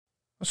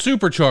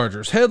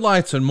Superchargers,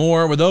 headlights, and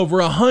more. With over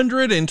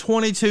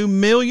 122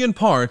 million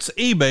parts,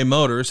 eBay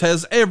Motors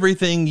has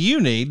everything you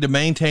need to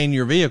maintain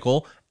your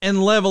vehicle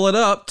and level it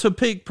up to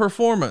peak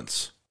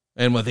performance.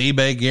 And with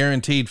eBay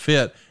Guaranteed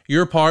Fit,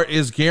 your part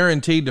is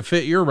guaranteed to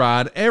fit your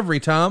ride every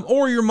time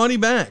or your money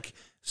back.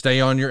 Stay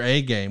on your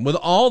A game with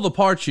all the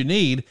parts you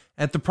need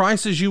at the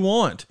prices you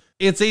want.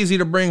 It's easy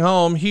to bring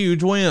home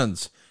huge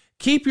wins.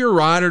 Keep your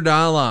ride or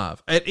die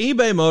alive at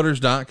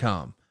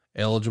ebaymotors.com.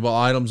 Eligible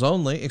items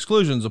only.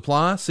 Exclusions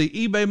apply. See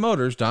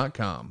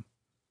ebaymotors.com.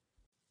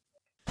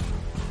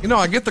 You know,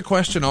 I get the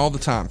question all the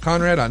time.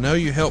 Conrad, I know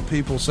you help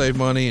people save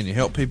money and you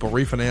help people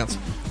refinance,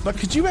 but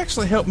could you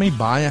actually help me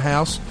buy a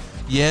house?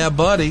 Yeah,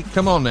 buddy.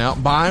 Come on now.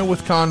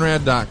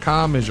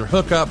 Buyingwithconrad.com is your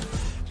hookup.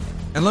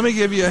 And let me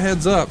give you a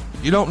heads up.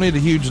 You don't need a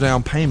huge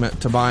down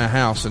payment to buy a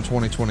house in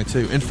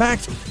 2022. In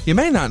fact, you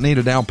may not need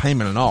a down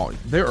payment at all.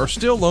 There are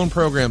still loan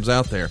programs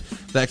out there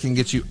that can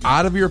get you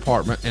out of your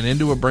apartment and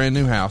into a brand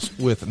new house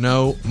with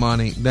no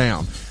money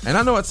down. And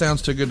I know it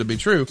sounds too good to be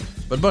true,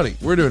 but buddy,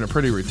 we're doing it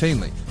pretty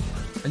routinely.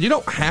 And you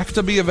don't have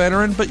to be a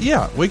veteran, but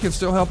yeah, we can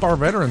still help our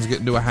veterans get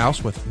into a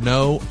house with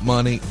no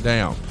money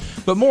down.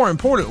 But more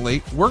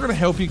importantly, we're going to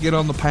help you get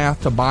on the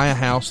path to buy a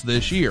house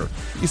this year.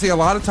 You see, a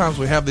lot of times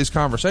we have these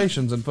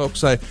conversations and folks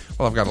say,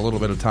 well, I've got a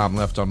little bit of time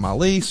left on my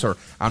lease, or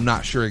I'm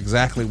not sure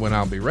exactly when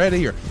I'll be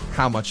ready, or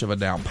how much of a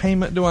down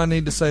payment do I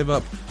need to save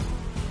up?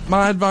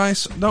 My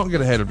advice, don't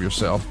get ahead of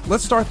yourself.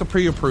 Let's start the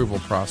pre-approval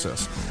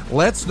process.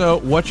 Let's know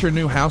what your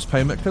new house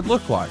payment could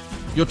look like.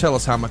 You'll tell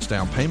us how much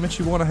down payment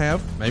you want to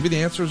have. Maybe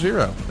the answer is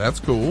 0. That's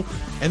cool.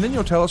 And then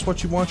you'll tell us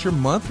what you want your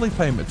monthly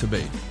payment to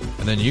be.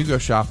 And then you go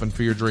shopping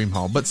for your dream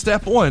home. But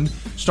step 1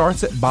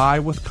 starts at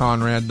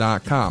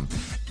buywithconrad.com.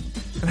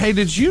 And hey,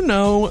 did you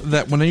know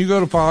that when you go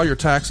to file your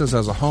taxes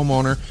as a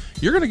homeowner,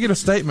 you're going to get a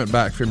statement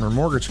back from your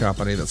mortgage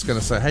company that's going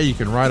to say, hey, you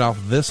can write off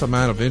this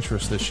amount of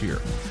interest this year.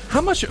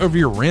 How much of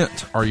your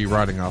rent are you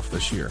writing off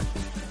this year?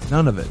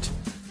 None of it.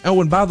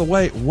 Oh, and by the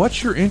way,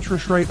 what's your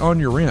interest rate on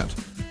your rent?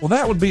 Well,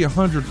 that would be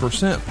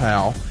 100%,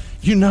 pal.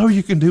 You know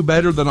you can do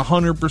better than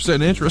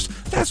 100% interest.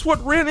 That's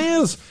what rent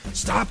is.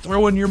 Stop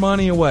throwing your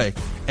money away.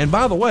 And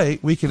by the way,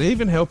 we can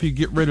even help you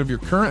get rid of your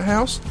current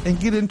house and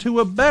get into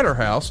a better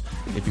house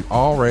if you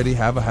already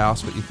have a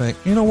house, but you think,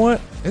 you know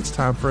what? It's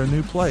time for a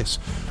new place.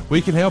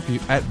 We can help you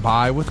at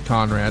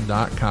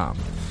buywithconrad.com.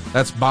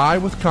 That's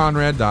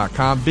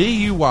buywithconrad.com,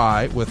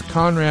 B-U-Y with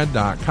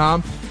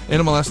Conrad.com.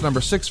 NMLS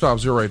number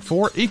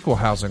 65084, equal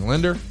housing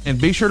lender.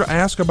 And be sure to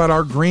ask about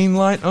our green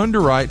light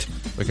underwrite.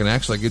 We can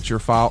actually get your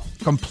file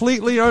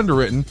completely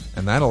underwritten,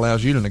 and that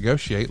allows you to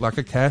negotiate like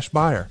a cash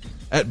buyer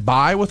at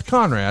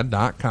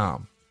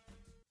buywithconrad.com.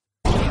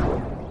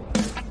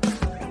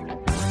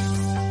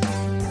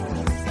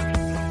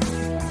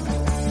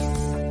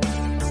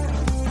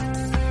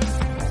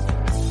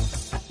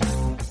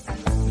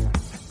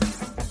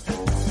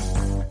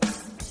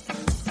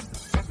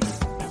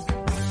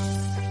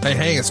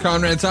 Hey, it's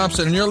Conrad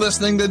Thompson, and you're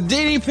listening to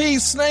DDP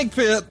Snake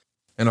Pit.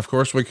 And of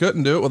course, we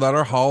couldn't do it without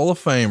our Hall of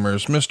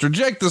Famers, Mr.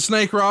 Jake the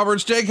Snake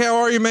Roberts. Jake, how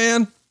are you,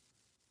 man?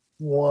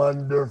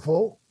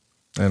 Wonderful.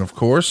 And of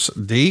course,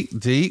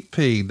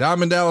 DDP,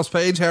 Diamond Dallas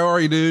Page. How are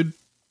you, dude?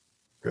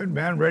 Good,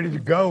 man. Ready to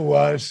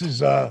go. This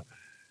is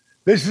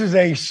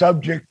a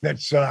subject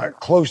that's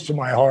close to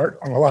my heart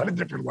on a lot of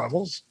different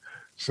levels.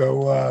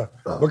 So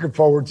looking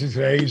forward to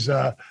today's.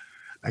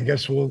 I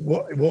guess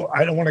we'll.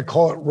 I don't want to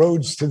call it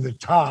Rhodes to the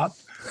top.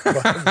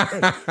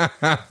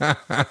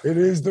 It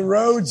is the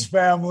Rhodes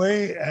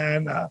family,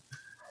 and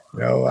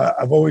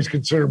I've always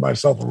considered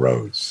myself a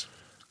Rhodes.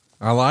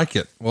 I like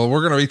it. Well, we're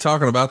going to be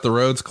talking about the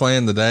Rhodes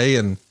clan today,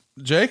 and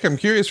Jake, I'm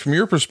curious from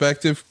your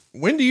perspective,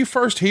 when do you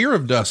first hear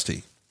of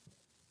Dusty?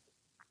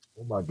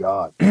 Oh my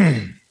God!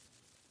 The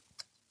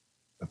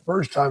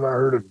first time I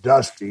heard of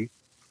Dusty,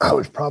 I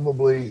was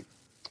probably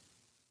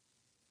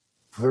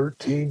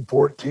 13,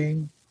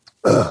 14.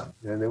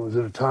 And it was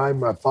at a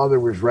time my father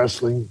was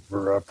wrestling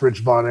for Fritz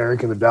von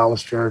Erich in the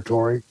Dallas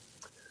territory.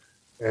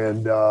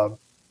 And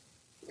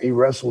he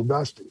wrestled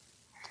Dusty.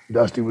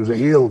 Dusty was a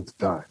heel at the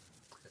time.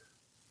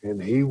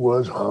 And he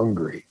was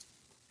hungry.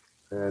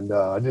 And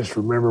I just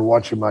remember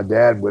watching my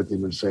dad with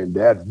him and saying,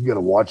 Dad, you got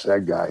to watch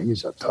that guy.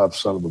 He's a tough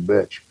son of a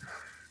bitch.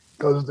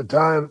 Because at the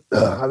time,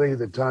 I think at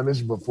the time, this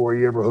is before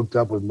he ever hooked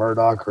up with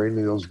Murdoch or any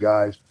of those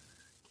guys,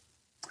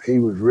 he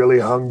was really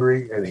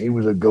hungry and he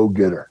was a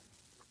go-getter.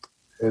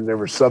 And there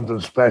was something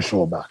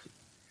special about it.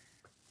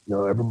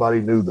 Everybody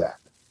knew that.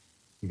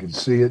 You could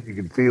see it, you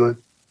could feel it.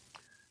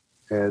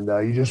 And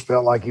you just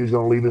felt like he was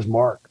going to leave his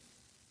mark.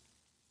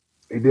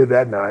 He did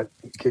that night.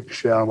 He kicked the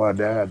shit out of my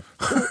dad.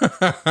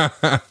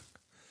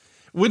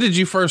 When did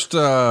you first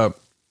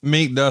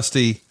meet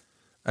Dusty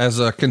as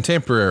a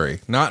contemporary,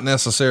 not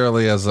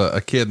necessarily as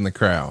a kid in the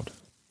crowd?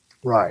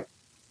 Right.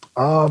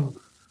 God.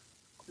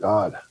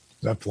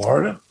 Is that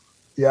Florida?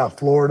 Yeah,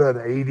 Florida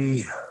at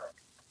 80.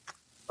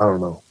 I don't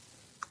know.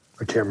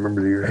 I can't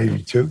remember the year.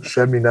 82?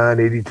 79,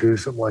 82,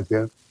 something like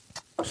that.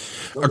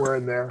 somewhere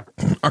in there.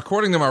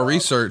 According to my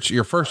research,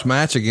 your first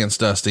match against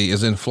Dusty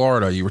is in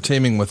Florida. You were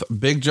teaming with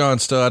Big John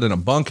Studd in a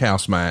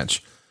bunkhouse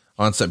match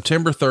on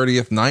September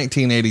 30th,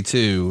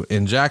 1982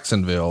 in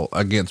Jacksonville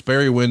against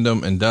Barry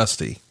Windham and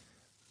Dusty.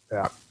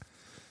 Yeah.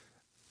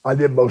 I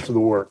did most of the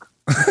work.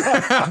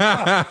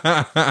 I'll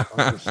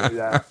just say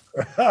that.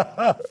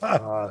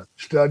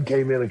 Studd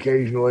came in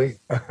occasionally.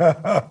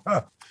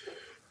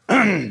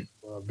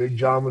 Big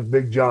John was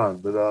Big John,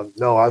 but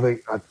no, I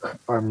think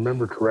if I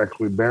remember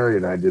correctly, Barry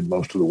and I did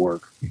most of the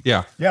work.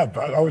 Yeah,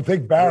 but I would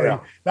think Barry. Yeah.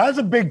 That was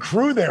a big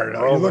crew there.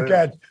 Though. Oh, you look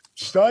at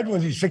Studd,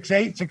 was he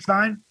 6'8",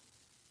 6'9"?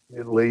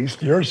 At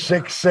least. You're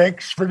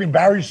 6'6". Freaking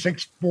Barry's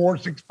 6'4",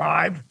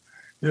 6'5".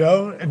 You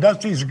know, and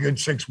Dusty's a good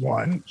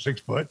 6'1",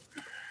 6 foot.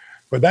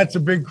 But that's a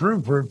big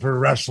crew for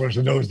wrestlers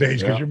in those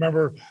days because you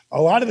remember a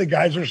lot of the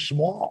guys are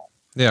small.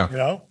 Yeah, you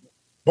know,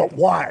 but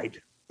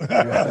wide.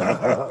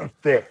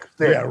 Thick,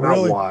 yeah, not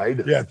really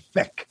wide. Yeah,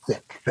 thick.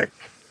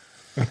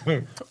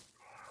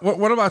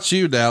 What about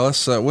you,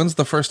 Dallas? When's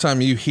the first time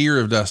you hear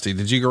of Dusty?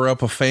 Did you grow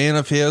up a fan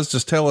of his?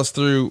 Just tell us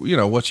through,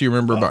 what you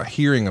remember about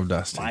hearing of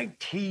Dusty. My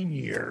teen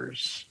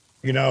years,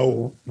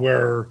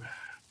 where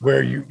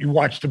you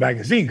watch the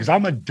magazine, because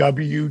I'm a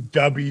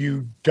WWF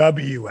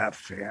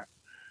fan,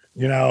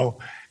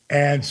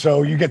 and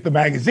so you get the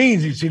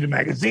magazines, you see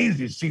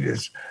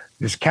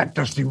this cat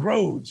Dusty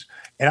Rhodes.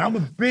 And I'm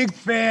a big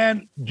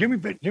fan. Jimmy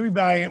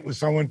Valiant was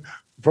someone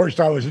first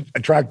I was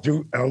attracted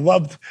to. And I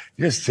loved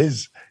just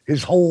his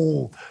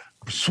whole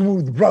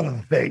smooth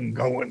brother thing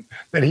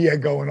that he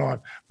had going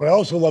on. But I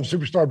also love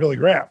Superstar Billy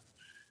Graham.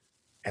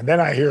 And then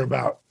I hear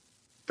about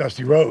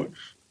Dusty Rhodes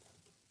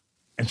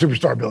and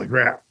Superstar Billy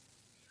Graham.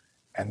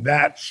 And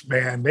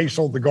they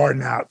sold the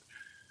garden out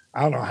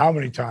I don't know how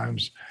many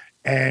times.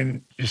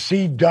 And you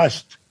see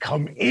Dust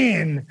come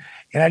in,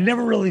 and I'd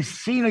never really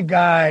seen a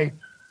guy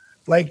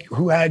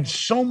who had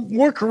so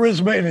more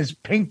charisma in his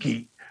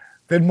pinky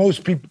than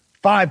most people,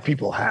 5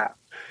 people have.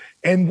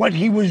 And what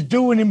he was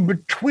doing in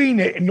between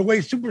it and the way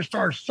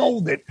Superstar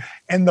sold it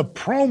and the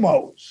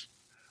promos.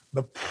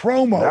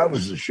 That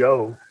was the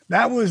show.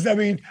 I'm going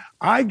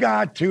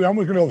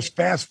to go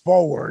fast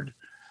forward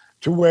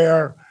to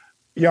where,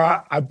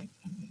 I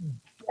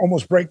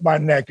almost break my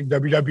neck in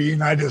WWE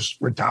and I just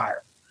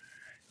retire.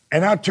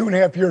 And now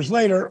 2.5 years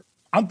later,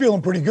 I'm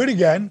feeling pretty good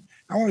again.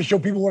 I want to show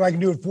people what I can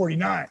do at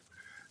 49.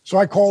 So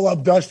I call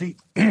up Dusty,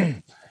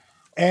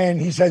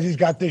 and he says he's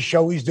got this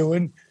show he's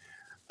doing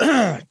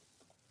in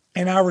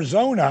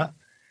Arizona.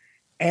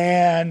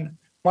 And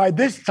by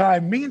this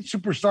time, me and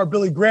Superstar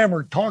Billy Graham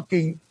are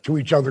talking to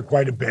each other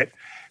quite a bit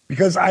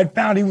because I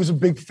found he was a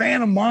big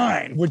fan of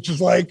mine, which is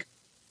like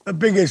the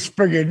biggest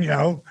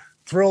friggin',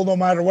 thrill no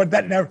matter what.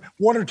 That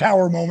water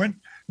tower moment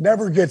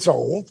never gets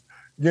old,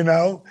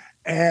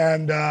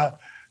 And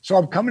so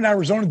I'm coming to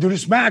Arizona to do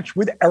this match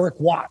with Eric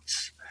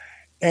Watts.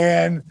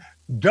 And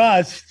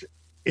Dust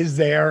is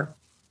there,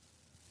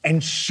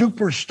 and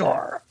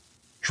Superstar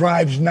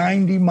drives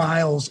 90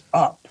 miles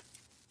up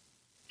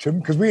to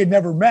because we had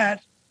never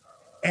met,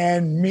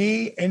 and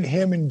me and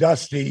him and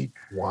Dusty,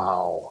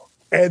 wow,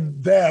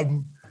 and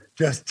them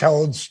just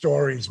telling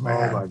stories,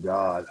 man.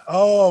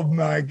 Oh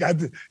my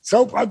God!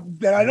 So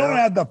that I don't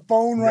have the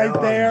phone right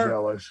there, I'm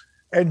jealous.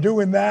 And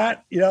doing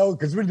that,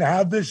 because we didn't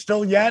have this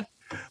still yet,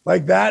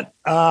 like that.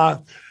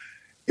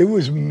 It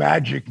was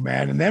magic,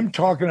 man, and them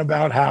talking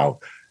about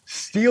how.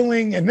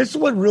 Stealing, and this is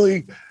what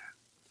really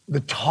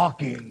the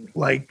talking,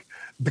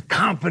 the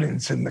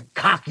confidence and the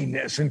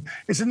cockiness. And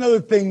it's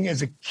another thing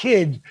as a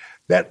kid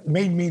that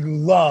made me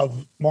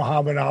love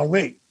Muhammad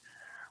Ali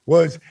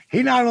was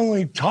he not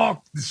only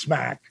talked the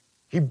smack,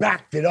 he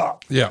backed it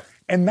up. Yeah.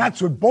 And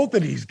that's what both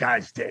of these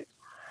guys did.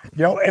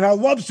 And I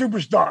love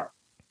Superstar.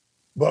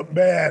 But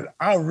man,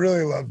 I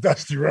really love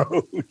Dusty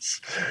Rhodes,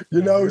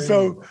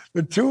 so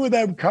the two of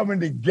them coming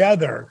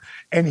together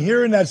and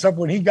hearing that stuff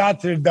when he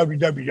got to the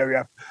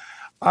WWF,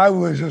 I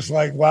was just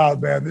like, wow,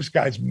 man, this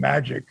guy's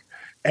magic.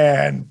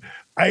 And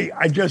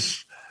I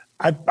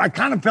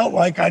kind of felt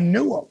like I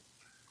knew him.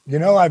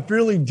 I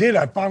really did.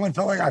 I finally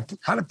felt like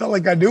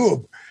I knew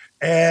him.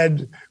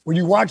 And when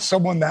you watch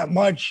someone that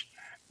much,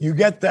 you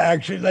get to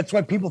actually, that's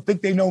why people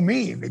think they know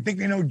me. They think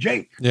they know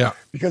Jake. Yeah.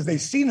 Because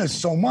they've seen us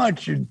so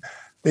much and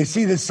they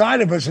see this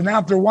side of us, and now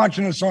if they're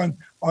watching us on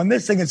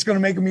this thing, it's going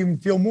to make them even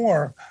feel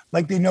more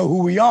like they know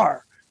who we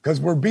are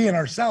because we're being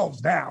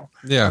ourselves now.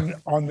 Yeah.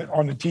 On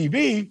the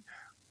TV,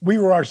 we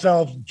were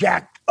ourselves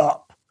jacked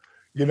up,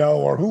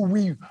 or who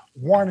we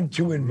wanted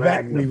to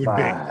invent we would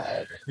be,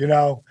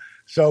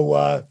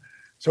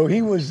 So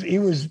he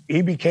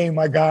became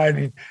my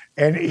guy,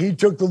 and he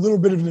took the little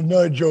bit of the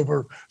nudge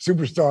over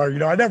Superstar.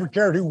 I never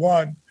cared who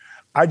won.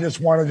 I just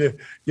wanted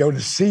to,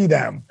 to see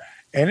them,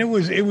 and it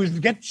was to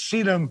get to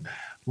see them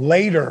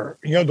later,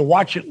 to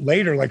watch it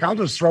later. Like I'll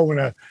just throw in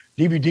a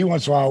DVD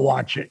once in a while,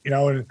 watch it,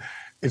 and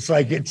it's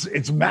like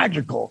it's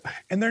magical,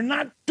 and they're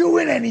not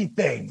doing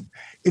anything.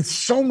 It's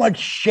so much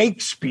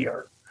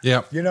Shakespeare.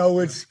 Yeah,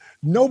 it's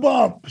no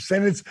bumps,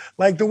 and it's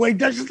like the way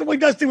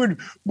Dusty would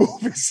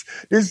move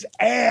his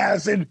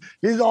ass and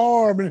his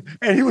arm,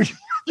 and he would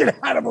get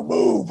out of a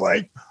move.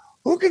 Like,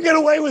 who could get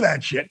away with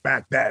that shit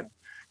back then?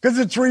 Because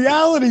it's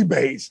reality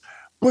based,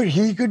 but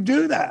he could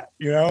do that,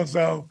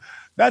 So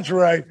that's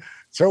right.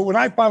 So when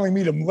I finally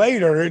meet him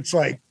later, it's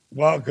like,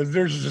 well, because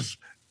there's this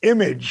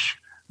image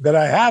that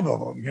I have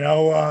of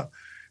him,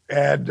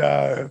 and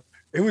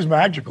it was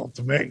magical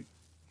to me.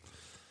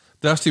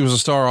 Dusty was a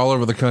star all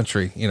over the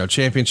country.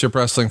 Championship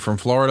wrestling from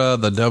Florida,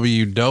 the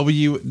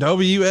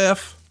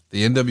WWF,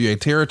 the NWA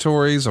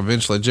territories,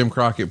 eventually Jim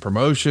Crockett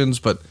Promotions.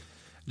 But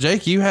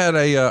Jake, you had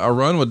a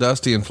run with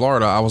Dusty in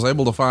Florida. I was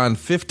able to find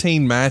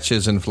 15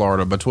 matches in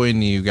Florida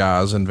between you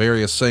guys and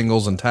various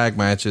singles and tag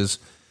matches.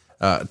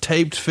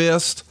 Taped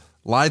fist,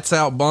 lights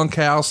out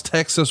bunkhouse,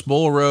 Texas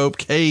bull rope,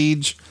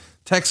 cage,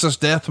 Texas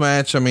death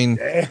match. I mean,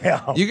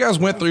 damn. You guys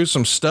went through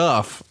some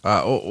stuff.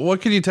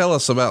 What can you tell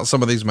us about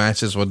some of these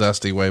matches with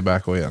Dusty way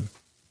back when?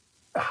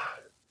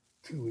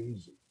 Too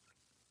easy.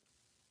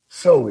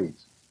 So easy.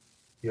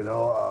 In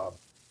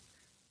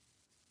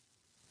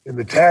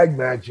the tag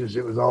matches,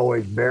 it was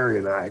always Barry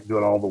and I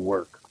doing all the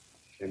work,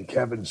 and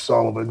Kevin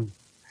Sullivan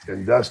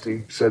and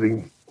Dusty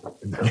sitting,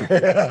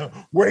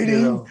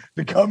 waiting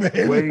to come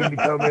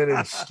in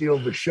and steal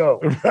the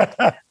show,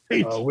 right.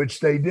 Which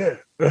they did.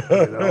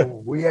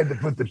 We had to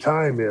put the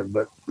time in,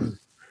 but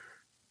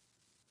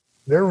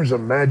there was a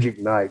magic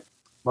night.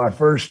 My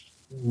first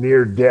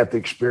near-death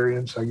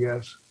experience, I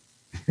guess,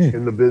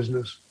 in the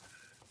business,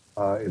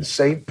 in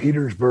St.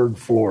 Petersburg,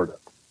 Florida,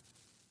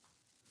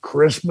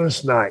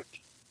 Christmas night.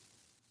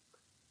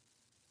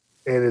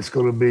 And it's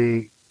going to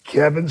be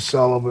Kevin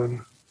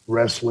Sullivan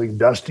wrestling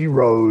Dusty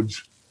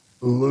Rhodes,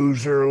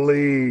 loser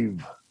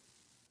leave,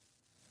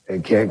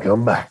 and can't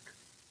come back.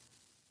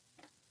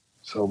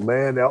 So,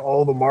 man, now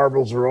all the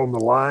marbles are on the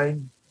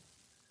line.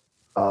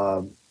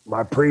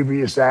 My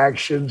previous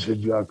actions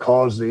had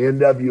caused the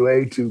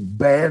NWA to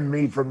ban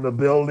me from the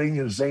building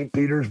in St.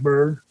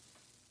 Petersburg.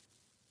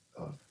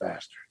 Those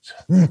bastards.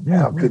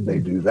 How could they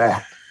do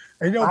that?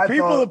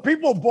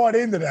 People bought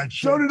into that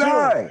shit. So did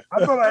I.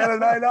 I thought I had a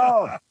night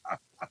off.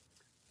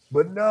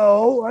 But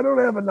no, I don't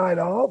have a night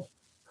off.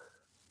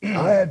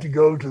 I had to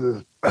go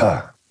to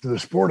the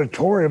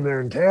Sportatorium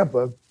there in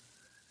Tampa,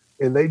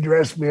 and they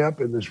dressed me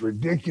up in this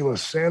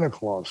ridiculous Santa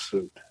Claus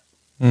suit.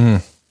 Mm-hmm.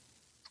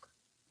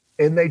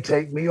 And they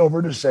take me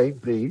over to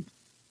St. Pete,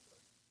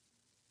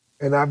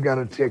 and I've got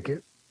a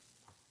ticket,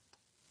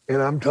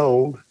 and I'm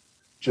told,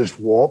 just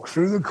walk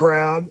through the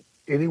crowd,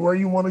 anywhere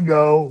you want to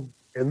go,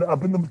 and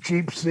up in the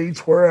cheap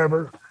seats,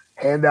 wherever,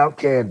 hand out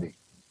candy.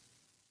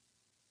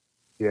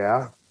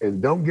 Yeah,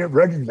 and don't get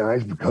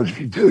recognized, because if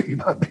you do, you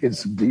might be in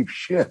some deep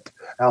shit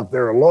out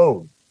there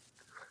alone.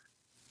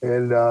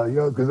 And,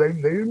 because they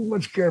didn't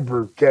much care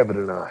for Kevin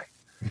and I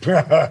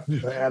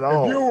at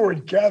all. If you were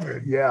with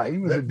Kevin. Yeah, he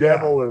was a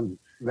devil, and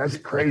that's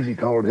crazy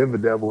calling him a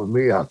devil and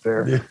me out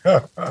there.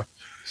 Yeah.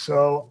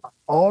 So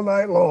all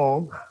night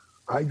long,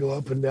 I go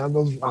up and down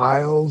those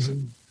aisles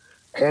and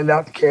hand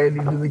out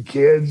candy to the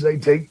kids. They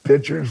take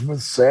pictures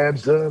with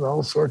Santa and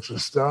all sorts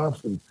of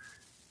stuff. And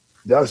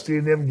Dusty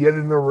and them get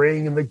in the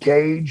ring in the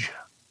cage.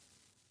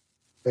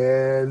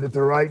 And at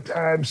the right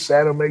time,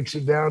 Santa makes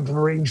it down to the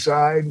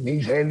ringside, and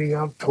he's handing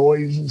out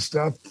toys and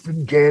stuff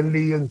and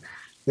candy. And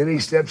then he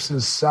steps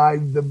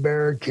inside the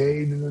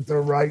barricade, and at the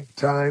right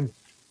time,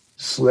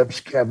 slips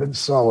Kevin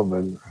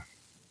Sullivan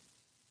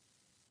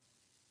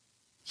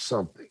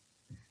something.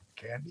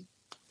 Candy?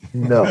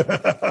 No.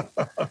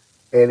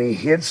 And he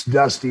hits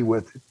Dusty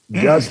with it.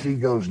 Dusty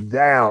goes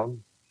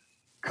down,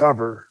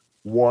 cover,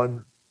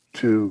 1,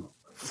 2,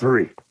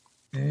 3.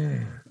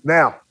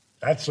 Now,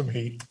 that's some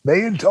heat.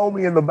 They had told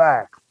me in the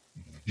back,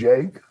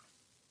 Jake,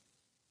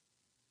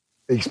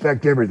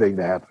 expect everything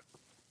to happen.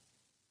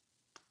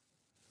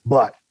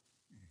 But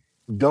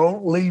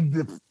don't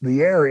leave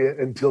the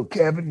area until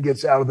Kevin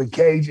gets out of the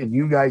cage and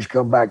you guys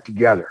come back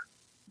together.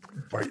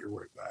 Fight your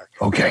way back.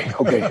 Okay,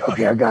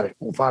 I got it.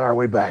 We'll find our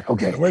way back.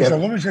 Okay. Wait a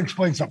second, let me just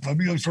explain something. Let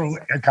me throw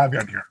a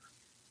caveat here.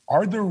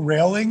 Are there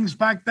railings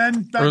back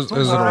then? Or is it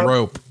a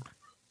rope?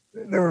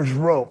 There was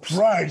ropes.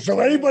 Right, so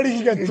anybody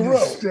can get through.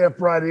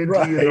 Step right into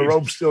you, and the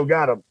rope still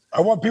got them.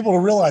 I want people to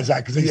realize that,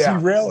 because they see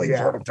railings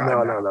all the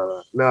time.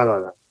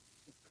 No.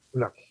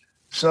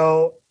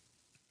 So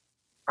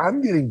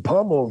I'm getting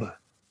pummeled,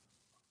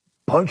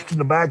 punched in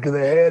the back of the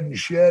head and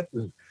shit.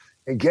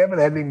 And Kevin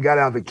hadn't even got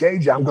out of the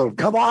cage. I'm going,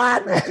 come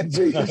on, man.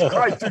 Jesus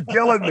Christ, you're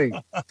killing me.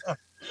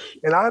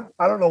 And I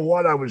don't know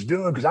what I was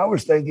doing, because I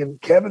was thinking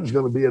Kevin's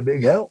going to be a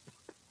big help.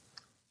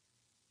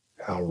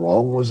 How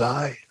wrong was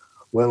I?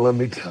 Well, let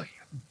me tell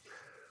you.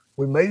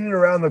 We made it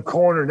around the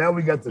corner. Now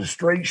we got the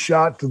straight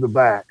shot to the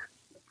back.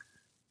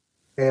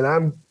 And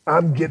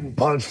I'm getting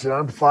punched and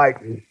I'm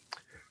fighting.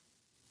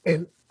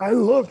 And I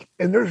look,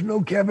 and there's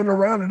no Kevin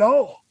around at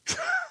all.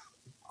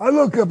 I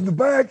look up the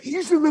back.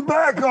 He's in the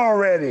back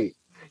already.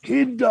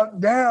 He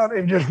ducked down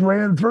and just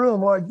ran through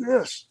him like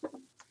this.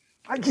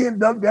 I can't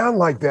duck down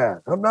like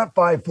that. I'm not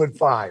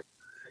 5'5".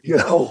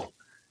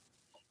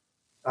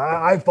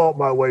 I fought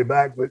my way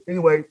back. But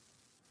anyway,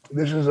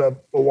 this is a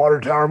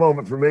water tower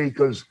moment for me,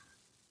 because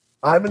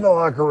I'm in the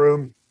locker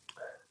room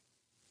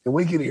and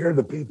we could hear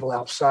the people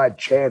outside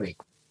chanting,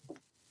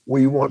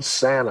 "We want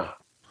Santa.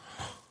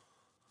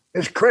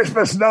 It's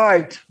Christmas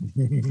night,"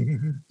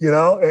 and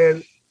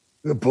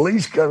the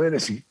police come in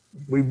and say,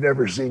 "We've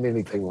never seen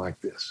anything like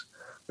this.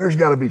 There's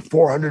got to be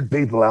 400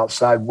 people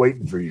outside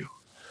waiting for you."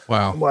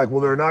 Wow. I'm like,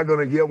 well, they're not going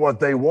to get what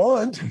they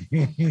want,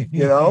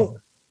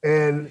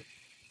 and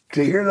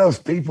to hear those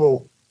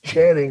people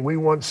chanting, "We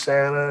want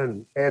Santa,"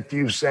 and "F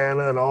you,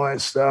 Santa," and all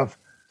that stuff.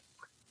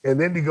 And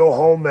then to go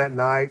home that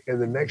night,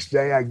 and the next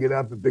day I get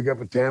up and pick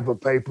up a Tampa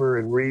paper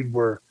and read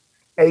where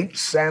 8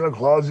 Santa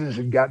Clauses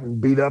had gotten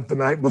beat up the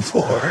night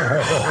before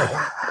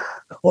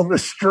on the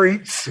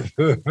streets.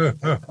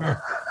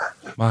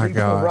 My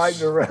People gosh.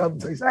 riding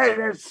around, they say, "Hey,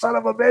 that son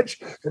of a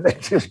bitch," and they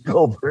just go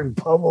over and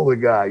pummel the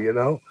guy,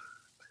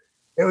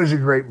 It was a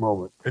great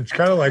moment. It's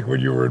kind of like when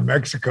you were in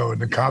Mexico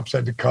and the cops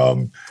had to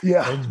come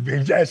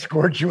and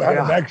escort you out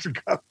of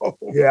Mexico.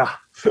 Yeah.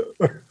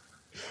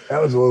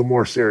 That was a little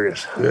more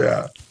serious.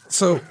 Yeah.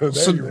 So It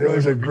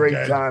was a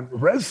great time.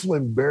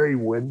 Wrestling Barry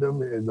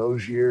Windham in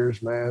those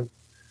years, man.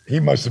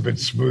 He must have been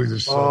smooth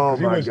as silk. Oh,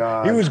 my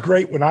God. He was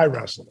great when I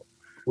wrestled him.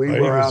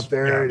 We were out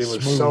there, and it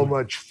was so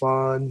much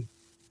fun.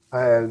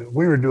 And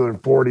we were doing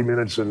 40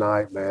 minutes a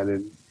night, man.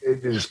 And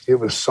it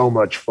was so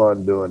much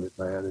fun doing it,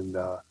 man. And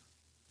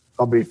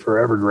I'll be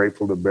forever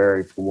grateful to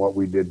Barry for what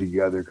we did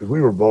together, because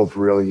we were both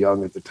really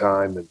young at the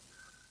time.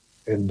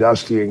 And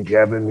Dusty and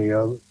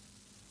Kevin,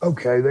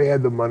 okay, they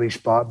had the money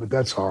spot, but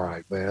that's all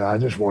right, man. I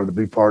just wanted to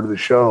be part of the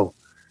show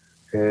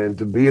and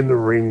to be in the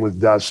ring with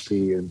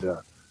Dusty and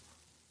to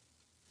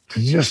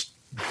just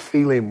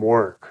feel him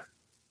work.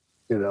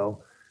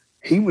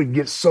 He would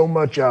get so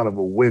much out of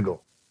a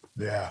wiggle.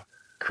 Yeah. It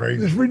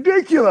Crazy. was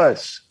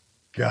ridiculous.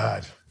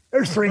 God.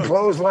 There's 3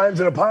 clotheslines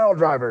and a pile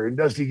driver, and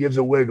Dusty gives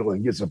a wiggle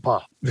and gets a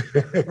pop.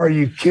 Are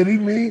you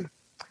kidding me?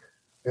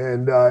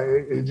 And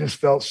it just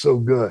felt so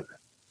good,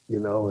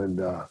 and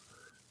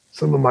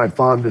some of my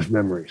fondest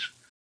memories.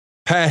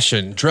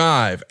 passion,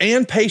 drive,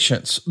 and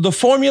patience, the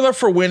formula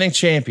for winning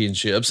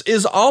championships,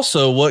 is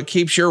also what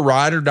keeps your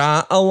ride or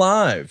die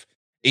alive.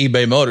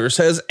 eBay Motors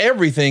has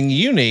everything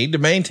you need to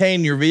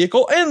maintain your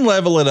vehicle and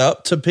level it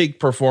up to peak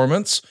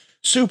performance.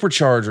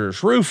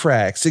 Superchargers, roof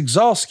racks,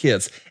 exhaust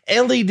kits,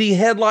 LED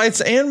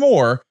headlights, and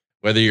more.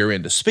 Whether you're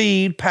into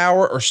speed,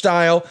 power, or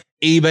style,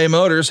 eBay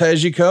Motors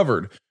has you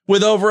covered.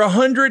 With over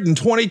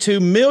 122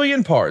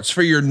 million parts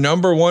for your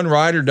number one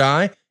ride or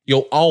die,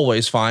 you'll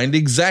always find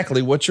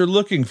exactly what you're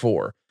looking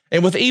for.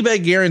 And with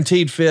eBay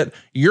Guaranteed Fit,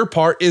 your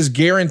part is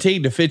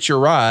guaranteed to fit your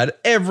ride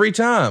every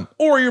time,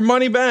 or your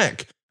money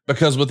back.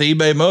 Because with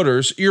eBay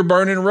Motors, you're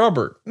burning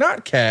rubber,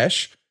 not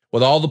cash.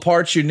 With all the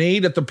parts you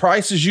need at the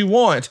prices you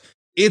want,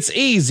 it's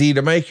easy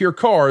to make your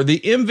car the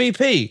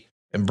MVP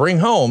and bring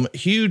home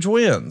huge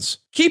wins.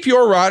 Keep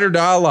your ride or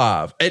die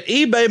alive at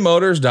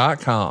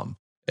ebaymotors.com.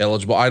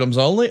 Eligible items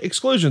only.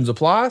 Exclusions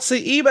apply.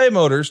 See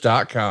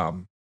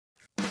ebaymotors.com.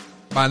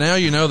 By now,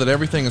 you know that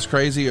everything is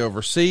crazy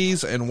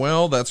overseas, and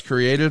well, that's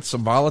created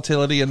some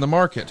volatility in the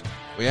market.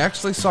 We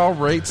actually saw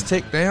rates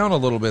tick down a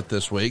little bit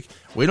this week.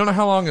 We don't know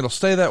how long it'll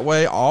stay that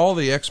way. All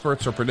the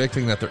experts are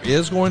predicting that there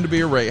is going to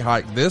be a rate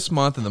hike this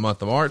month in the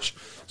month of March.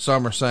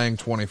 Some are saying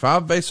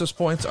 25 basis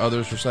points.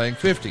 Others are saying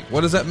 50.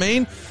 What does that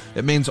mean?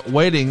 It means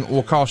waiting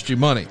will cost you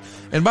money.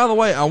 And by the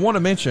way, I want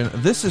to mention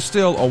this is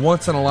still a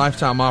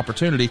once-in-a-lifetime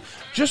opportunity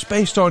just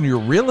based on your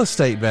real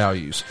estate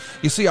values.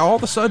 You see, all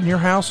of a sudden your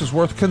house is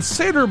worth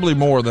considerably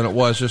more than it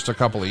was just a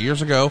couple of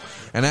years ago.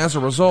 And as a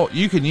result,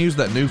 you can use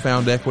that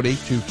newfound equity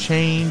to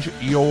change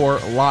your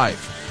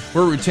life.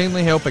 We're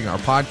routinely helping our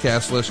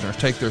podcast listeners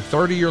take their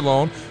 30-year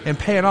loan and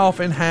pay it off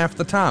in half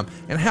the time.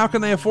 And how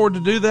can they afford to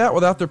do that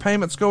without their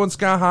payments going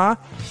sky high?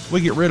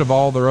 We get rid of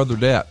all their other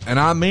debt. And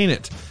I mean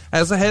it.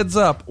 As a heads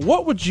up,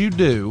 what would you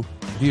do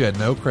if you had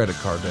no credit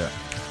card debt?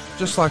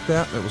 Just like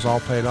that, it was all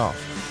paid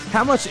off.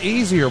 How much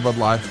easier would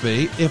life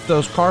be if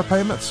those car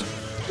payments,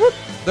 whoop,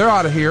 they're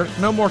out of here,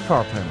 no more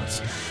car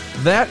payments.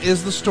 That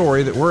is the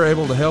story that we're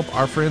able to help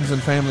our friends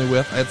and family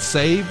with at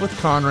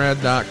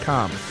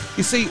SaveWithConrad.com.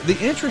 You see, the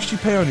interest you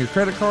pay on your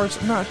credit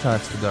cards, not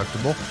tax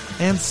deductible,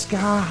 and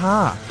sky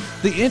high.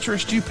 The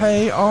interest you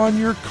pay on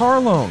your car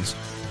loans,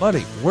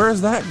 buddy, where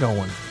is that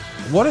going?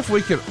 What if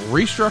we could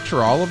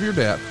restructure all of your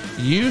debt,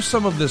 use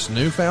some of this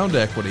newfound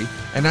equity,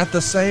 and at the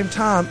same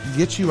time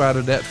get you out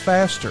of debt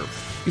faster?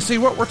 You see,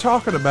 what we're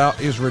talking about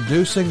is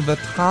reducing the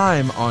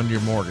time on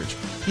your mortgage.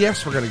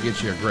 Yes, we're going to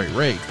get you a great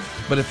rate,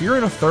 but if you're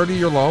in a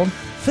 30-year loan,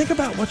 think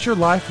about what your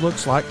life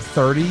looks like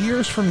 30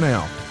 years from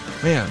now.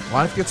 Man,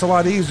 life gets a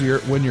lot easier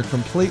when you're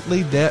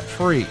completely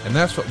debt-free, and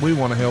that's what we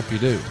want to help you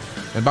do.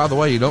 And by the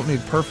way, you don't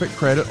need perfect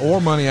credit or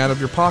money out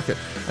of your pocket.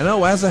 And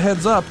oh, as a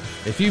heads up,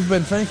 if you've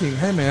been thinking,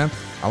 hey man,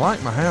 I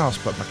like my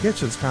house, but my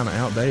kitchen's kind of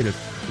outdated.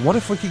 What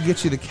if we could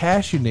get you the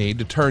cash you need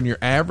to turn your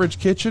average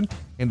kitchen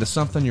into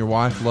something your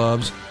wife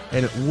loves,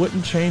 and it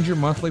wouldn't change your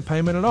monthly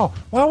payment at all?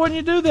 Why wouldn't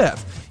you do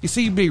that? You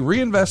see, you'd be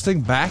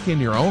reinvesting back in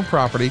your own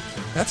property.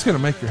 That's going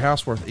to make your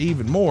house worth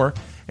even more.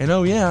 And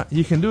oh yeah,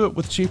 you can do it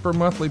with cheaper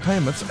monthly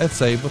payments at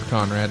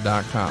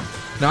SaveWithConrad.com.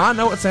 Now I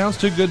know it sounds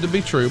too good to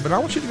be true, but I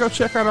want you to go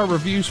check out our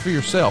reviews for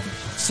yourself.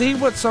 See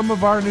what some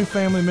of our new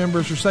family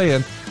members are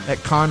saying at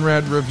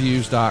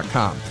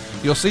ConradReviews.com.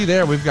 You'll see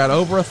there we've got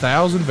over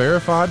 1,000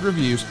 verified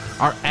reviews.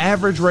 Our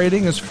average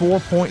rating is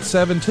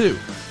 4.72.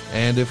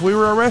 And if we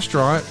were a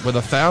restaurant with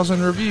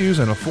 1,000 reviews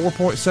and a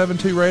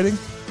 4.72 rating,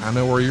 I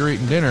know where you're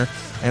eating dinner,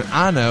 and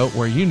I know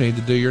where you need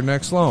to do your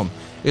next loan.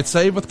 It's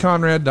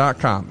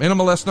SaveWithConrad.com.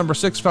 NMLS number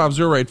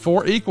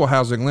 65084, equal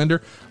housing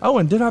lender. Oh,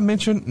 and did I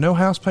mention no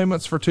house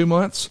payments for 2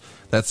 months?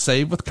 That's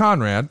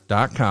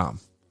SaveWithConrad.com.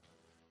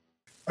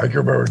 I can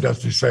remember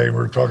Dusty saying, we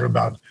were talking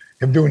about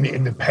him doing the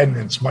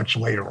independence much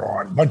later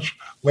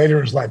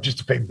in his life, just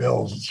to pay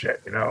bills and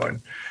shit,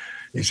 and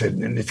he said,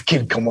 and this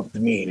kid come up to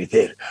me and he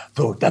said,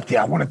 so Dusty,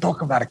 I want to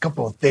talk about a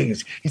couple of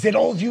things. He said,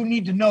 all you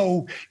need to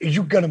know is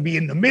you're going to be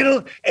in the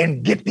middle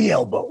and get the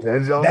elbow.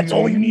 That's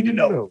all you need to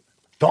know.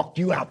 Talk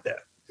to you out there.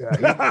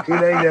 Yeah, he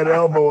laid that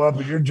elbow up,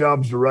 and your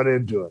job's to run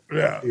into it.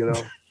 Yeah.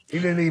 He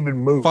didn't even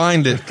move.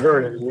 Find it. Just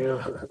turn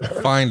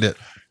it. Find it.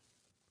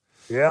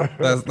 Yeah.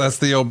 That's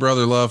the old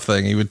brother love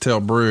thing. He would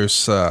tell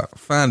Bruce,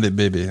 find it,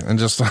 baby. And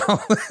just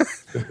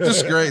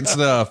great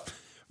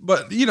stuff.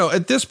 But,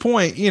 at this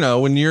point,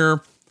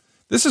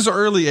 this is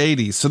early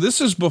 80s. So this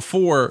is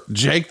before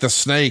Jake the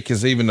Snake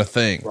is even a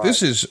thing. Right.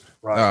 This is,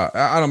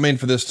 I don't mean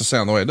for this to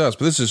sound the way it does,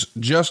 but this is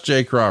just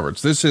Jake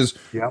Roberts. This is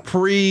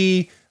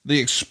pre the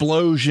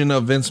explosion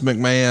of Vince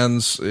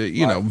McMahon's,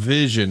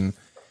 vision.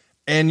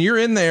 And you're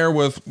in there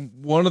with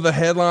one of the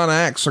headline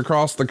acts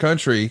across the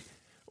country.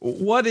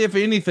 What, if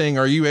anything,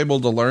 are you able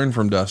to learn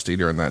from Dusty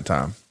during that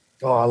time?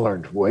 Oh, I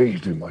learned way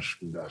too much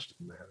from Dusty,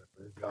 man.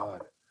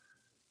 God.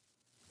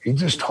 He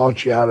just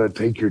taught you how to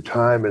take your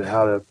time and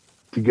how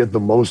to get the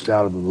most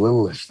out of the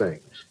littlest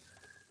things.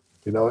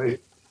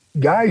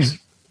 Guys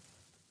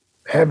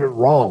have it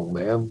wrong,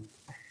 man.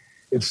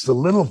 It's the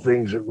little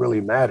things that really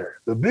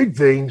matter. The big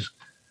things,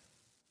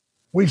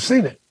 we've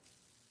seen it.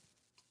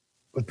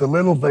 But the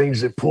little things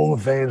that pull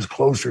the fans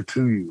closer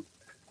to you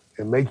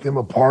and make them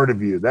a part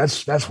of you,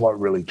 that's what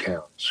really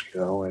counts,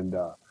 and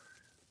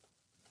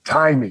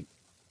timing.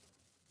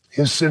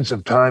 His sense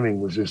of timing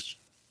was just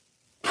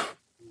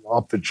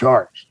off the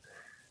charts.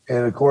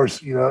 And of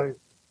course,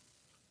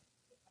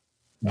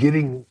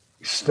 getting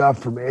stuff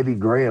from Eddie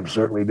Graham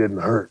certainly didn't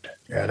hurt.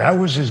 Yeah, that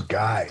was his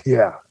guy.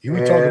 Yeah. He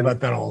would talk about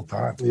that all the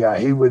time. Yeah,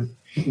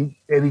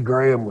 Eddie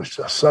Graham was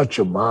such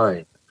a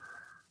mind.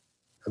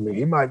 I mean,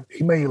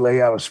 he may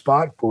lay out a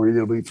spot for you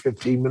that'll be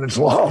 15 minutes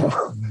long,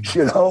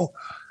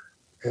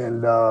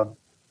 and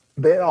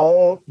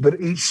but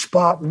each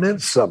spot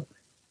meant something.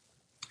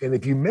 And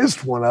if you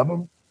missed one of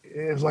them,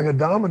 it's like a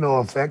domino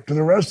effect to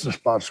the rest of the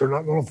spots. They're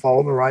not going to fall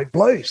in the right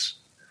place.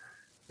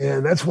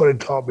 And that's what it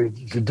taught me,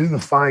 to do the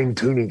fine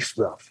tuning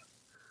stuff,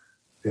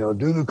 do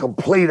the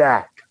complete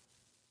act,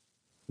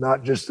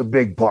 not just the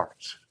big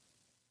parts,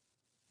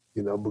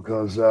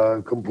 because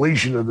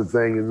completion of the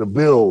thing and the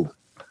build,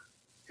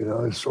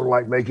 it's sort of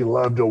like making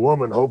love to a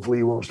woman. Hopefully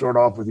you won't start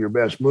off with your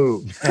best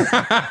move.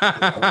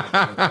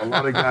 A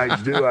lot of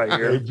guys do, I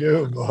hear. They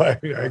do, boy,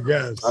 I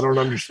guess. I don't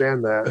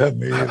understand that.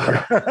 Me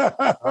either.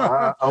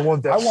 I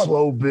want that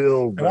slow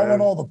build. And I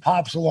want all the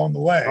pops along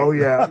the way. Oh,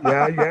 yeah.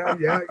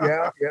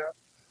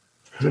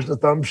 Just a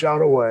thumb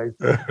shot away.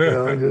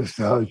 Just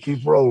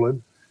keep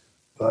rolling.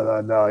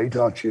 But no, he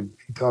taught you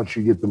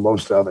to get the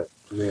most of it.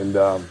 And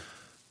I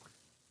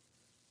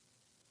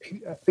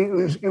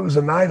think it was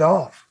a night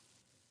off.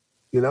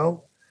 You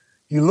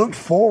looked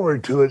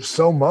forward to it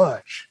so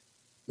much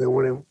that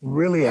when it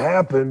really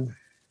happened,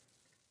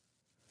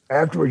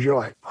 afterwards you're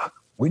like, fuck,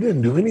 we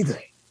didn't do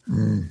anything.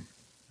 Mm.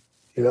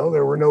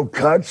 There were no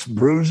cuts,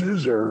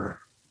 bruises, or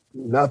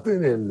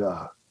nothing, and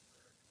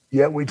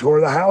yet we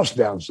tore the house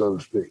down, so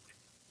to speak.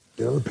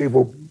 The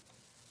people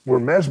were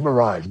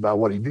mesmerized by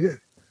what he did.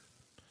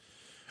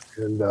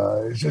 And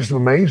it's just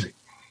amazing.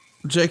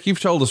 Jake, you've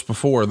told us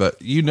before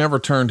that you never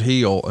turned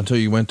heel until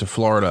you went to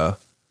Florida.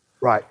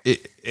 Right.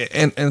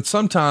 And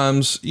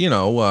sometimes, in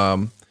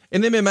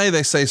MMA,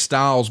 they say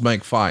styles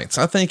make fights.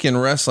 I think in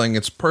wrestling,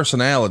 it's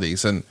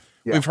personalities. And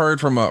we've heard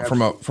from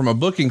a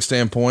booking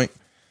standpoint,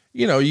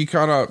 you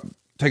kind of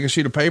take a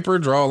sheet of paper,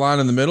 draw a line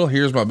in the middle.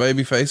 Here's my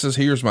baby faces.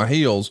 Here's my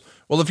heels.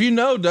 Well, if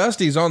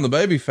Dusty's on the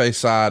baby face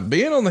side,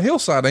 being on the heel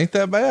side ain't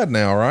that bad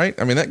now, right?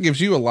 I mean, that gives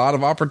you a lot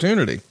of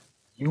opportunity.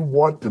 You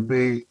want to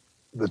be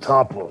the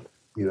top one,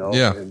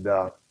 Yeah. And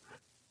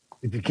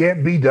if you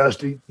can't be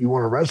Dusty, you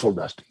want to wrestle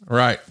Dusty.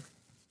 Right.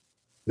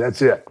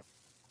 That's it.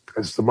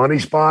 That's the money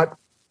spot.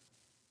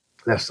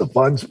 That's the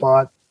fun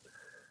spot.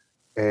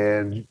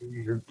 And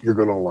you're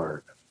going to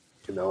learn,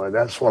 and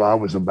that's what I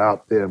was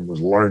about then, was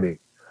learning.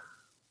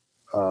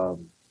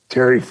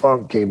 Terry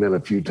Funk came in a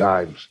few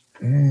times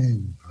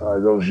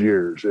those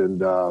years.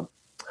 And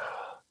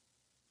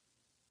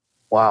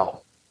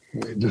wow,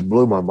 it just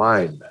blew my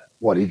mind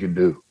what he could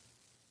do,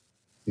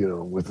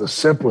 with the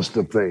simplest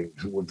of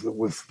things, with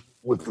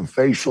the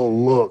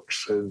facial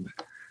looks, and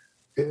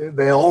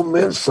they all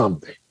meant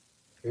something.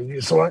 And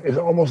it's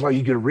almost like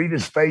you could read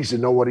his face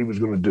and know what he was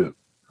going to do.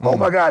 Oh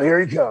my God, here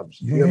he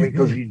comes. You know what I mean?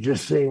 Because you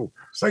just seen.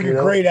 It's like a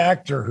great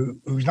actor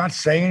who's not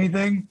saying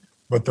anything,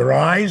 but their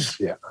eyes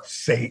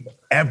say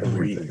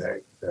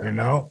everything. Yeah. You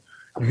know,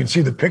 you can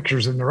see the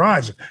pictures in their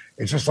eyes.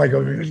 It's just like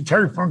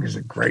Terry Funk is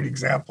a great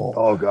example.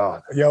 Oh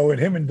God, and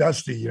him and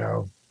Dusty,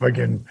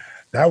 fucking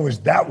that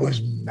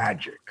was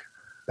magic.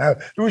 There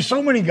were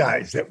so many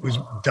guys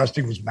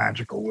Dusty was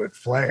magical with.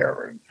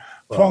 Flair and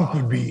Funk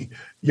would be,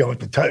 at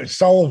the top.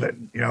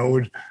 Sullivan,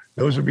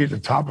 those would be at the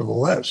top of the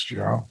list.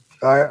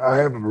 I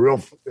have a real.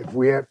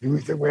 Do you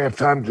think we have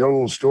time to tell a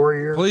little story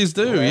here? Please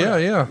do.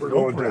 Yeah. We're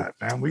going for that,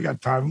 man. We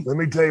got time. Let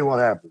me tell you what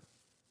happened.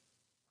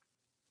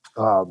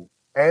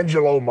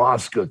 Angelo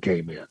Mosca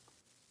came in.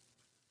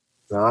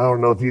 Now, I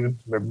don't know if you've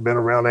ever been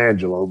around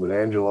Angelo, but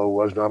Angelo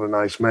was not a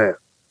nice man.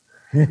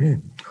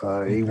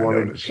 He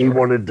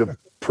wanted to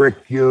prick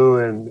you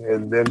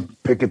and then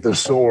pick at the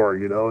sore,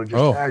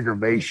 just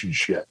aggravation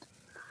shit.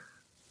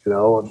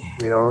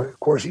 Of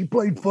course, he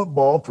played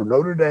football for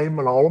Notre Dame,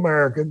 an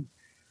All-American,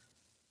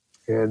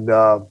 and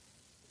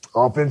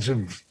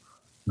offensive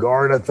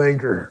guard, I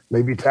think, or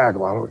maybe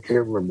tackle. I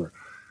can't remember.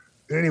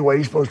 But anyway,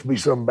 he's supposed to be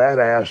some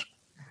badass.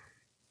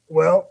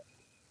 Well,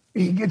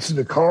 he gets in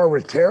the car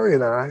with Terry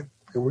and I,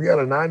 and we got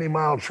a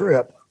 90-mile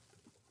trip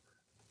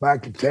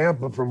back to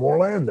Tampa from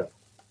Orlando.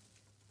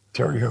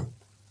 Terry who?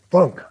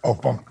 Funk. Oh,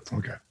 Funk.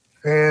 Okay.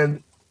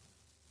 And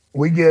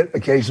we get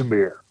a case of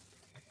beer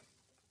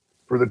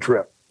for the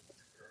trip.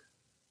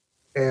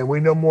 And we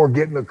no more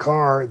get in the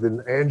car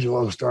than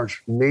Angelo starts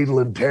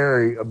needling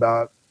Terry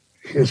about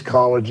his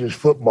college's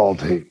football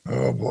team.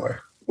 Oh, boy.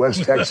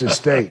 West Texas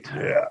State.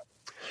 Yeah.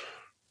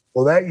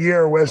 Well, that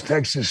year, West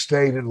Texas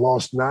State had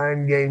lost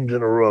 9 games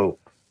in a row.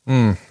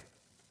 And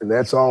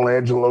that's all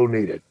Angelo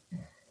needed.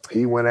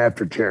 He went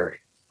after Terry.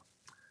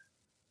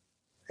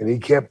 And he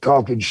kept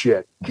talking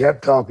shit.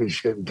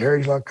 And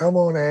Terry's like, come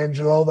on,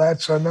 Angelo,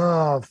 that's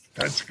enough.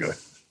 That's good.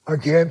 I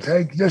can't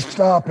just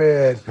stop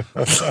it.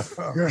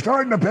 You're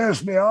starting to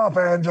piss me off,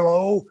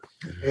 Angelo.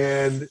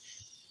 And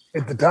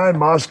at the time,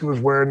 Mosca was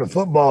wearing the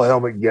football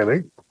helmet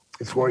gimmick.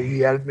 It's where he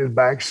had it in his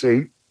back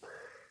seat.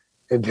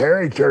 And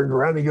Terry turned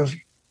around and he goes,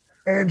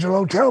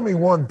 Angelo, tell me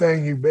one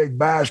thing, you big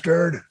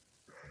bastard.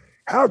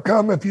 How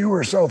come if you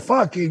were so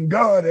fucking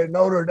good at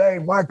Notre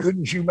Dame, why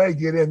couldn't you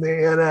make it in the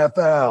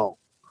NFL?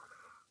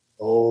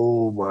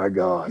 Oh, my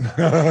God.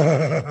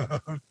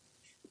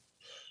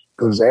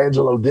 Because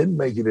Angelo didn't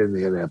make it in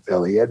the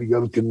NFL. He had to go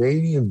to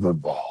Canadian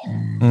football.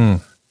 I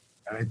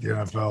think the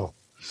NFL.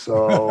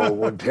 So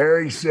when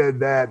Terry said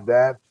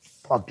that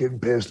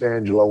fucking pissed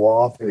Angelo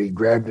off, and he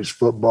grabbed his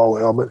football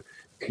helmet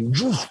and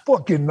just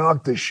fucking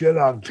knocked the shit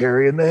out of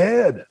Terry in the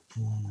head.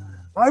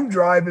 I'm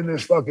driving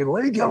this fucking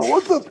Lincoln.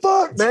 What the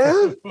fuck,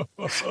 man?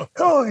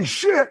 Holy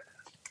shit.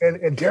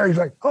 And Terry's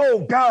like, oh,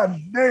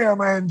 God damn,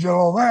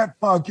 Angelo, that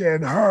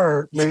fucking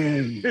hurt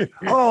me.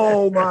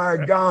 Oh, my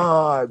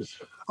God.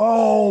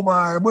 Oh,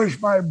 I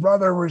wish my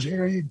brother was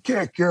here. He'd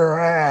kick your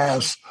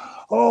ass.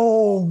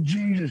 Oh,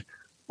 Jesus.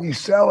 He's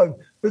selling.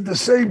 But at the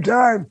same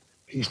time,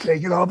 he's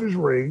taking off his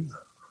ring.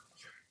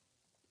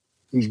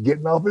 He's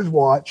getting off his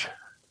watch.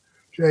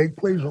 Jake,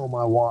 please hold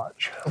my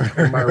watch,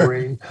 my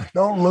ring.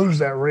 Don't lose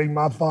that ring.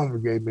 My father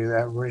gave me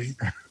that ring.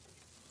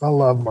 I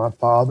love my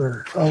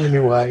father. So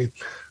anyway,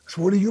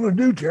 so what are you going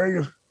to do, Terry? He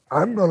goes,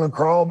 I'm going to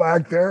crawl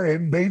back there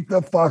and beat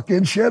the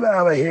fucking shit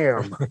out of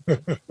him.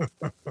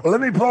 Well, let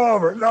me pull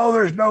over. No,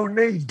 there's no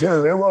need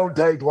to. It won't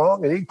take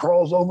long. And he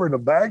crawls over in the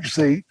back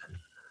seat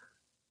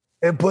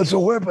and puts a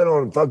whipping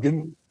on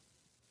fucking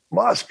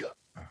Mosca.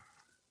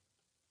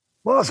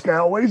 Mosca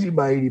outweighs him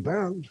by 80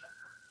 pounds.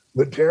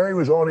 But Terry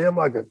was on him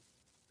like a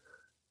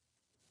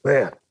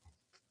man.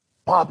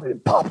 Popping,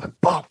 pop,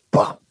 pop,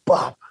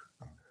 pop.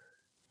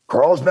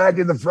 Crawls back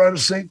in the front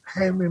seat.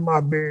 Hand me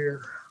my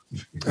beer.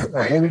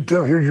 I hand it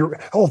to him. Here's your,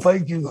 oh,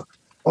 thank you.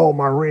 Oh,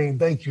 my ring.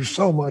 Thank you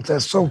so much.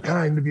 That's so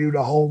kind of you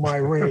to hold my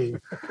ring.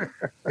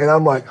 And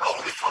I'm like,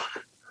 holy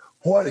fuck,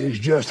 what has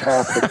just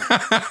happened?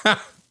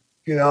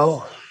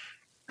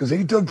 Because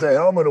he took the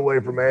helmet away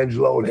from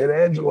Angelo and hit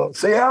Angelo.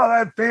 See how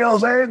that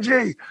feels,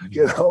 Angie?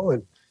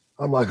 And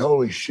I'm like,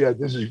 holy shit,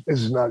 this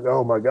is not,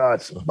 oh my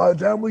God. So by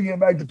the time we get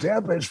back to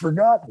Tampa, it's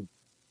forgotten,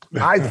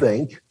 I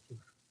think.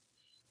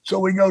 So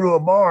we go to a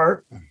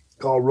bar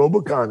called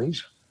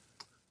Robocani's,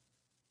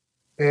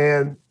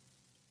 and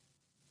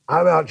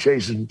I'm out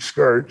chasing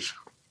skirts,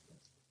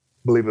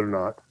 believe it or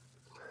not.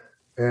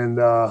 And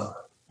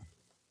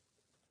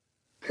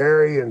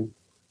Terry and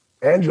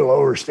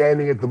Angelo are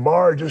standing at the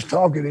bar just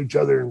talking to each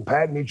other and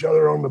patting each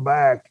other on the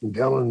back and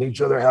telling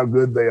each other how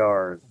good they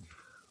are and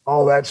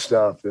all that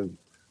stuff. And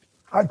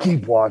I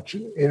keep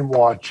watching and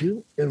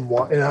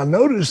I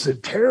notice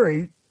that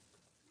Terry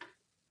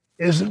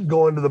isn't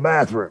going to the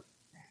bathroom.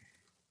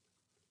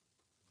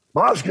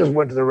 Mosca's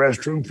went to the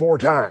restroom 4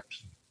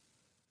 times.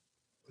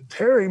 But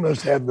Terry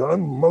must have the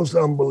most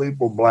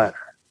unbelievable bladder.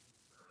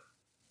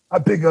 I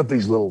pick up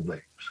these little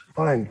things,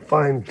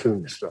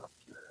 fine-tune stuff.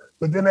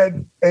 But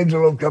then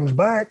Angelo comes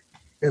back,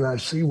 and I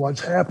see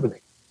what's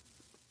happening.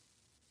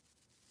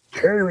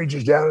 Terry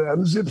reaches down and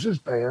unzips his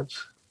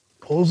pants,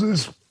 pulls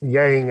his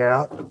yang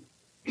out.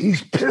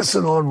 He's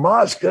pissing on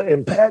Mosca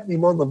and patting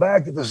him on the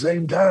back at the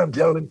same time,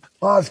 telling him,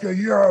 Mosca,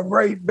 you're a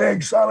great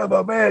big son of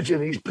a bitch.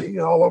 And he's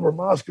peeing all over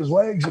Mosca's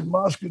legs, and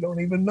Mosca don't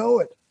even know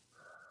it.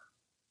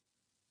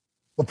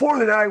 Before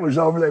the night was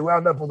over, they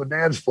wound up on the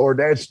dance floor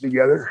dancing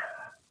together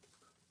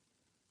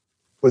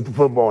with the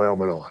football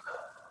helmet on.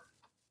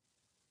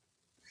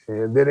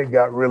 And then it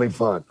got really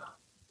fun.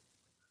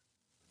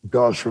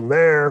 Because from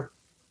there,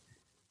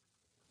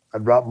 I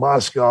dropped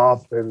Mosca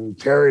off, and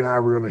Terry and I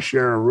were going to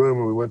share a room,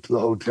 and we went to the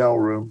hotel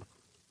room.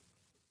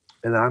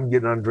 And I'm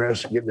getting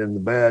undressed and getting in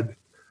the bed.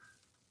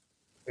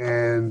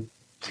 And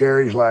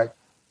Terry's like,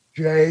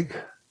 Jake,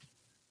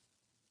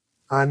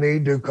 I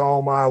need to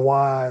call my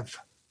wife.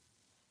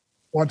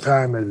 What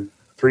time is it?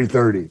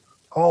 3:30.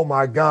 Oh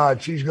my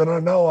God, she's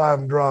gonna know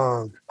I'm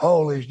drunk.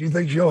 Holy, do you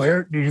think she'll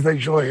hear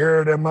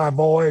it in my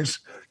voice?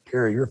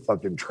 Terry, you're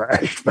fucking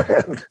trash,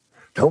 man.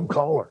 Don't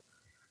call her.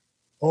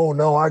 Oh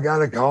no, I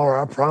gotta call her.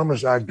 I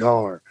promised I'd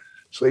call her.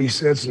 So he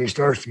sits and he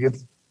starts to get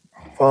the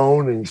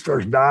phone and he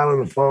starts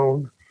dialing the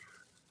phone.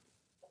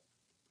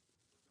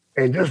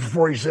 And just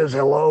before he says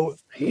hello,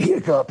 he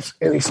hiccups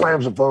and he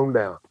slams the phone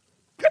down.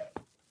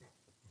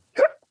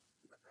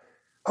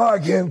 I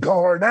can't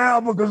call her now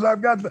because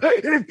I've got the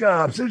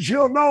hiccups and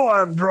she'll know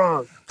I'm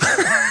drunk.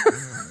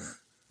 I'm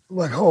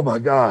like, oh my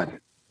God.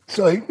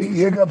 So he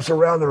hiccups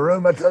around the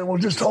room. I tell him, well,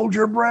 just hold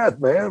your breath,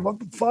 man. What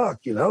the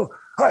fuck, you know?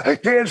 I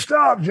can't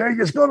stop, Jake.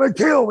 It's going to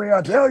kill me.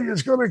 I tell you,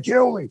 it's going to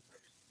kill me.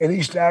 And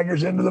he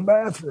staggers into the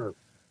bathroom.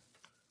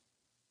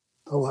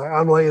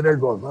 I'm laying there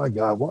going, my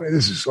God,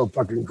 this is so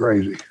fucking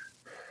crazy.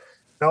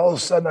 And all of a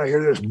sudden, I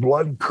hear this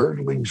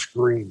blood-curdling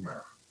scream.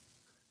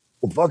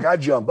 Well, fuck, I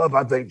jump up.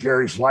 I think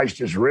Terry sliced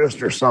his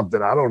wrist or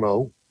something. I don't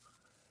know.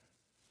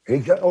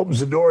 And he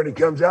opens the door and he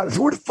comes out and says,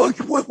 what the fuck,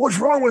 what's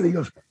wrong with you? He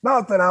goes,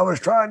 nothing. I was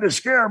trying to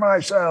scare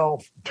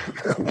myself.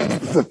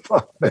 The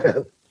fuck,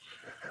 man?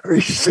 Are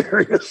you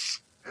serious?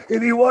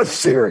 And he was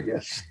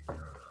serious.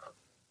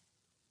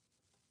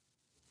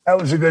 That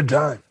was a good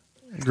time.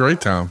 Great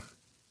time.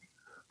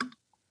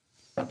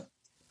 That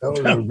was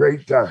a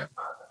great time.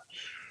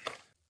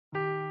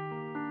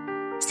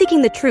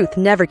 Seeking the truth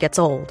never gets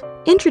old.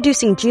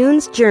 Introducing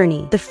June's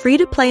Journey, the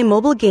free-to-play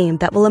mobile game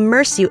that will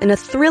immerse you in a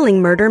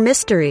thrilling murder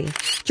mystery.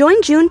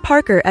 Join June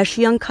Parker as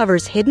she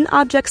uncovers hidden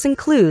objects and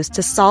clues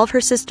to solve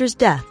her sister's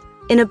death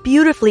in a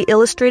beautifully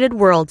illustrated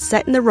world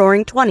set in the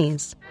Roaring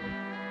 '20s.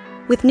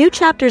 With new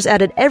chapters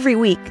added every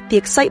week, the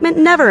excitement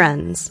never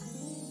ends.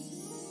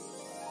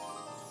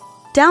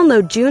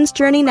 Download June's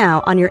Journey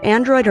now on your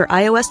Android or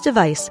iOS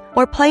device,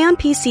 or play on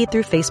PC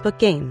through Facebook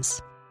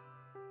Games.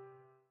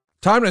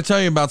 Time to tell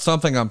you about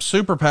something I'm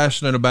super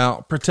passionate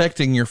about: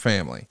 protecting your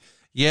family.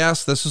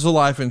 Yes, this is a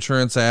life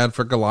insurance ad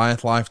for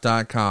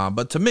GoliathLife.com,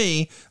 but to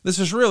me, this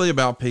is really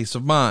about peace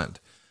of mind.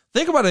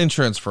 Think about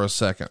insurance for a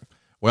second.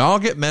 We all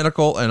get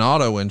medical and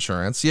auto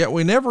insurance, yet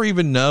we never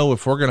even know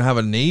if we're going to have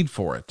a need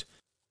for it.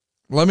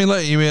 Let me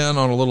let you in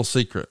on a little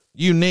secret.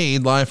 You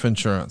need life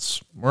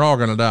insurance. We're all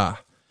going to die.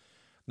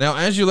 Now,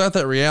 as you let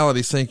that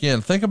reality sink in,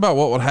 think about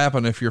what would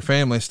happen if your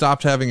family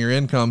stopped having your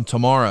income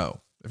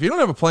tomorrow. If you don't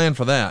have a plan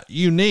for that,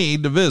 you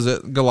need to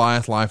visit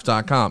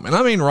GoliathLife.com. And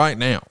I mean right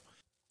now.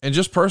 And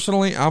just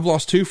personally, I've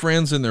lost 2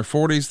 friends in their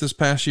 40s this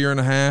past year and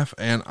a half,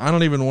 and I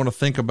don't even want to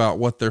think about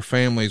what their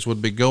families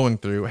would be going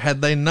through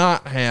had they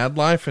not had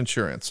life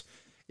insurance.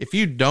 If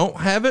you don't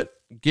have it,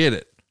 get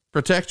it.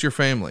 Protect your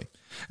family.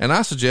 And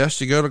I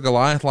suggest you go to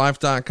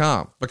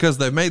GoliathLife.com because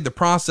they've made the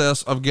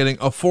process of getting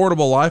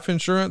affordable life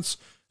insurance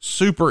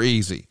super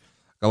easy.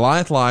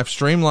 Goliath Life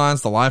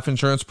streamlines the life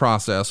insurance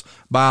process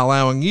by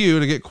allowing you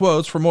to get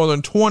quotes for more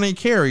than 20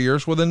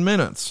 carriers within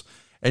minutes.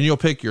 And you'll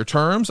pick your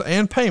terms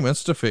and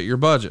payments to fit your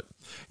budget.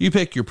 You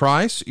pick your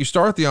price, you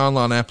start the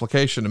online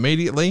application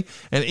immediately,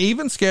 and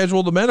even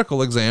schedule the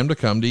medical exam to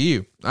come to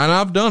you. And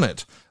I've done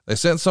it. They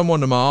sent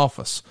someone to my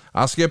office.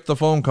 I skipped the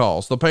phone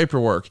calls, the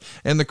paperwork,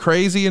 and the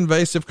crazy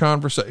invasive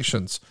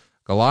conversations.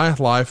 Goliath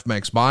Life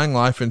makes buying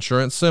life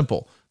insurance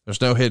simple.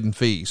 There's no hidden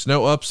fees,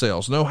 no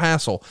upsells, no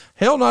hassle,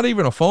 hell, not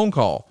even a phone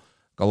call.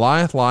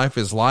 Goliath Life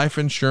is life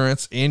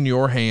insurance in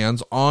your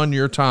hands on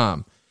your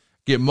time.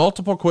 Get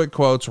multiple quick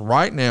quotes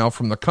right now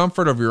from the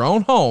comfort of your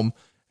own home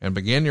and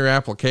begin your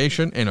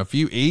application in a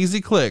few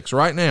easy clicks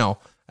right now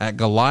at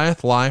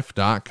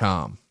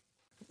GoliathLife.com.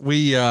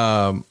 We've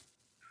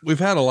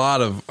had a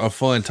lot of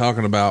fun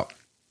talking about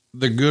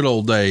the good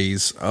old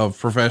days of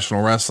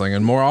professional wrestling,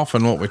 and more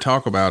often what we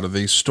talk about are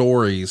these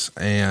stories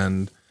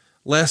and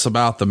less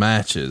about the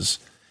matches.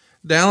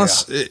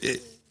 Dallas,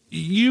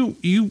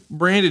 you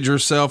branded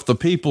yourself the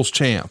people's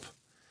champ,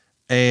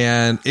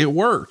 and it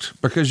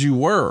worked because you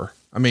were.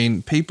 I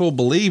mean, people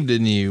believed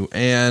in you,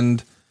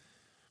 and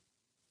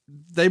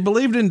they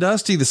believed in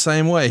Dusty the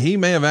same way. He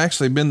may have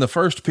actually been the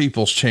first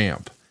people's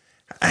champ.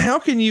 How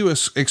can you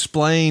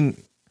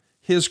explain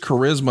his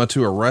charisma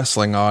to a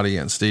wrestling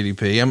audience,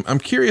 DDP? I'm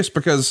curious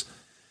because,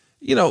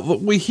 you know,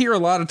 we hear a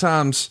lot of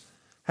times,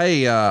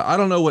 hey, I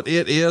don't know what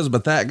it is,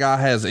 but that guy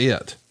has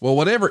it. Well,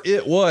 whatever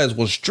it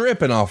was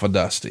dripping off of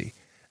Dusty.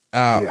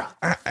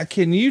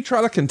 Can you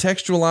try to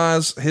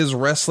contextualize his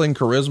wrestling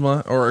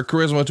charisma or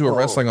charisma to a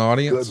wrestling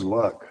audience? Good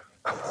luck.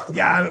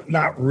 Yeah,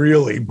 not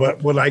really.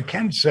 But what I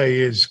can say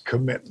is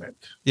commitment.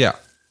 Yeah.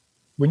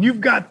 When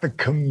you've got the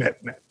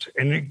commitment,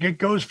 and it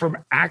goes from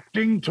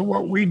acting to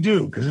what we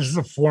do, because this is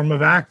a form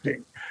of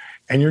acting.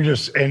 And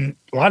and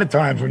a lot of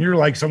times when you're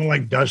like someone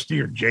like Dusty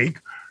or Jake,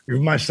 or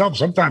myself,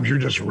 sometimes you're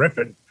just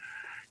ripping,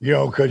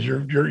 because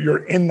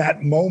you're in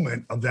that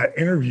moment of that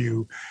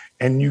interview,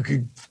 and you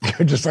could,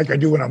 just like I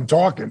do when I'm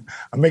talking,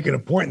 I'm making a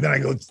point, and then I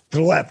go to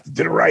the left, to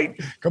the right,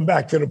 come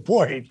back to the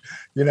point.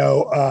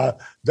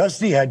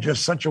 Dusty had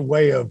just such a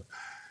way of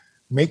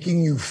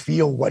making you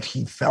feel what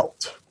he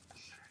felt.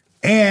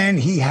 And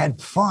he had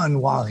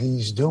fun while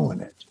he's doing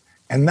it.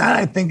 And that,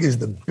 I think, is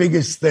the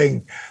biggest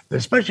thing,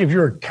 especially if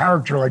you're a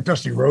character like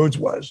Dusty Rhodes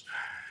was.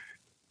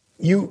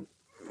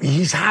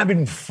 He's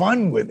having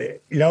fun with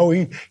it.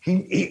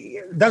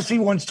 Dusty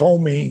once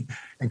told me,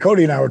 and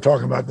Cody and I were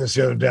talking about this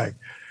the other day,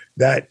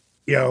 that,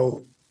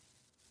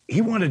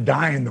 he wanted to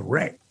die in the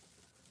ring.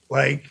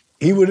 Like,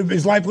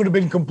 his life would have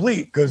been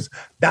complete because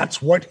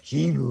that's what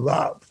he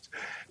loved.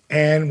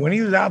 And when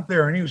he was out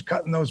there and he was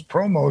cutting those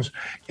promos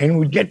and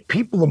would get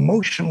people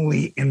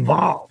emotionally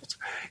involved,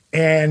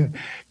 and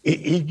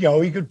he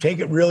could take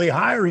it really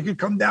high, or he could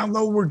come down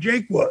low where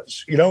Jake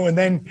was, and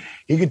then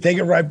he could take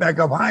it right back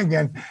up high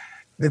again.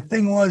 The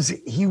thing was,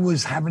 he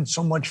was having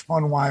so much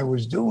fun while he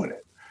was doing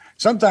it.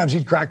 Sometimes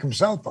he'd crack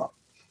himself up,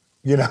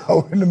 in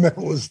the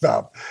middle of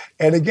stuff.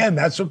 And again,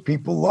 that's what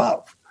people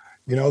love.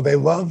 They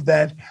love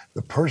that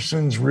the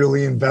person's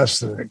really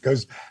invested in it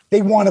because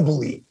they want to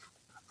believe,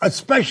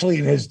 especially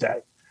in his day.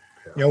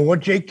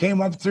 What Jake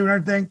came up through and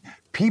everything,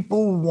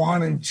 people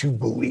wanted to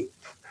believe.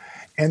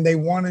 And they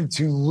wanted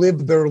to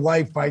live their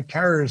life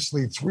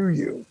vicariously through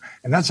you.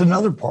 And that's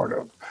another part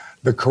of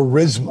the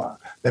charisma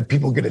that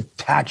people get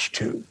attached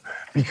to,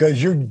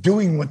 because you're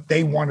doing what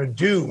they want to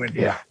do.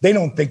 And they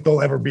don't think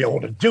they'll ever be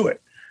able to do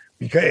it.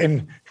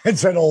 And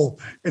it's that old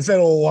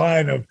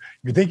line of,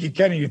 you think you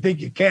can and you think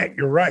you can't,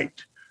 you're right.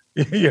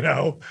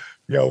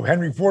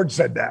 Henry Ford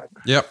said that.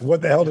 Yep.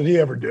 What the hell did he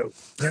ever do?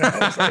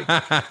 It's like,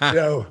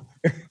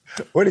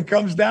 when it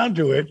comes down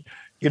to it,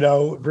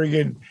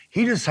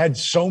 he just had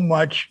so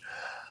much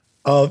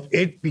of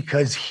it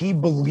because he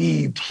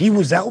believed he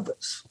was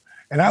Elvis.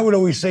 And I would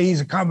always say he's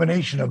a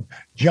combination of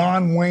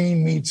John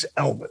Wayne meets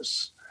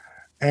Elvis.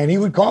 And he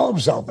would call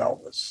himself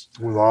Elvis.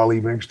 With Ollie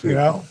mixed in.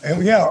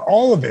 And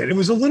all of it. It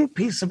was a little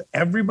piece of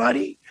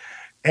everybody.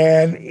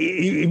 And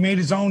he made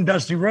his own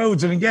Dusty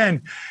Rhodes. And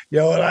again,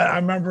 I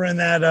remember in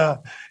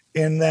that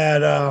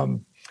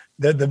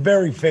the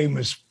very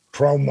famous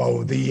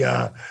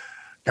promo,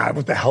 God,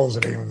 what the hell is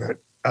the name of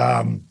it?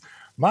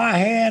 My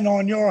hand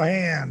on your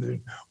hand.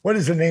 And what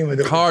is the name of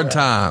it? Hard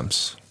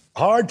Times.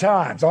 Hard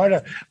times.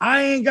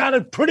 I ain't got a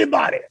pretty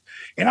body,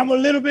 and I'm a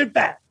little bit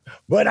fat,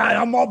 but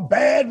I'm a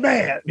bad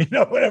man.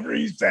 Whatever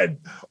he said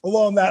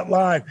along that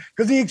line.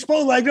 Because he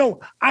exposed, like, no,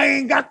 I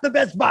ain't got the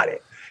best body,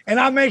 and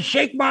I may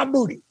shake my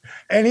booty.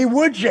 And he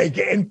would shake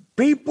it, and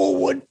people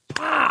would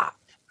pop.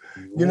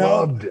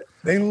 Loved it.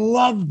 They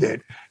loved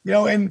it.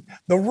 And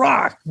The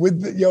Rock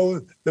with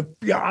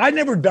I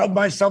never dubbed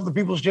myself the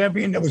People's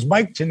Champion. It was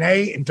Mike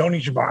Tenay and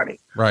Tony Schiavone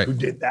who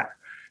did that.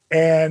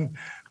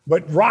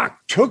 But Rock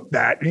took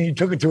that and he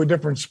took it to a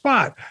different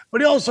spot.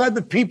 But he also had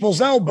the People's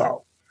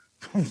Elbow.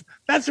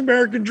 That's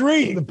American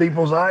Dream. The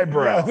People's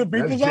Eyebrow. Yeah, the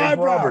People's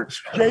Eyebrow.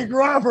 Jake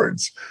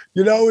Roberts.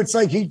 It's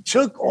like he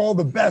took all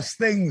the best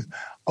things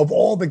of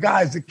all the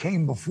guys that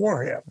came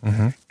before him.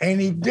 Mm-hmm. And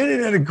he did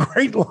it at a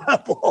great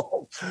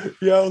level.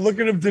 Look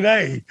at him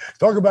today.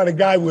 Talk about a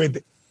guy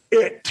with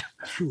it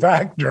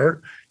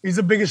factor. He's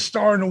the biggest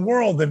star in the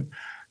world. And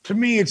to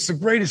me, it's the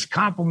greatest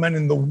compliment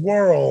in the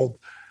world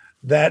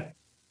that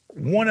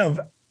one of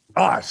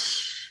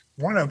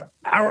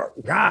our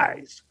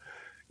guys,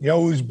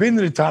 who's been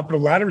to the top of the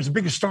ladder, is the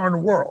biggest star in the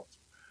world.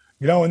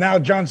 And now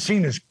John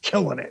Cena's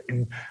killing it,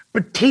 and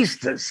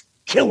Batista's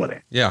killing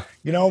it. Yeah.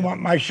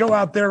 My show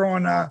out there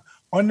on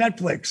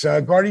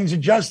Netflix, Guardians of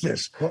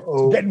Justice,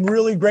 getting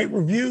really great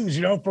reviews,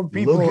 from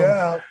people. Look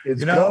out,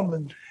 it's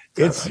coming.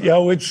 It's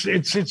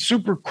it's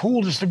super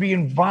cool just to be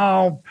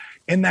involved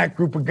in that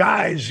group of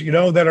guys,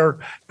 that are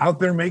out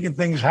there making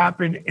things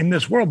happen in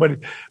this world.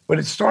 But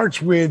it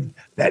starts with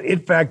that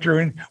it factor,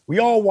 and we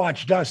all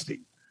watch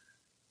Dusty.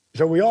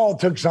 So we all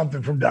took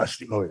something from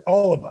Dusty,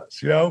 all of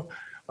us,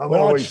 I've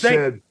always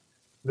said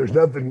there's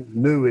nothing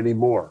new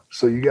anymore.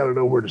 So you got to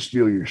know where to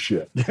steal your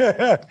shit.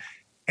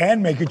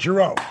 And make it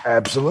your own.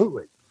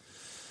 Absolutely.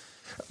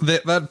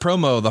 That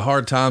promo, the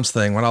Hard Times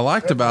thing, what I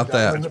liked about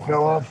that.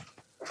 Fell off.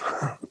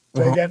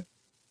 Say again?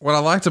 What I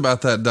liked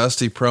about that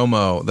Dusty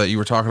promo that you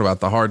were talking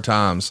about, the Hard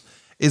Times,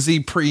 is he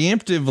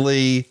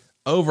preemptively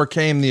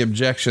overcame the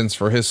objections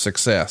for his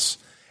success.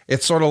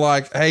 It's sort of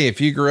like, hey, if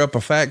you grew up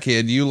a fat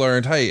kid, you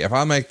learned, hey, if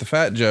I make the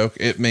fat joke,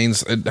 it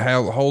means it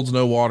holds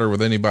no water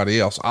with anybody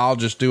else. I'll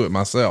just do it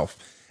myself.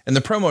 And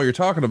the promo you're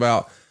talking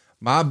about,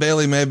 my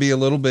belly may be a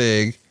little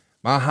big,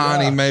 my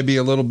hiney may be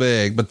a little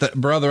big, but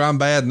brother, I'm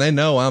bad, and they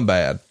know I'm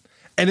bad.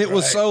 And it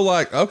was so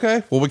like,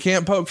 okay, well, we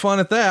can't poke fun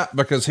at that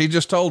because he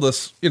just told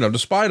us,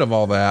 despite of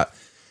all that.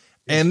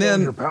 And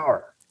then your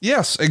power.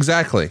 Yes,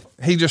 exactly.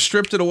 He just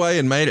stripped it away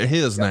and made it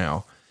his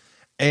now.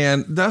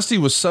 And Dusty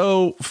was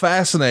so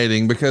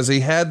fascinating because he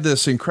had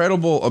this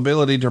incredible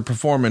ability to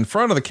perform in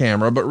front of the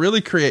camera, but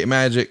really create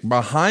magic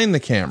behind the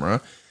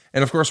camera.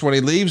 And of course, when he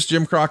leaves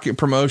Jim Crockett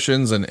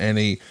Promotions and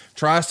he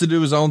tries to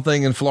do his own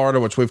thing in Florida,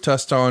 which we've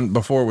touched on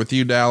before with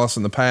you, Dallas,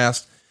 in the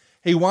past,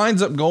 he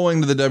winds up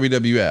going to the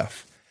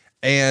WWF.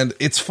 And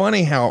it's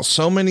funny how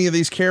so many of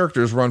these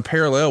characters run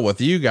parallel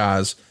with you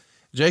guys.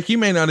 Jake, you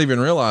may not even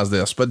realize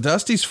this, but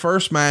Dusty's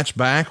first match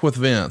back with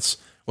Vince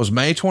was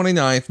May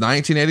 29th,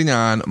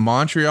 1989,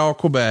 Montreal,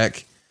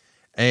 Quebec.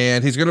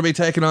 And he's going to be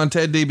taking on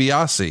Ted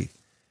DiBiase.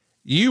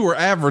 You were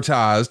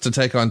advertised to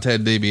take on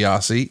Ted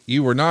DiBiase.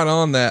 You were not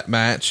on that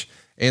match.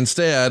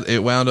 Instead,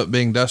 it wound up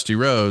being Dusty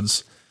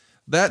Rhodes.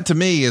 That to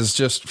me is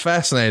just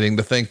fascinating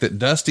to think that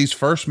Dusty's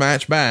first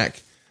match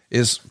back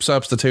is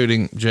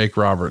substituting Jake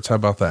Roberts. How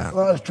about that?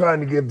 Well, I was trying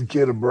to give the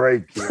kid a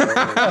break.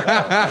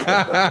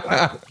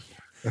 I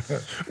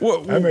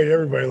made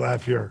everybody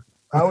laugh here.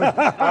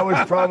 I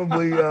was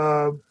probably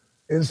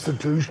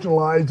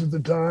institutionalized at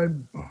the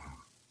time,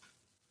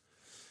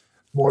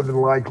 more than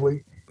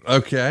likely.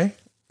 Okay.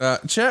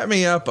 Chat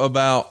me up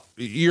about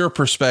your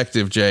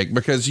perspective, Jake,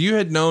 because you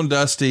had known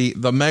Dusty,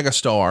 the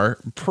megastar,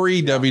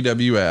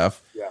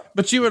 pre-WWF,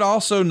 but you had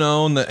also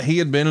known that he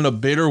had been in a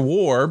bitter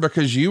war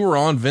because you were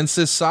on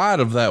Vince's side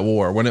of that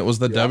war when it was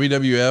the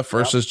WWF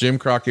versus Jim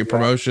Crockett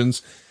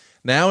Promotions.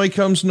 Now he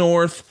comes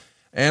north.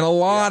 And a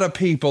lot of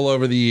people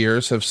over the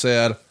years have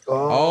said,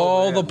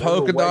 the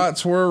polka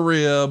dots were a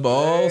rib.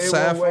 Oh,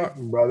 sapphire.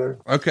 Waiting, brother.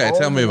 Okay,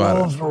 tell me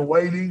about it. The were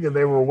waiting, and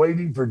they were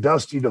waiting for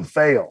Dusty to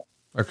fail.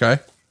 Okay.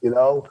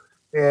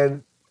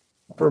 And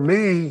for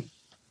me,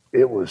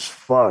 it was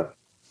fun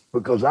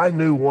because I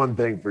knew one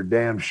thing for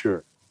damn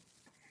sure.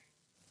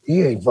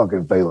 He ain't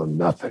fucking failing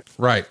nothing.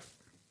 Right.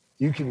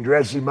 You can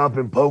dress him up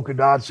in polka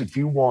dots if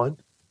you want.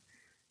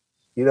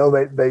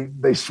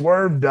 They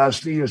swerved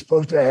Dusty. He was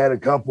supposed to have had a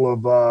couple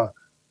of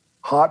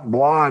hot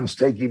blondes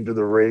take him to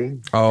the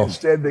ring. Oh.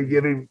 Instead, they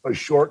give him a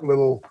short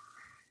little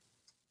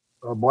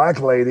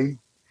black lady,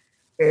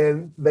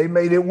 and they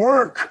made it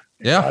work.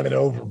 Yeah. Got it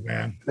over,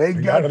 man. They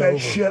got that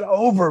shit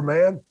over,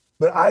 man.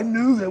 But I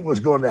knew that was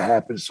going to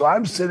happen. So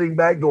I'm sitting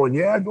back going,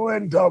 yeah, go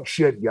ahead and talk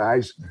shit,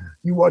 guys.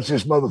 You watch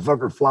this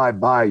motherfucker fly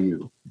by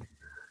you.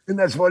 And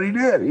that's what he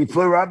did. He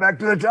flew right back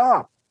to the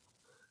top.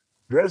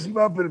 Dressed him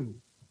up in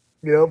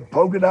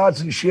polka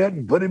dots and shit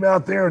and put him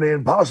out there in an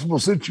impossible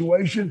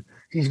situation.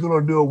 He's going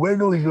to do a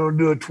wiggle. He's going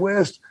to do a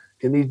twist.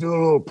 And he's doing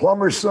a little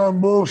plumber's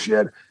son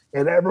bullshit.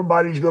 And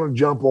everybody's going to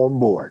jump on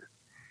board.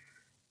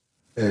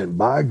 And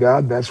by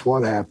God, that's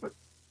what happened.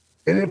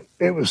 And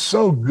it was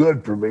so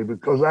good for me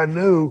because I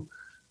knew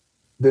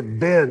that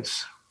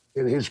Vince,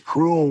 in his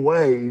cruel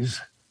ways,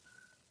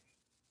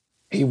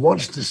 he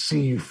wants to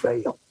see you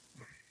fail.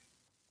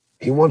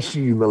 He wants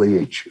to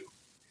humiliate you.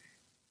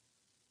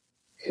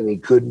 And he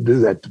couldn't do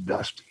that to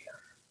Dusty.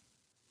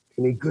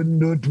 And he couldn't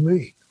do it to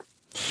me.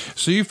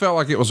 So you felt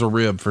like it was a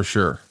rib for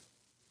sure.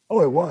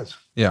 Oh, it was.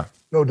 Yeah.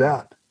 No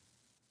doubt.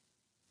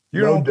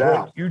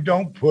 You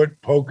don't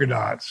put polka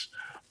dots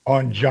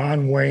on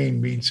John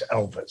Wayne meets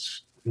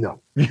Elvis.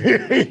 No.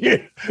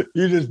 You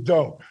just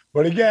don't.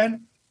 But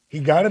again, he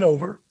got it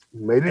over.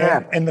 Made it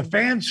happen. And the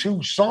fans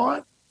who saw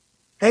it,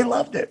 they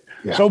loved it.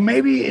 Yeah. So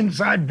maybe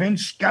inside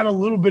Vince got a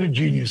little bit of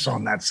genius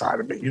on that side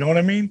of it. You know what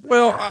I mean?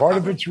 Well, part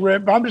of it's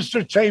rib. I'm just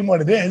saying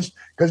what it is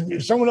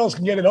because someone else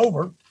can get it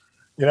over,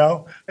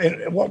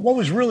 And what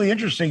was really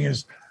interesting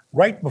is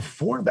right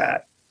before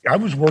that, I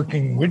was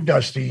working with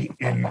Dusty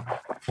in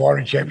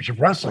Florida Championship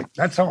Wrestling.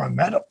 That's how I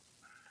met him.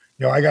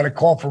 I got a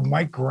call from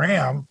Mike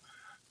Graham,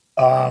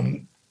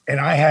 and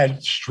I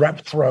had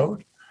strep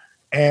throat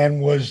and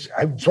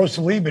I was supposed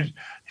to leave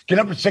get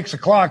up at 6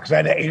 o'clock because I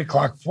had an 8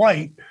 o'clock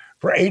flight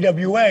for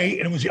AWA.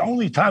 And it was the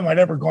only time I'd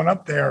ever gone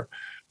up there.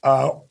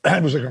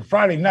 It was like a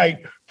Friday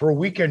night for a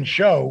weekend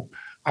show.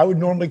 I would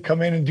normally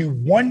come in and do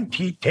one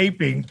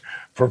taping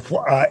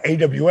for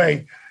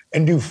AWA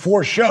and do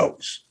 4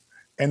 shows.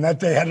 And that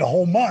they had a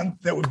whole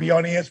month that would be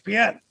on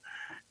ESPN.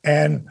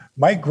 And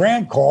Mike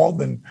Grant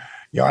called and,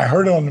 I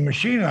heard it on the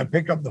machine and I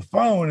pick up the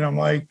phone and I'm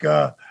like,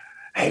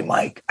 hey,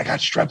 Mike, I got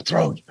strep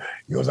throat.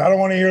 He goes, I don't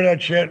want to hear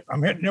that shit.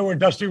 I'm hitting it with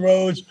Dusty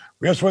Rhodes.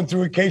 We just went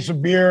through a case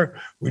of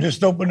beer. We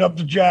just opened up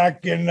the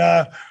Jack and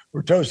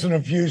we're toasting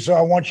a few. So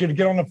I want you to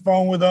get on the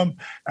phone with them.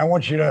 I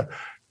want you to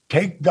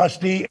take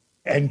Dusty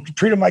and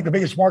treat him like the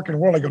biggest mark in the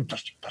world. I go,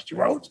 Dusty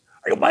Rhodes?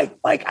 I go, Mike,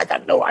 I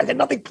got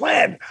nothing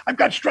planned. I've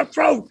got strep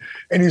throat.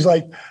 And he's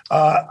like,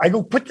 I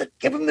go,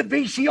 give him the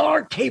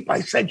VCR tape.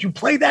 I said, you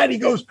play that? He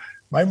goes,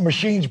 my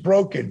machine's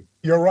broken.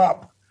 You're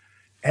up.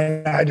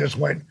 And I just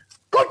went,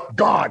 good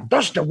God,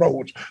 Dusty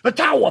Rhodes, the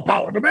Tower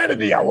Power, the man of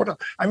the hour.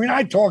 I mean,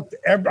 I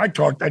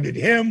did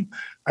him,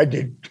 I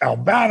did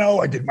Albano,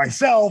 I did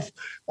myself,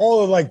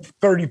 all in like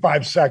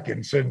 35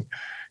 seconds and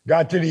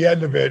got to the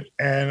end of it.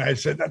 And I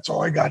said, that's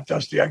all I got,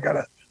 Dusty. I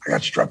got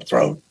strep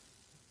throat.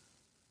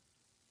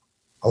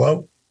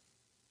 Hello?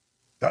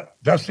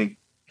 Dusty?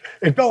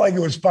 It felt like it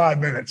was 5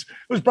 minutes.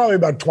 It was probably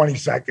about 20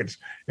 seconds.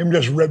 Him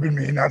just ribbing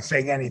me and not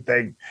saying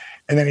anything.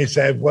 And then he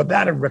said, "Was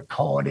that a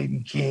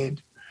recording,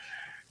 kid?"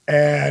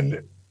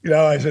 And,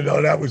 I said,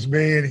 "Oh, that was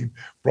me." And he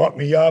brought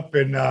me up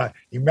and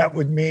he met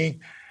with me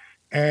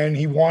and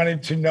he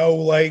wanted to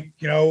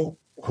know,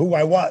 who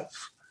I was.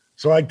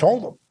 So I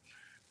told him.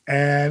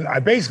 And I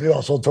basically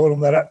also told him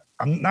that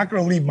I'm not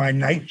going to leave my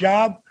night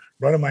job,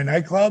 running my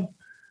nightclub,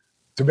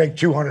 to make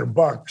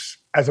 $200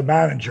 as a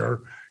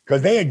manager,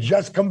 because they had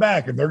just come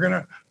back and they're going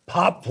to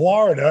pop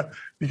Florida,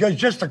 because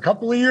just a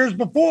couple of years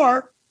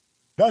before,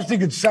 Dusty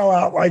could sell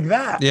out like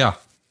that. Yeah.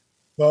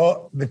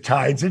 Well, the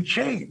tides had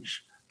changed.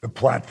 The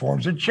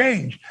platforms had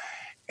changed.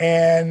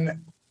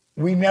 And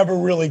we never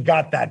really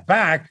got that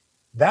back.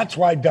 That's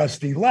why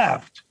Dusty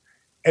left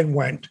and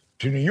went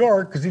to New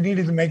York, because he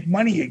needed to make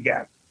money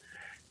again.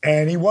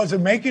 And he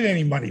wasn't making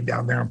any money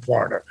down there in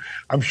Florida.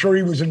 I'm sure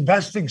he was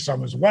investing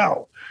some as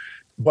well.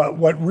 But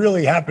what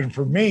really happened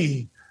for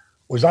me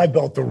was I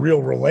built a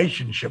real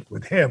relationship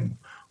with him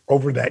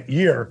over that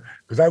year,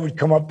 because I would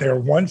come up there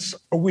once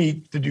a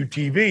week to do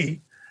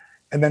TV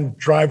and then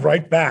drive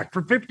right back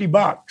for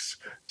 $50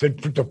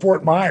 to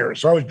Fort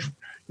Myers. So I was,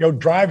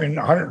 driving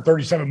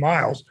 137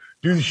 miles,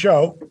 do the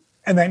show,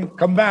 and then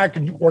come back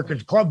and work at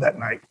the club that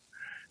night.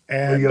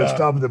 And you got to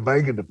stop at the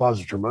bank and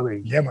deposit your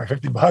money. Yeah, my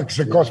 $50.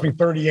 It cost me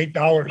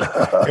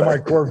 $38 in my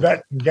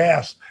Corvette and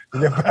gas to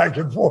get back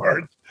and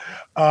forth.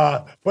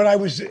 But I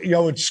was,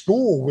 at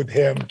school with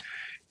him.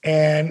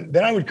 And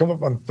then I would come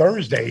up on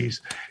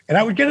Thursdays and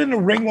I would get in the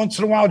ring once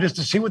in a while just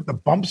to see what the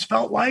bumps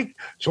felt like,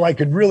 so I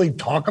could really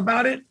talk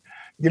about it,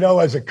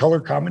 as a color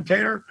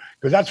commentator,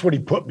 because that's what he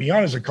put me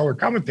on, as a color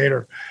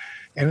commentator.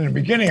 And in the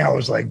beginning, I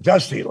was like,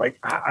 Dusty,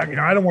 I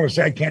don't want to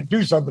say I can't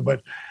do something,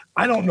 but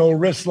I don't know a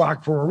wrist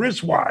lock for a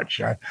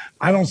wristwatch.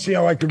 I don't see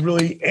how I could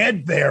really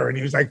add there. And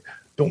he was like,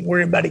 "Don't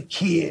worry about it,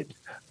 kid.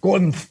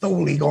 Gordon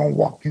Foley gonna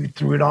walk you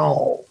through it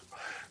all."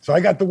 So I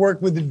got to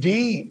work with the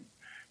dean,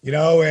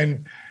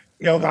 and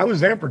I was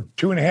there for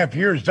 2.5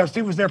 years.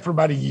 Dusty was there for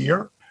about a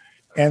year,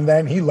 and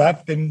then he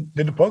left and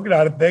did the polka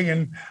dot thing,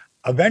 and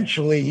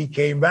eventually he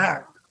came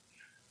back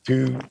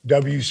to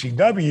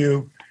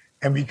WCW.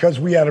 And because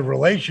we had a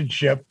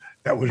relationship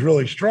that was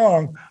really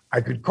strong,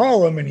 I could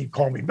call him and he'd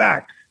call me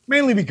back.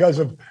 Mainly because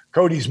of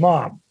Cody's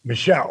mom,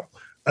 Michelle.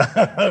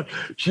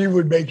 She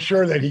would make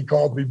sure that he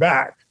called me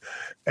back.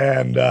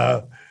 And,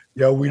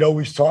 we'd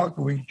always talk.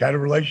 We had a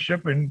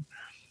relationship and,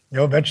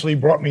 eventually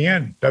brought me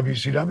in,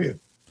 WCW.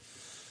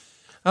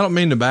 I don't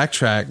mean to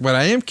backtrack, but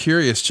I am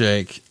curious,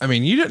 Jake. I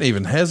mean, you didn't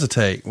even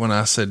hesitate when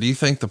I said, "Do you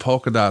think the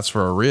polka dots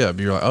were a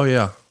rib?" You're like, "Oh,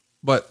 yeah."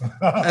 But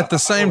at the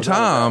same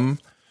time,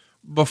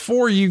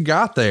 before you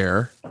got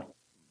there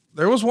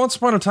was once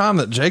upon a time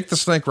that Jake the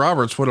Snake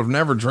Roberts would have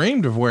never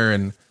dreamed of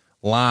wearing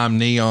lime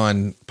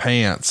neon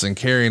pants and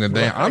carrying a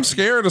damn. I'm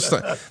scared of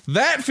snakes.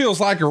 That feels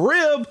like a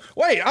rib.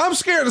 Wait, I'm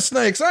scared of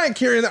snakes. I ain't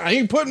carrying that. I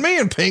ain't putting me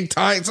in pink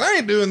tights. I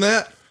ain't doing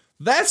that.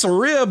 That's a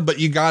rib, but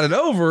you got it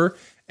over,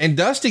 and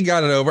Dusty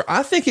got it over.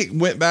 I think it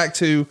went back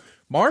to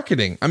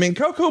marketing. I mean,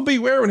 Coco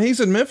Beware, when he's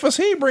in Memphis,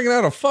 he ain't bringing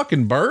out a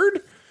fucking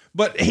bird,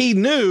 but he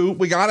knew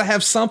we got to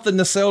have something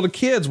to sell to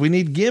kids. We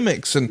need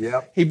gimmicks. And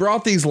he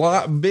brought these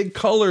big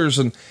colors,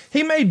 and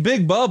he made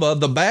Big Bubba,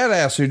 the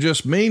badass who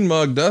just mean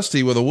mugged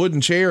Dusty with a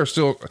wooden chair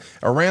still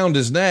around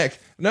his neck.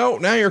 No,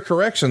 now you're a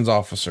corrections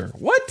officer.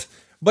 What?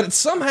 But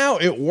somehow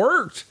it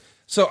worked.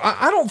 So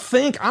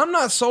I'm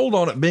not sold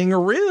on it being a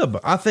rib.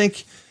 I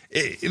think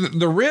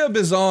the rib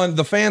is on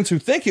the fans who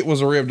think it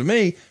was a rib to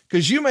me,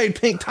 because you made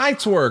pink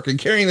tights work and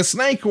carrying a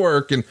snake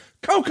work, and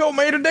Coco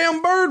made a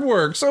damn bird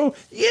work. So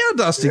yeah,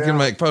 Dusty can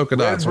make polka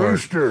dots work.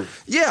 Rooster.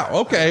 Yeah.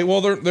 Okay.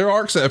 Well, there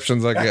are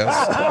exceptions, I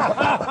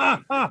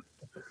guess.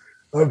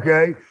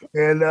 Okay.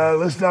 And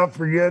let's not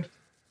forget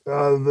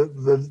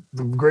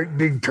the great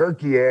big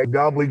turkey egg,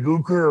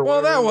 gobbledygooker.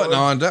 Well, that wasn't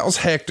on. That was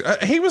Hector.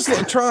 He was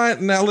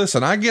trying. Now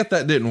listen, I get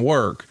that didn't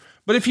work,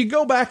 but if you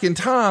go back in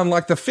time,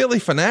 like the Philly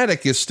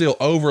Fanatic is still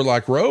over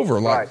like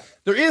Rover. Like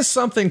there is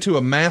something to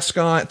a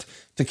mascot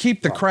to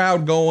keep the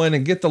crowd going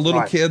and get the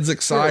little kids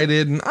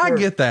excited. Sure. And I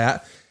get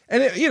that.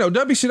 And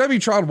WCW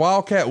tried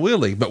Wildcat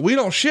Willie, but we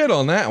don't shit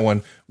on that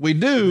one. We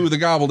do the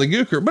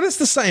gobbledygooker, but it's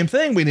the same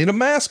thing. We need a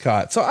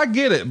mascot. So I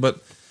get it. But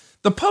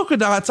the polka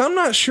dots, I'm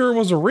not sure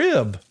was a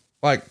rib.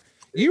 Like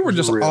you were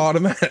just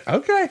automatic.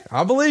 Okay.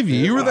 I believe you.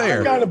 You were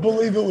there. I got to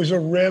believe it was a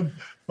rib,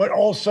 but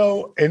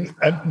also, and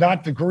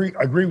not to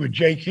agree with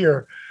Jake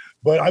here,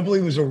 but I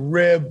believe it was a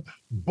rib,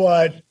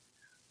 but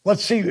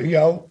let's see,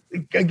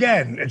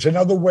 again, it's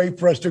another way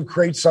for us to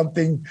create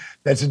something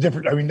that's a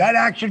different. I mean, that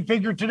action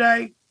figure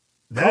today,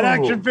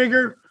 action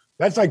figure,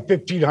 that's like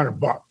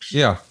 $1,500.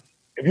 Yeah.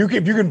 If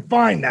you can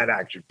find that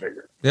action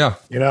figure. Yeah.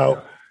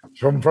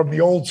 From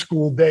the old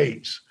school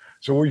days.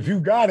 So if you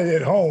got it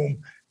at home,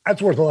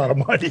 that's worth a lot of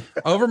money.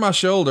 Over my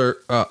shoulder.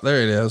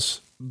 There it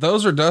is.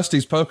 Those are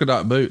Dusty's polka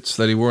dot boots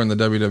that he wore in the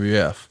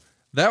WWF.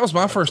 That was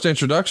my first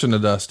introduction to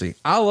Dusty.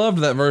 I loved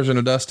that version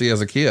of Dusty as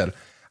a kid.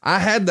 I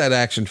had that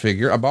action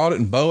figure. I bought it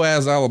in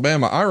Boaz,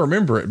 Alabama. I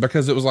remember it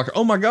because it was like,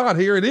 oh my God,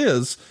 here it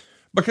is.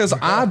 because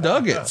I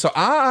dug it. So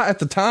I, at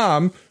the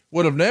time,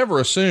 would have never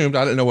assumed,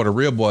 I didn't know what a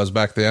rib was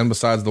back then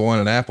besides the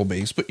one at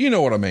Applebee's, but you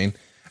know what I mean?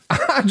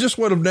 I just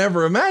would have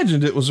never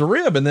imagined it was a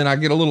rib. And then I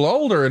get a little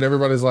older and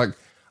everybody's like,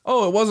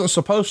 oh, it wasn't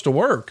supposed to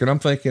work. And I'm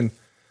thinking,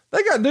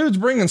 they got dudes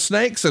bringing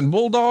snakes and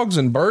bulldogs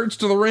and birds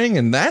to the ring,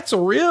 and that's a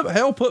rib?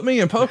 Hell, put me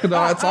in polka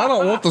dots. I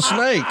don't want the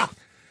snake.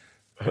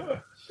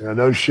 Yeah,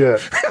 no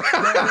shit.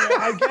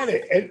 I get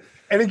it.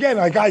 And again,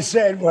 like I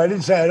said, well, I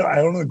didn't say I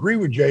don't agree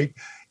with Jake.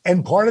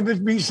 And part of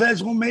it, me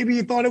says, well, maybe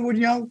you thought it would,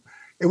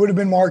 it would have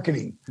been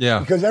marketing. Yeah.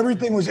 Because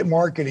everything was in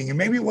marketing. And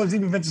maybe it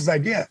wasn't even Vince's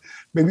idea.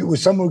 Maybe it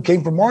was someone who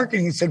came from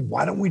marketing and said,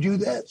 why don't we do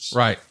this?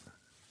 Right.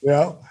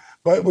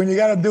 But when you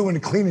got to do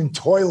and cleaning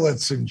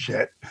toilets and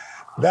shit,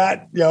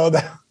 that,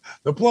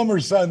 the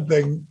plumber's son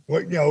thing,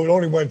 it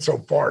only went so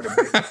far to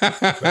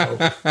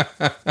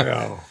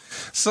me.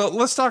 So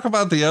let's talk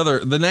about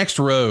the next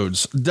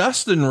Rhodes,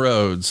 Dustin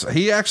Rhodes.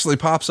 He actually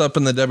pops up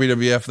in the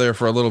WWF there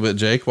for a little bit,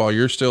 Jake, while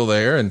you're still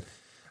there. And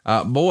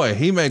boy,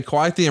 he made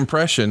quite the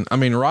impression. I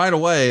mean, right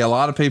away, a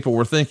lot of people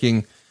were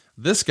thinking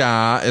this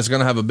guy is going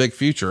to have a big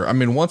future. I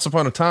mean, once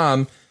upon a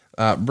time,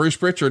 Bruce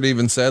Pritchard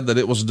even said that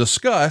it was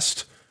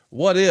discussed.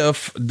 What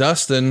if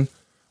Dustin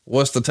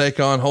was to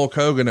take on Hulk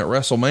Hogan at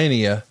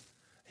WrestleMania?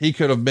 He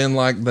could have been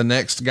like the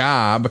next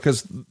guy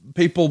because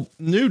people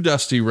knew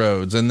Dusty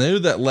Rhodes and knew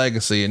that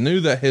legacy and knew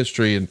that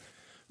history. And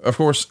of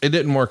course it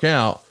didn't work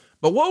out,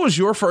 but what was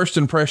your first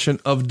impression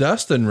of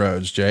Dustin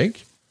Rhodes,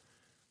 Jake?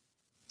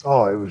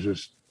 Oh, it was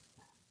just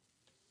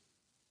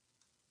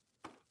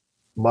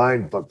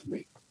mind fucked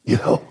me,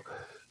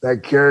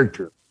 that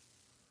character.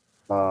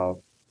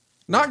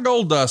 Not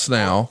Gold Dust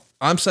now.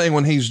 I'm saying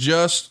when he's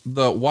just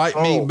the white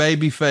meat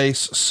baby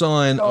face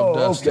son of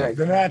Dusty. Okay.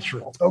 The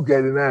natural.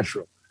 Okay. The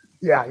natural.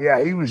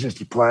 Yeah. He was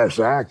just a class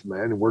act,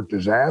 man, and worked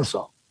his ass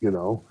off,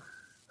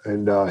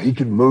 and he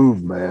could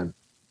move, man.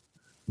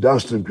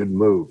 Dustin could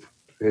move,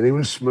 and he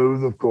was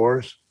smooth, of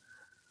course.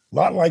 A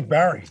lot like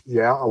Barry.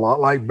 Yeah, a lot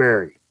like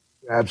Barry.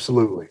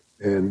 Absolutely.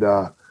 And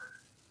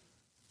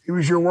he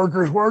was your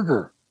worker's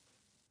worker.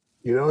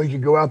 He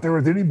could go out there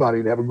with anybody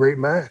and have a great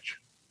match.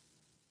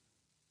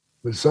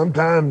 But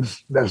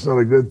sometimes that's not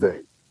a good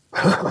thing.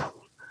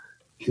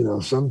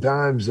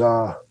 Sometimes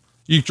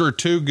you're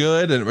too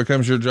good and it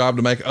becomes your job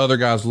to make other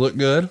guys look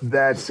good.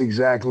 That's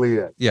exactly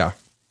it. Yeah.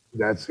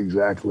 That's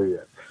exactly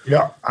it.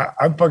 Yeah.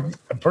 The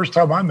first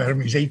time I met him,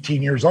 he's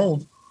 18 years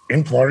old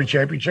in Florida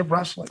Championship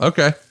Wrestling.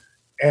 Okay.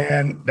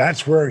 And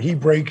that's where he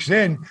breaks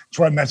in. That's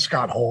where I met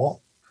Scott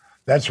Hall.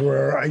 That's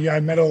where I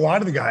met a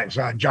lot of the guys,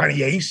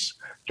 Johnny Ace,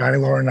 Johnny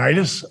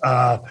Laurinaitis.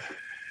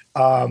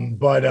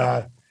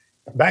 But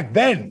back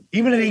then,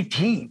 even at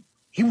 18,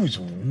 he was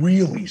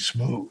really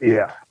smooth.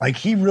 Yeah.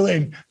 Like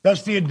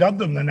Dusty had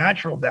dubbed him the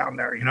natural down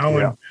there,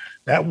 and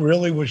that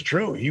really was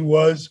true. He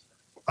was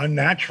a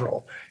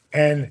natural.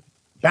 And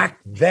back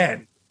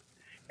then,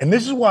 and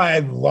this is why I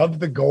loved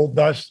the Gold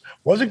Dust,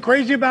 wasn't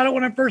crazy about it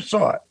when I first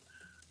saw it.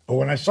 But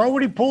when I saw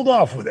what he pulled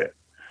off with it,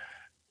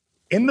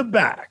 in the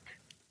back,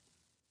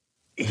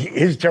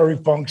 his Terry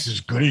Funk's as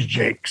good as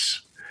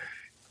Jake's.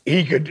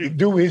 He could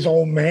do his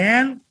own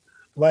man.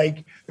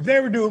 Like, if they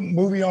ever do a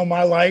movie on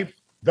my life,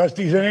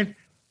 Dusty's in it,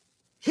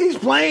 he's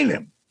playing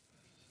him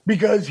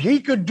because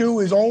he could do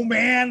his own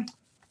man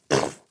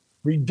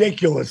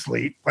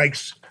ridiculously, like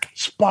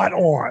spot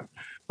on.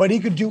 But he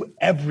could do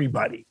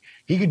everybody.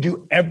 He could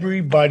do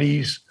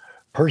everybody's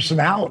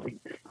personality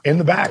in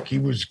the back. He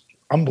was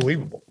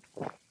unbelievable.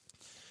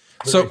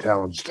 So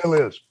talent still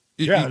is.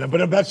 Yeah,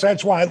 but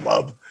that's why I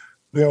love,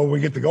 when we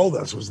get the Gold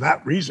Dust was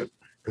that reason,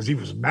 because he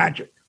was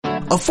magic.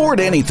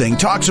 Afford Anything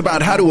talks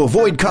about how to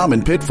avoid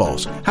common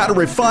pitfalls, how to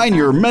refine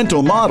your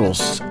mental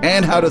models,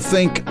 and how to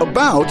think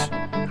about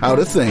how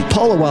to think.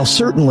 Paula, while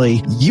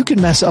certainly you can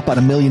mess up on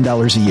 $1 million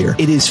a year,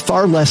 it is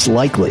far less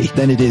likely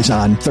than it is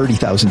on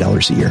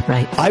 $30,000 a year.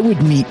 Right. I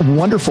would meet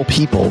wonderful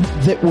people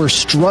that were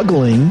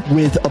struggling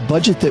with a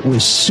budget that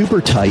was super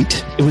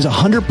tight. It was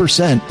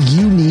 100%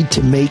 you need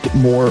to make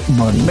more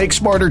money. Make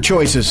smarter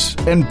choices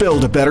and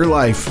build a better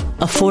life.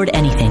 Afford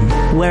Anything,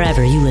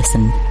 wherever you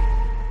listen.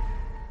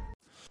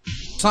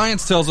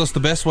 Science tells us the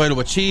best way to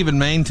achieve and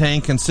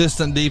maintain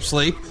consistent deep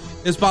sleep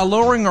is by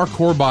lowering our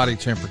core body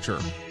temperature.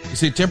 You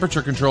see,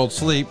 temperature-controlled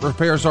sleep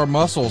repairs our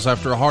muscles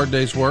after a hard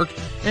day's work,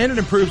 and it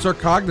improves our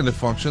cognitive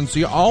function, so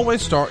you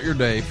always start your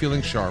day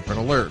feeling sharp and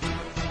alert.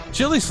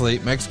 Chili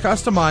Sleep makes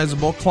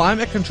customizable,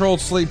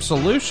 climate-controlled sleep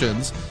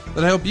solutions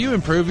that help you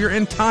improve your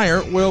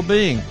entire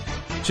well-being.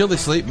 Chili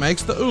Sleep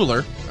makes the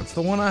Uller, that's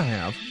the one I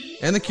have,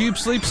 and the Cube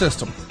Sleep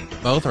System.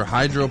 Both are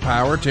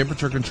hydro-powered,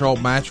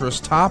 temperature-controlled mattress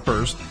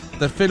toppers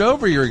that fit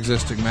over your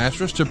existing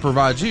mattress to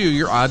provide you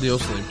your ideal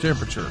sleep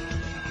temperature.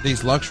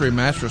 These luxury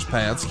mattress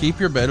pads keep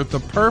your bed at the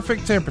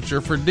perfect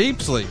temperature for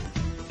deep sleep,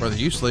 whether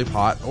you sleep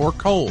hot or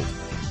cold.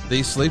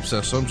 These sleep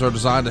systems are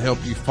designed to help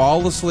you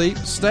fall asleep,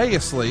 stay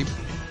asleep,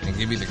 and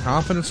give you the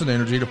confidence and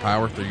energy to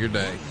power through your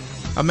day.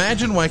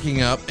 Imagine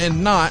waking up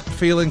and not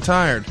feeling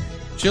tired.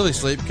 Chili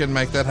Sleep can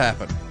make that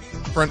happen.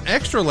 For an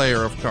extra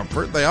layer of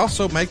comfort, they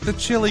also make the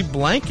Chili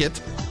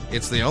Blanket,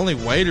 It's the only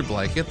weighted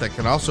blanket that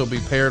can also be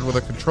paired with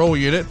a control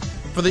unit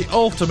for the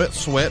ultimate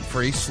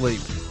sweat-free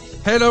sleep.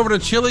 Head over to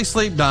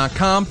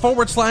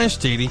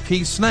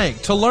chillisleep.com/DDP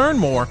Snake to learn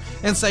more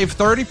and save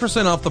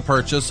 30% off the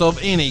purchase of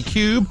any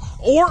Cube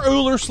or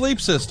Uller sleep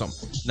system.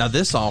 Now,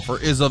 this offer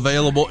is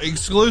available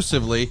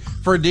exclusively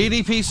for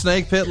DDP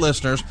Snake Pit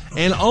listeners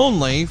and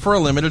only for a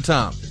limited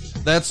time.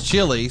 That's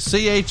Chili,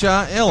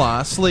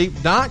 CHILI,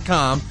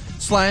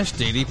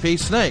 sleep.com/DDP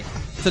Snake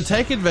to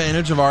take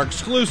advantage of our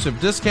exclusive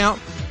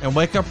discount and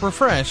wake up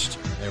refreshed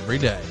every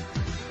day.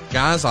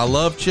 Guys, I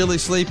love Chili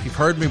Sleep. You've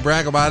heard me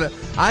brag about it.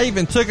 I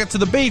even took it to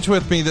the beach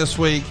with me this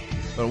week.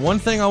 But one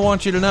thing I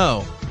want you to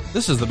know,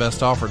 this is the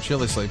best offer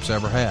Chili Sleep's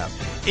ever had.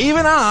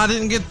 Even I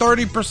didn't get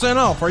 30%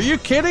 off. Are you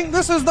kidding?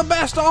 This is the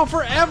best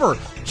offer ever.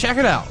 Check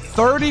it out.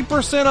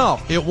 30%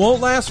 off. It won't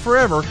last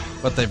forever,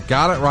 but they've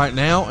got it right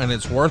now, and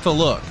it's worth a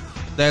look.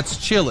 That's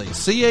Chili,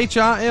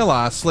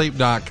 CHILI,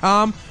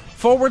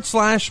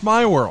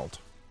 sleep.com/myworld.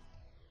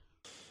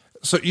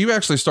 So you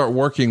actually start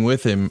working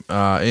with him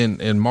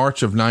in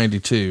March of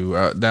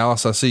 92.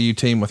 Dallas, I see you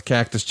team with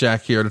Cactus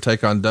Jack here to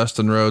take on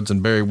Dustin Rhodes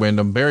and Barry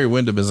Windham. Barry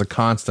Windham is a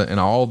constant in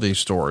all these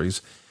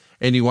stories.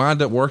 And you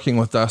wind up working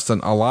with Dustin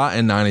a lot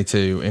in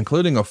 92,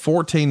 including a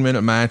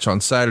 14-minute match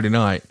on Saturday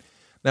night.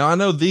 Now, I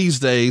know these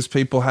days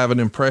people have an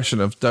impression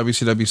of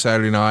WCW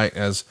Saturday Night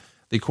as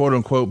the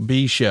quote-unquote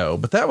B show,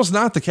 but that was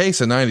not the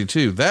case in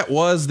 92. That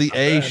was the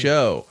A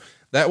show.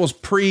 That was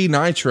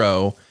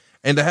pre-Nitro.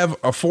 And to have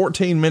a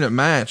 14-minute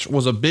match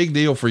was a big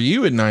deal for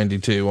you in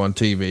 92 on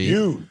TV.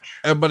 Huge.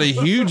 But a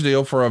huge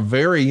deal for a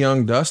very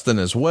young Dustin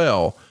as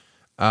well.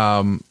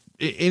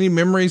 Any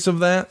memories of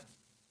that?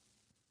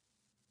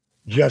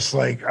 Just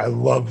like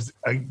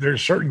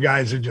there's certain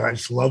guys that I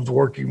just loved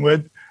working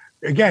with.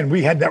 Again,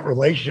 we had that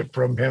relationship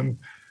from him,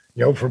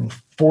 from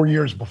 4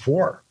 years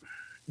before,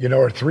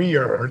 or 3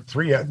 years,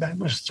 that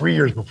was 3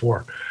 years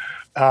before.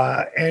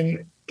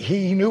 And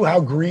he knew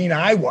how green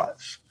I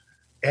was.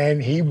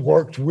 And he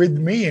worked with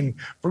me, and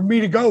for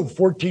me to go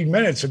 14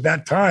 minutes at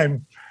that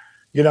time,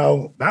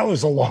 that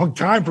was a long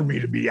time for me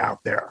to be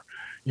out there,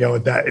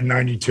 at that in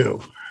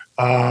 92.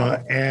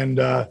 I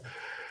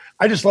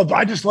just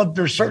loved,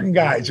 there's certain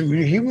guys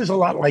he was a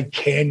lot like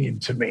Canyon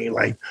to me,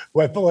 like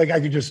who I felt like I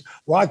could just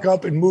lock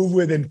up and move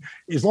with. And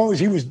as long as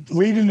he was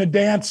leading the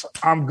dance,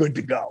 I'm good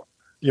to go,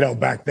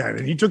 back then.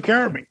 And he took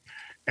care of me.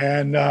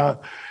 And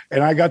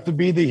I got to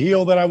be the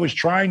heel that I was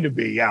trying to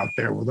be out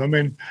there with him.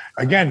 And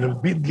again, to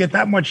get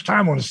that much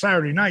time on a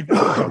Saturday night,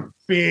 that was a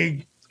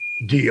big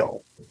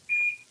deal.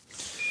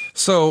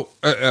 So,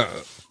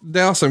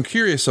 Dallas, I'm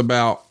curious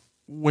about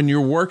when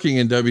you're working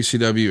in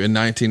WCW in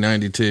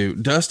 1992.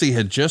 Dusty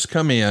had just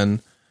come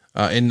in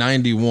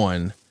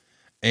 91,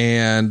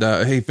 and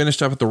he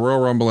finished up at the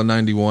Royal Rumble in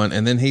 91,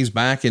 and then he's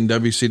back in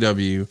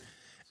WCW.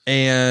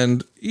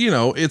 And,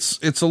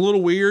 it's a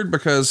little weird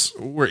because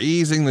we're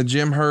easing the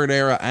Jim Herd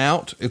era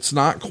out. It's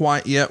not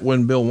quite yet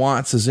when Bill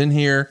Watts is in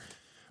here.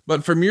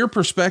 But from your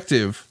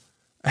perspective,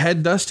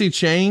 had Dusty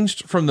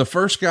changed from the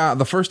first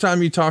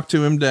time you talked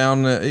to him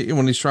down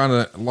when he's trying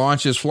to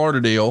launch his Florida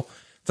deal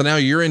to now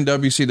you're in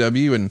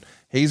WCW and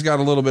he's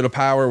got a little bit of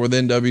power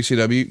within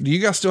WCW? Do you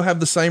guys still have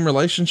the same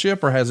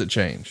relationship or has it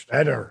changed?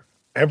 Better.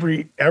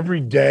 Every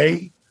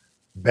day,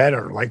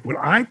 better. Like when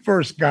I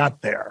first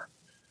got there,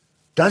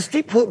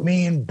 Dusty put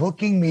me in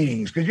booking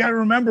meetings because you got to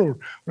remember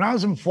when I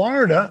was in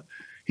Florida,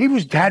 he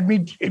had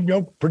me,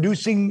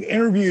 producing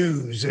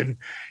interviews, and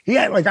he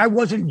had I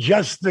wasn't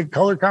just the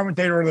color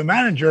commentator or the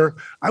manager.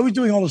 I was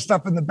doing all the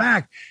stuff in the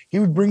back. He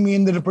would bring me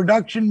into the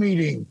production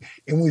meeting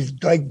and was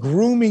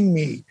grooming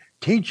me,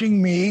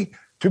 teaching me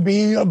to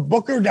be a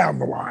booker down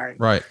the line,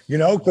 right?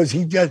 Because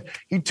he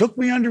took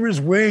me under his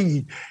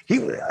wing.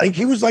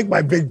 He was like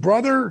my big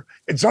brother,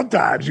 and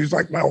sometimes he was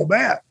like my old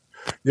man,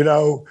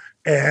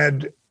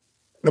 and.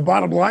 The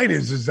bottom line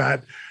is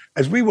that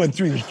as we went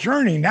through this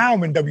journey, now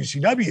I'm in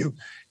WCW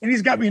and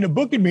he's got me in the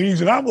booking meetings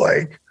and I'm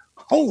like,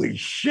 holy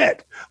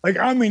shit.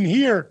 I'm in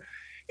here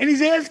and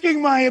he's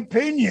asking my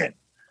opinion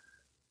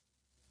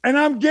and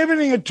I'm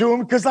giving it to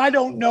him because I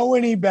don't know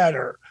any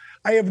better.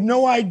 I have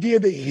no idea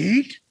the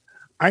heat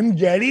I'm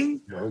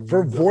getting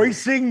for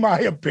voicing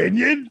my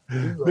opinion.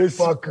 This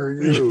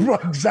fucker, you.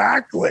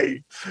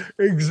 Exactly,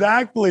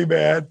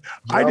 man.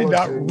 Jealousy. I did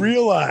not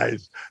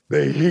realize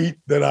the heat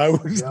that I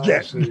was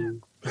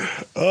getting.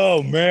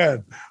 Oh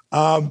man.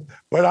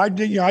 But I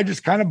did, I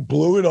just kind of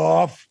blew it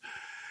off.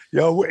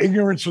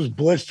 Ignorance was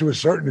bliss to a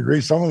certain degree.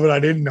 Some of it I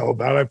didn't know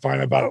about. I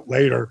find out about it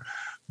later,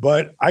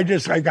 but I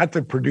got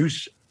to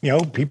produce,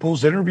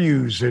 people's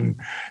interviews and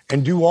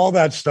do all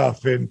that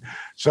stuff. And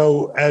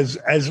so as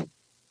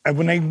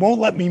when they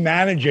won't let me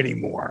manage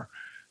anymore,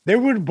 they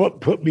would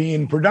put me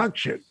in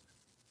production,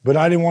 but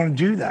I didn't want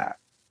to do that.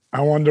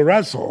 I wanted to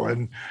wrestle.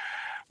 And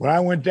when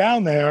I went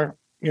down there,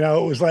 it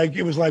was like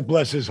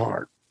bless his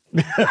heart.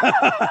 No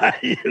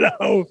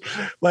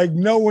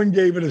one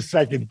gave it a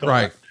second thought,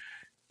 right?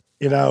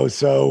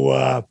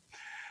 So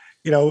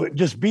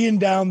just being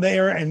down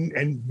there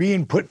and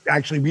being put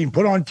on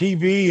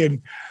TV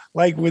and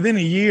within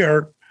a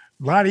year,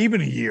 not even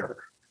a year,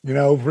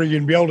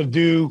 Freaking be able to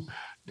do,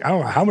 I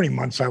don't know how many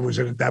months I was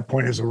in at that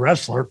point as a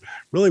wrestler.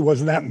 Really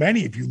wasn't that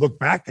many. If you look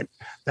back at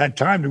that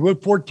time, to go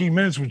 14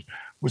 minutes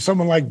with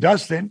someone like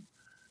Dustin,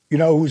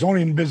 who's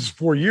only in business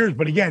 4 years.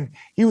 But again,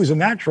 he was a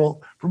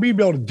natural. For me to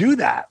be able to do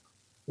that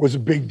was a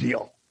big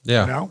deal.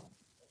 Yeah.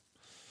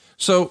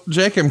 So,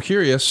 Jake, I'm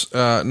curious,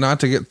 not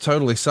to get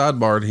totally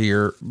sidebarred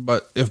here,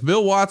 but if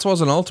Bill Watts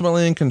wasn't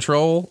ultimately in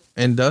control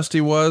and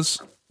Dusty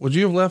was, would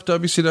you have left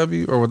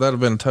WCW, or would that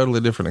have been a totally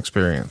different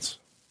experience?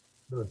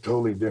 A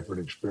totally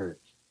different experience.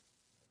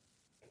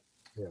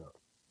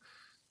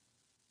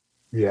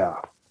 Yeah.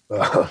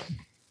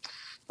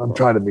 I'm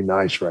trying to be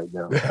nice right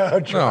now.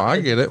 No,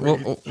 I get it.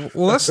 Well,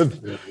 let's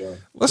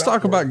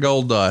talk about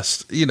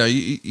Goldust.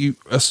 You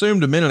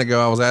assumed a minute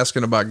ago I was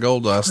asking about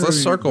Goldust.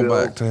 Let's circle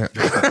back to him.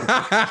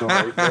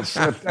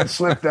 Sorry, that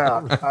slipped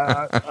out.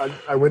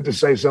 I went to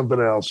say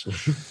something else.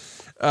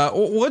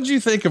 What did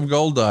you think of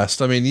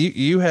Goldust? I mean,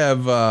 you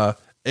have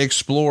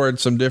explored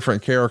some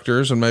different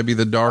characters and maybe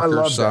the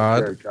darker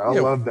side. I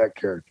love that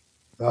character.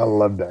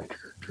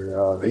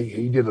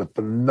 He did a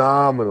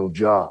phenomenal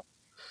job.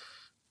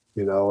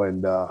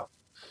 And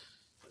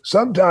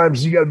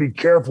sometimes you got to be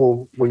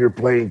careful when you're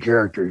playing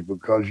characters,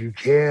 because you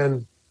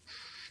can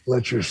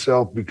let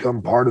yourself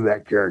become part of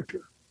that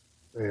character.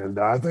 And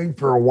I think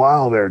for a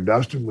while there,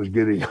 Dustin was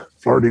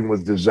flirting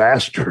with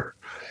disaster,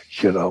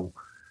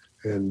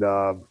 and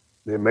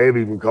it may have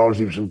even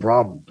caused him some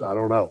problems. I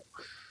don't know.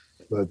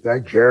 But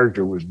that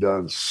character was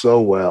done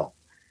so well.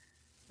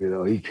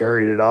 He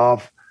carried it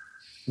off,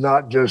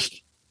 not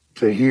just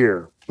to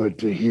hear, but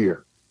to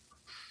hear.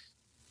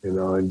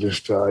 And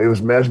just, it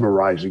was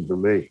mesmerizing for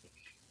me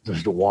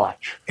just to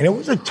watch. And it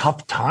was a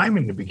tough time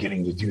in the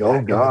beginning to do that.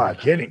 Oh,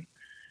 God. In the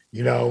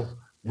beginning,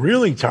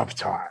 really tough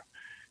time.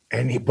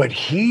 But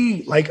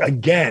he,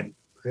 again.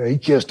 Yeah, he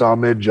kissed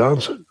Ahmed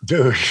Johnson.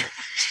 Dude.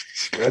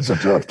 That's a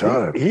tough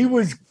time. He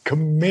was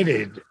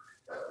committed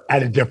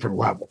at a different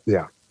level.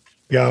 Yeah.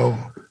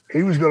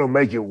 He was going to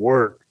make it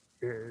work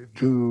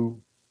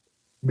to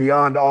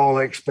beyond all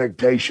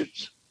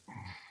expectations.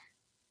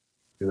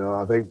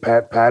 I think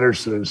Pat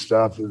Patterson and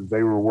stuff,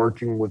 they were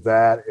working with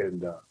that,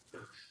 and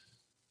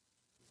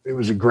it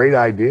was a great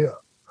idea.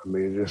 I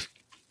mean, just,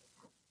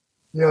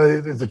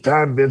 at the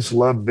time, Vince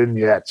loved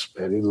vignettes,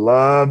 man. He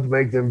loved to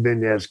make them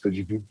vignettes because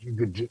you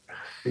could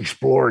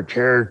explore a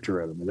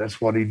character in them, and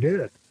that's what he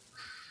did.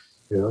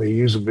 He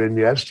used the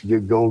vignettes to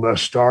get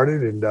Goldust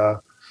started, and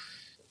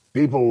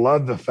people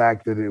loved the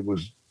fact that it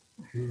was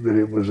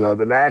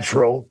the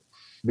natural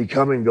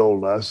becoming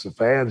Goldust. The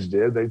fans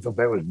did. They thought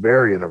that was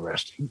very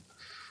interesting.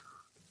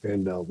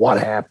 And what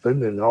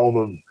happened and all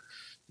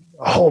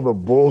the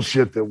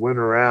bullshit that went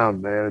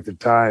around, man, at the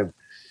time.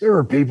 There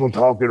were people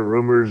talking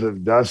rumors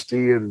of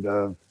Dusty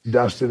and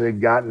Dustin had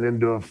gotten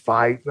into a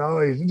fight. No,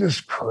 it's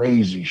just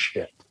crazy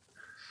shit.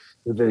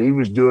 That he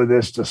was doing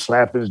this to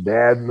slap his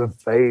dad in the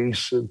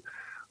face and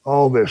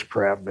all this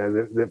crap,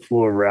 man, that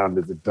flew around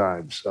at the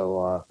time.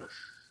 So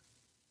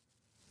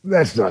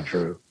that's not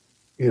true.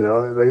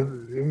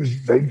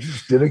 They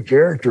just did a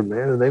character,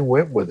 man, and they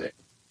went with it.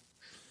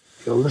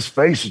 Let's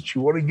face it,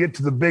 you want to get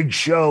to the big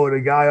show and a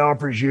guy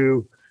offers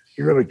you,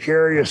 you're going to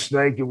carry a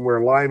snake and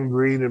wear lime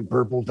green and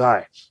purple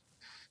tights.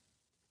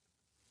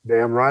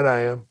 Damn right I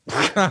am.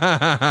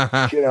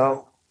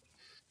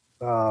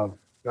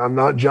 I'm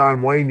not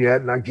John Wayne yet,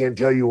 and I can't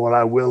tell you what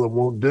I will and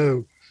won't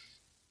do.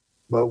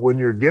 But when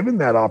you're given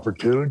that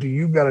opportunity,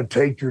 you've got to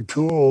take your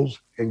tools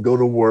and go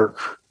to work.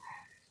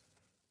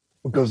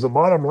 Because the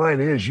bottom line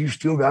is you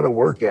still got to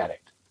work at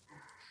it.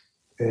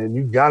 And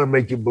you got to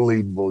make it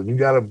believable. You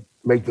got to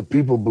make the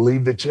people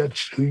believe that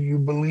that's who you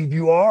believe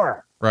you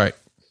are. Right.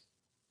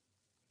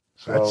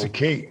 So that's the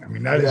key. I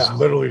mean, that is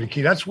literally the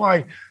key. That's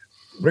why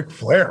Ric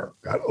Flair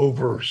got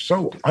over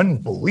so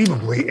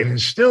unbelievably and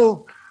is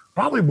still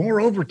probably more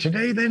over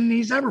today than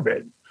he's ever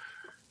been,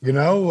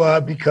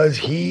 because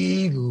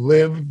he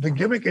lived the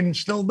gimmick and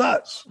still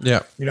does.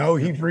 Yeah.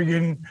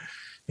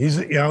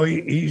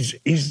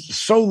 He's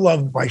so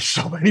loved by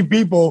so many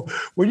people.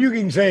 When you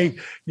can say,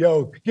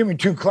 give me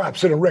 2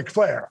 claps and a Ric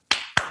Flair.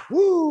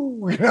 Woo!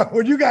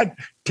 When you got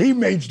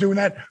teammates doing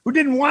that who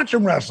didn't watch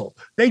him wrestle,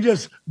 they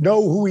just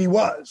know who he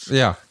was.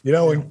 Yeah.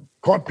 And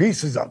caught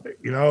pieces of it,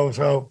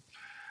 so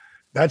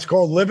that's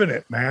called living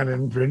it, man,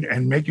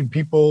 and making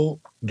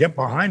people get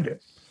behind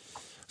it.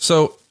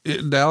 So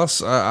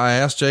Dallas, I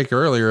asked Jake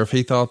earlier if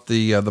he thought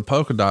the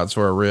polka dots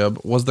were a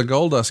rib. Was the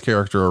Goldust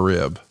character a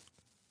rib?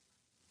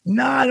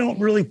 No, I don't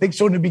really think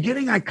so. In the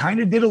beginning, I kind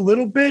of did a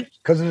little bit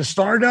because of the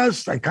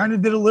Stardust. I kind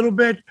of did a little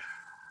bit.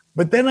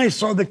 But then I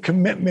saw the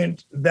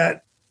commitment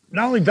that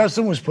not only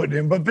Dustin was putting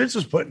in, but Vince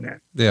was putting in.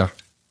 Yeah.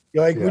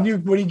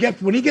 When he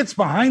gets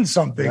behind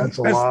something, that's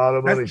a lot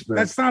of money spent.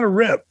 That's not a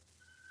rip,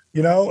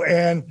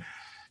 and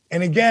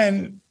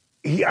again,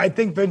 I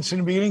think Vince in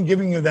the beginning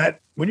giving you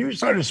that when you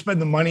started to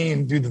spend the money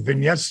and do the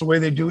vignettes the way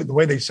they do it, the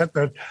way they set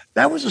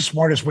that was the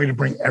smartest way to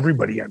bring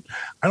everybody in.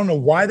 I don't know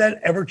why that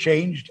ever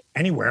changed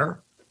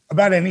anywhere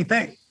about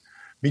anything,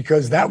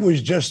 because that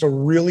was just a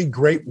really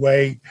great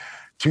way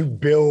to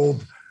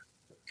build.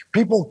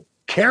 People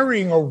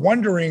caring or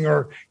wondering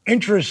or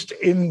interest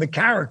in the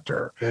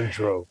character.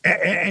 Intro.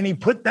 And he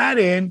put that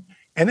in.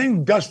 And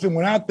then Dustin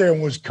went out there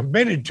and was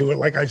committed to it,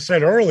 like I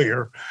said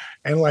earlier,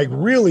 and like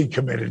really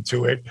committed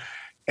to it.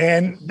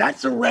 And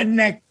that's a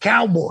redneck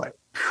cowboy.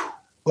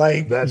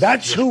 Like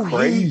that's who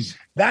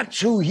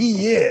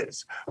he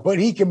is. But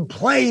he can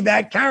play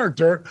that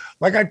character.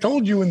 Like I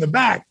told you in the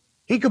back,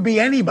 he could be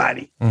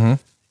anybody. Mm-hmm.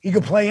 He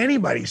could play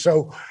anybody.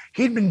 So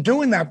he'd been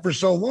doing that for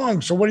so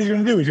long. So what is he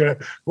going to do? He's going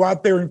to go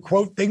out there and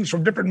quote things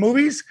from different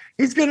movies?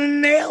 He's going to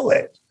nail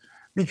it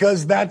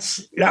because that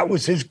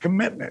was his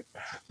commitment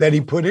that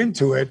he put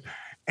into it.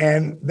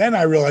 And then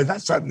I realized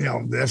that's not,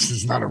 this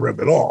is not a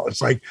rip at all.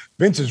 It's like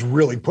Vince is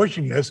really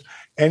pushing this.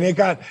 And it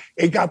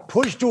got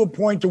pushed to a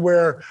point to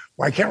where,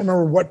 well, I can't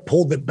remember what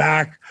pulled it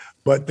back,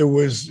 but it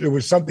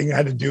was something that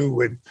had to do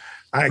with,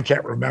 I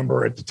can't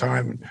remember at the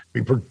time, to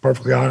be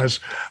perfectly honest,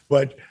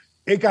 but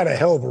it got a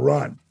hell of a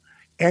run.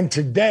 And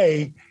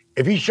today,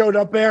 if he showed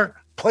up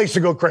there, place to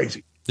go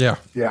crazy. Yeah.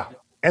 Yeah.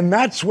 And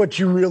that's what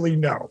you really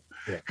know.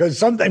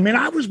 Because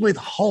I was with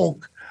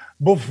Hulk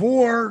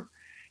before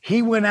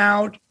he went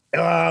out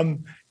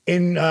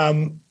in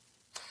where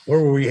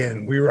were we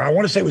in? I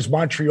want to say it was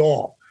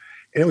Montreal.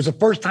 And it was the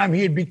first time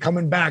he had been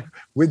coming back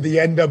with the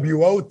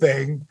NWO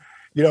thing,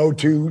 to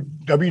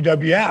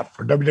WWF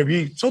or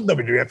WWE, still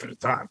WWF at the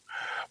time.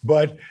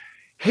 But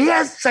he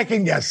has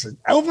second guessing.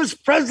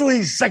 Elvis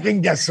Presley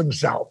second guessed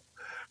himself.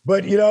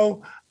 But,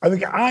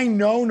 I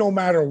know no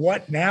matter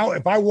what now,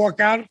 if I walk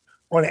out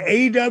on an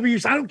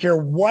AEW, I don't care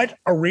what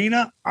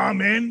arena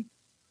I'm in,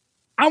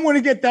 I'm going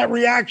to get that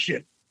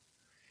reaction.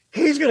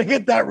 He's going to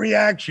get that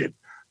reaction.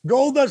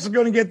 Goldust is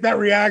going to get that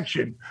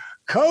reaction.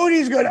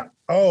 Cody's going to,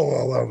 I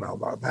don't know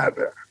about that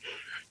there.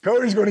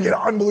 Cody's going to get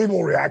an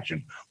unbelievable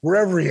reaction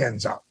wherever he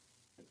ends up.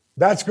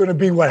 That's going to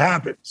be what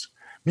happens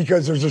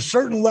because there's a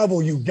certain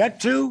level you get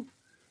to,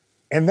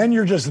 and then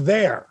you're just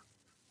there.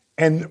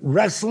 And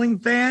wrestling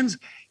fans,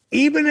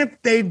 even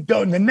if they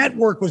don't, the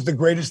network was the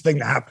greatest thing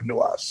to happen to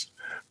us.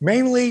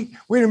 Mainly,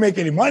 we didn't make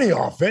any money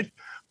off it,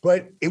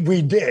 but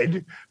we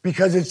did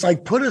because it's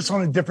like put us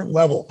on a different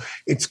level.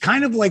 It's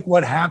kind of like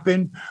what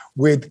happened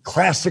with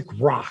classic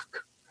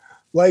rock.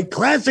 Like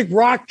classic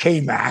rock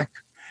came back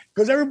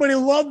because everybody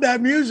loved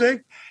that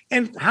music.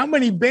 And how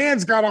many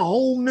bands got a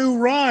whole new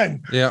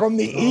run from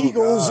the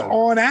Eagles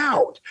on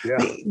out? Yeah.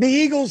 The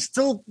Eagles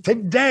still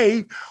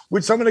today,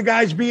 with some of the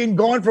guys being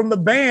gone from the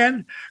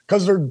band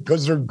because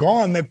they're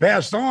gone, they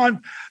passed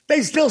on,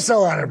 they still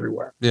sell out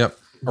everywhere. Yep.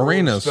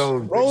 Arenas,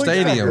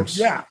 stadiums.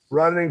 Yeah.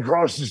 Running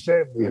across the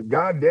stadium.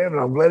 God damn it,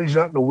 I'm glad he's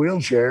not in a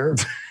wheelchair.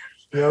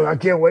 I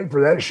can't wait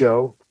for that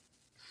show.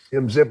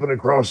 Him zipping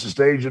across the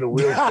stage in a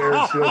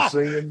wheelchair, still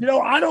singing.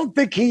 I don't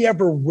think he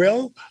ever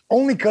will,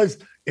 only because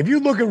if you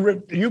look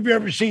at you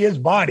ever see his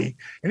body,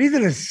 and he's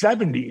in his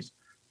 70s,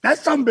 that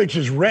sumbitch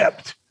is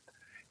ripped.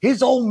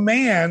 His old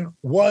man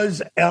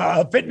was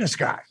a fitness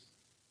guy,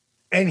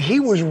 and he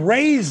was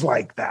raised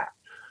like that.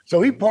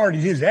 So he partied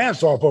his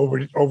ass off over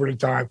the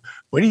time,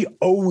 but he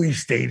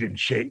always stayed in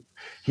shape.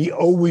 He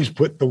always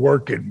put the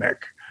work in,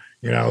 Mick.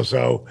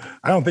 So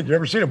I don't think you've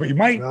ever seen it, but you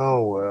might.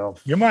 Oh, well.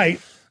 You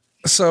might.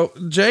 So,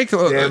 Jake.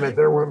 Damn it,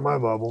 there went my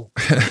bubble.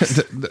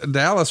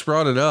 Dallas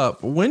brought it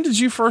up. When did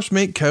you first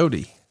meet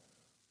Cody?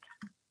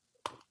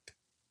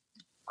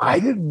 I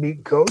didn't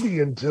meet Cody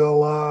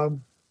until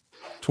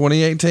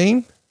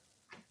 2018?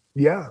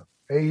 Yeah,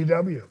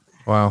 AEW.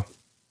 Wow.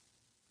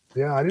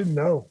 Yeah, I didn't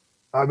know.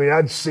 I mean,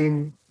 I'd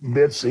seen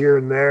bits here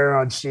and there.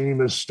 I'd seen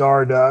him as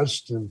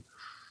Stardust, and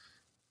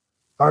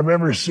I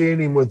remember seeing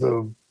him with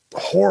a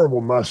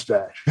horrible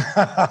mustache.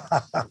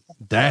 Dashing.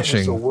 That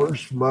was the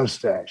worst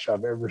mustache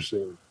I've ever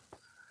seen.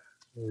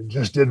 It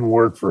just didn't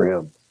work for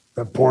him.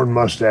 That porn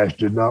mustache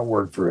did not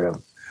work for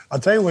him. I'll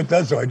tell you what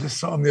does, though. I just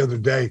saw him the other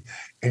day,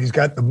 and he's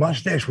got the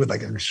mustache with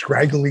like a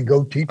scraggly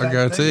goatee. A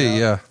goatee,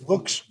 yeah.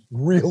 Looks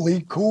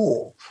really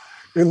cool.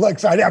 It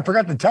looks, I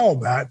forgot to tell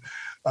him that,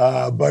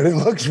 but it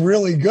looks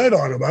really good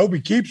on him. I hope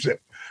he keeps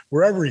it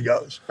wherever he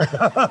goes.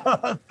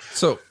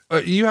 So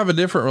you have a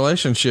different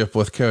relationship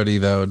with Cody,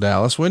 though,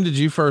 Dallas. When did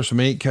you first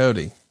meet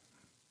Cody?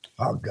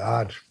 Oh,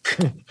 God.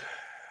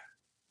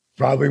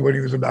 Probably when he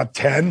was about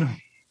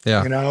 10.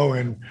 Yeah.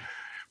 And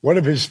one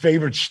of his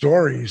favorite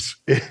stories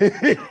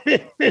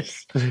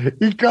is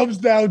he comes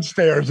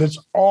downstairs. It's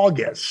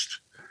August,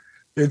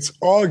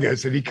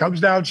 and he comes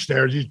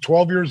downstairs. He's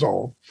 12 years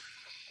old,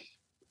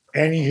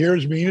 and he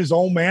hears me and his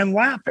old man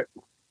laughing.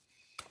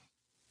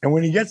 And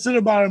when he gets to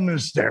the bottom of the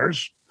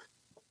stairs,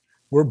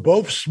 we're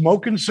both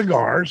smoking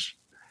cigars,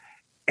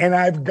 and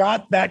I've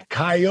got that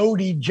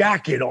coyote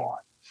jacket on.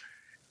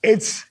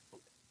 It's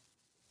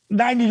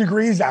 90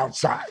 degrees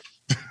outside.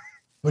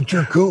 But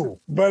you're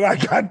cool. But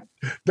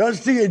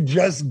Dusty had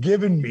just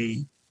given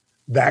me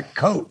that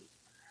coat.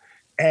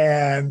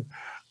 And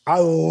I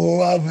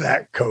love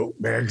that coat,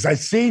 man, because I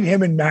seen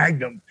him in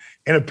Magnum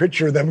in a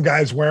picture of them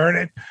guys wearing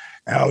it.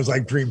 And I was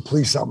like, Dream,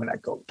 please sell me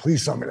that coat.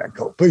 Please sell me that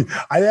coat. Please.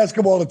 I ask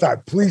him all the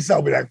time, please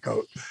sell me that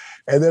coat.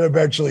 And then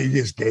eventually he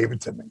just gave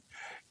it to me.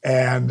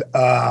 And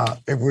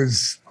it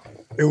was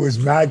it was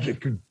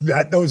magic.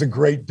 That was a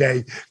great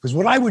day. Because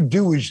what I would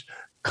do is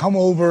come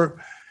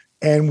over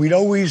and we'd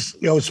always,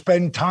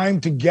 spend time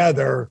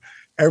together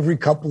every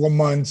couple of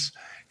months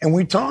and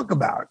we talk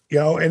about,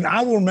 and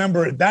I will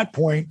remember at that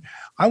point,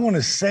 I want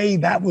to say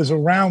that was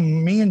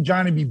around me and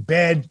Johnny B.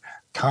 Bad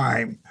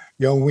time.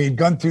 We had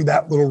gone through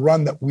that little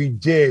run that we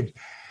did.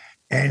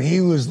 And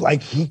he was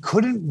like, he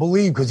couldn't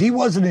believe, because he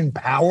wasn't in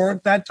power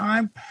at that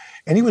time.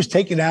 And he was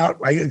taken out,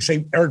 like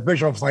say Eric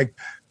Bischoff's like,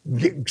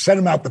 sent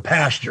him out the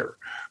pasture,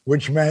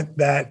 which meant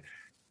that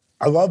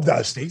I love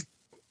Dusty.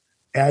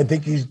 And I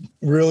think he's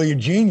really a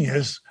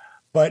genius,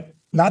 but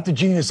not the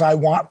genius I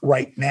want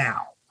right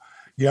now.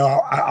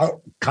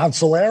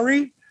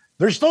 Consolari,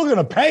 they're still going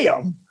to pay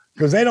him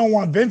because they don't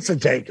want Vince to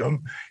take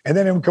him. And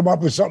then he'll come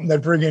up with something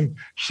that friggin'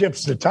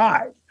 shifts the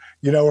tide,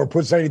 or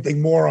puts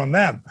anything more on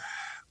them.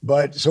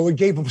 But so it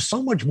gave him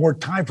so much more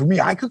time for me.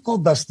 I could call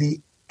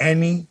Dusty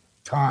any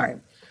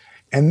time.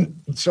 And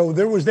so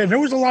there was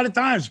a lot of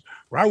times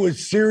where I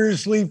was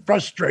seriously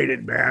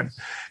frustrated, man.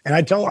 And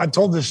I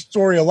told this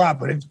story a lot,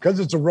 but because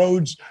it's a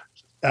Rhodes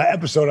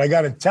episode, I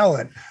got to tell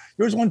it.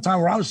 There was one time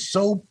where I was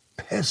so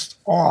pissed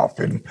off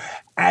and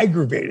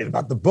aggravated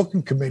about the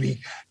booking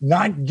committee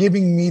not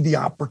giving me the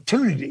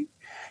opportunity,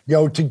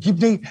 to give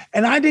me,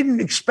 and I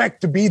didn't expect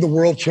to be the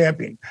world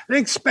champion. I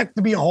didn't expect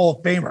to be a Hall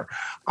of Famer.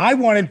 I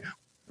wanted,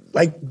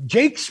 like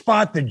Jake's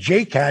spot that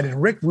Jake had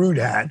and Rick Rude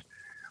had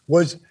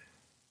was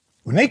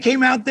when they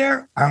came out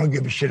there, I don't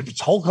give a shit if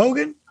it's Hulk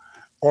Hogan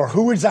or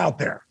who is out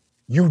there.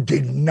 You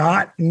did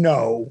not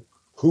know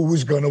who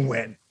was going to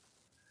win.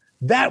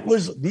 That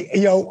was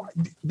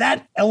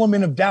that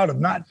element of doubt of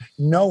not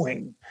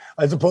knowing,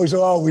 as opposed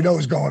to, we know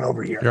who's going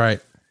over here. Right.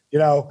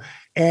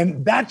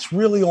 And that's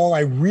really all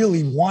I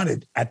really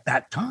wanted at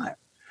that time.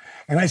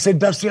 And I said,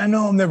 Dusty, I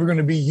know I'm never going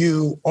to be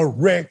you or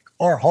Rick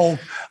or Hulk.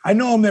 I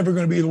know I'm never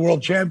going to be the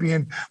world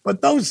champion,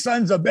 but those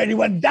sons of Betty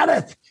went,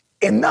 Dennis,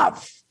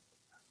 enough.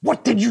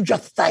 What did you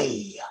just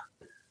say?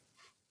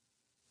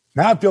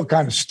 Now I feel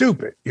kind of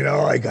stupid,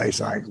 like I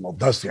say, well,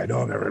 Dusty, I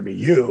know I'm never going to be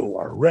you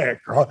or Rick.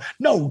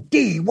 No,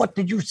 D, what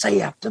did you say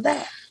after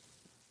that?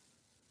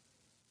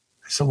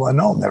 I said, well, I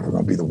know I'm never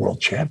going to be the world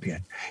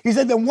champion. He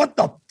said, then what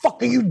the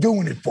fuck are you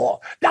doing it for?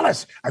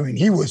 Dallas,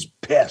 he was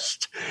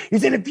pissed. He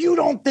said, if you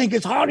don't think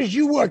as hard as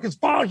you work, as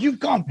far as you've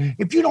come,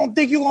 if you don't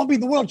think you're going to be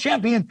the world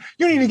champion,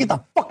 you need to get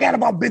the fuck out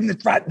of our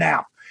business right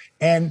now.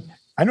 And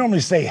I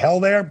normally say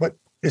hell there, but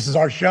this is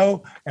our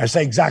show. And I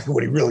say exactly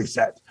what he really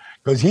said,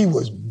 because he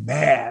was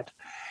mad.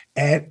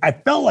 And I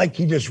felt like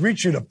he just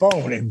reached through the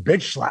phone and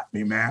bitch slapped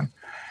me, man.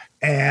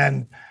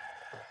 And,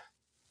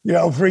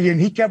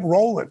 he kept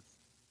rolling.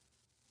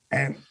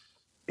 And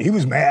he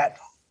was mad.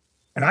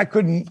 And I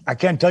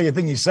can't tell you a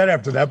thing he said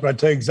after that, but I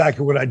tell you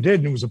exactly what I did.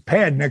 And it was a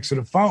pad next to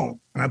the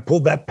phone. And I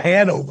pulled that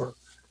pad over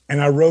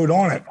and I wrote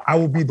on it, I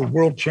will be the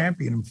world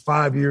champion in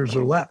 5 years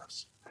or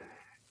less.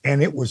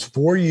 And it was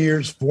 4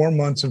 years, 4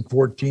 months, and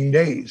 14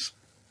 days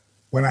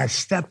when I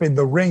step in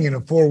the ring in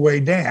a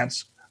 4-way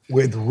dance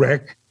with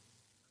Rick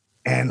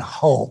and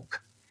Hulk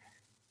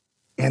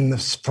and the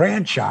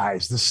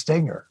franchise, the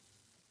Stinger.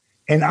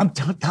 And I'm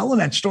telling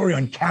that story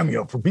on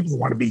Cameo for people who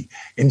want to be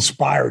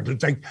inspired.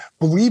 It's like,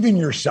 believe in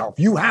yourself.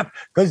 You have,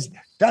 because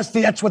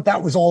Dusty, that's what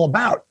that was all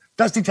about.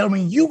 Dusty telling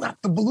me, you have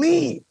to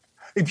believe.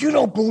 If you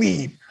don't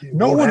believe,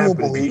 no one will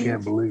believe. You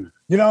can't believe.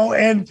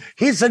 And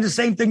he said the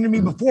same thing to me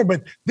before,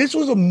 but this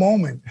was a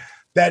moment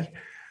that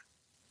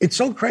it's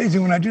so crazy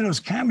when I do those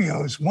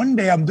cameos. One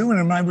day I'm doing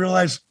them and I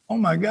realize, oh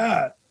my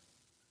God.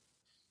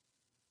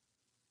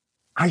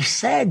 I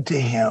said to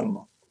him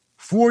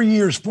 4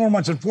 years, 4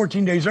 months, and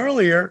 14 days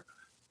earlier,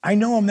 I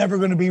know I'm never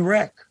going to be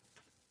Rick.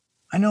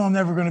 I know I'm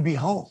never going to be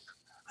Hulk.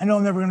 I know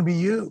I'm never going to be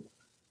you.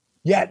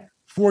 Yet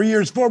 4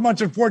 years, 4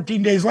 months, and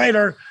 14 days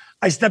later,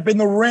 I step in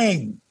the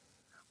ring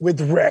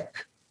with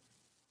Rick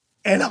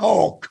and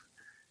Hulk.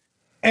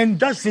 And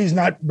Dusty's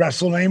not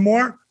wrestling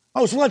anymore.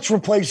 Oh, so let's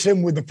replace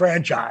him with the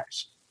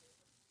franchise.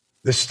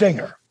 The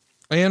Stinger.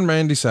 And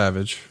Randy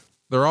Savage.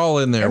 They're all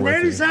in there. And with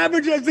Randy you.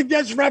 Savage as the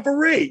guest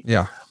referee.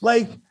 Yeah.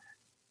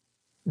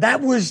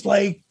 That was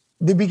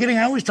the beginning.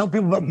 I always tell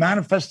people about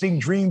manifesting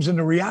dreams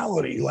into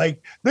reality.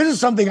 This is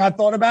something I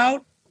thought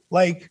about.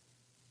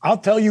 I'll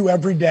tell you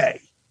every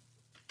day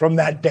from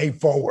that day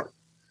forward.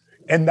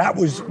 And that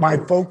was my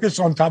focus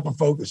on top of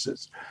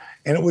focuses.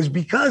 And it was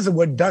because of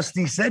what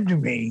Dusty said to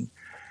me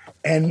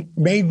and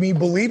made me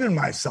believe in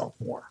myself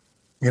more.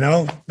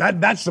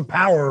 That's the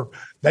power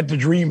that the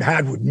dream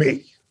had with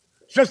me.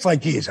 Just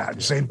like he has had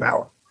the same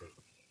power.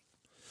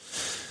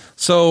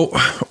 So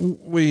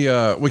we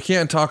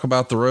can't talk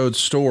about the Rhodes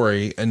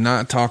story and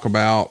not talk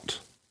about,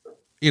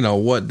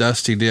 what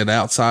Dusty did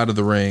outside of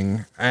the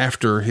ring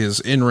after his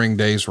in-ring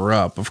days were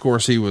up. Of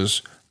course, he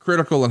was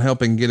critical in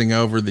helping getting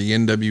over the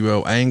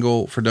NWO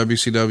angle for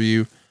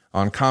WCW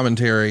on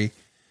commentary,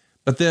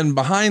 but then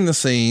behind the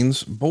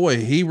scenes, boy,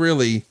 he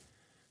really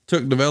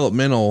took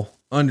developmental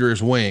under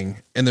his wing.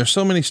 And there's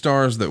so many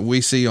stars that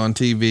we see on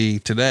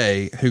TV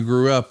today who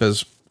grew up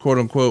as quote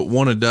unquote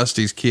one of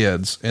Dusty's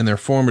kids in their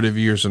formative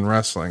years in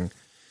wrestling.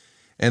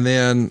 And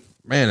then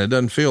man, it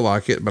doesn't feel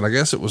like it, but I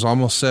guess it was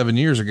almost 7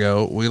 years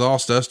ago. We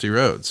lost Dusty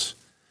Rhodes.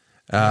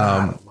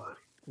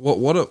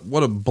 What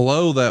a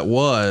blow that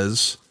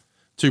was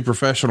to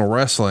professional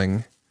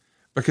wrestling,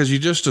 because you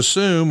just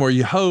assume, or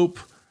you hope,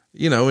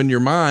 in your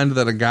mind,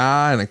 that a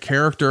guy and a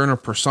character and a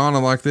persona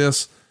like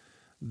this,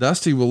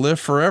 Dusty, will live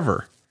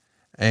forever.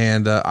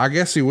 And, I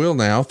guess he will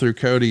now through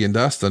Cody and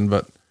Dustin,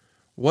 but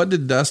what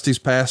did Dusty's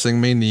passing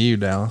mean to you,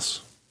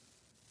 Dallas?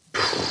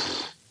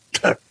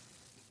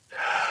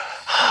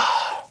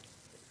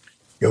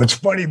 It's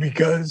funny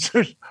because,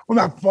 well,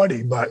 not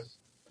funny, but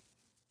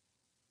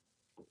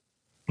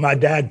my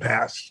dad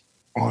passed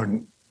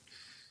on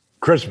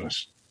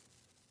Christmas.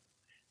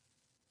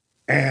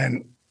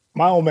 And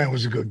my old man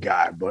was a good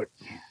guy, but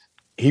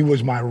he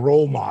was my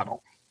role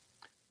model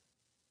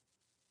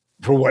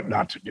for what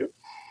not to do.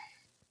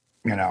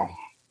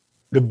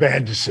 The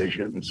bad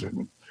decisions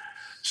and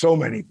so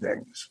many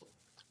things.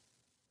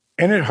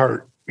 And it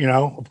hurt,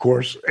 of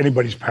course,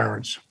 anybody's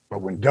parents. But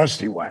when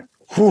Dusty went,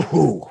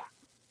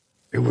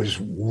 it was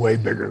way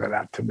bigger than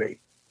that to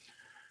me.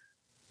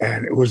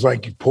 And it was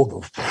like you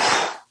pulled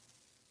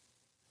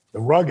the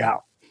rug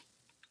out.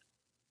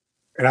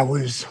 And I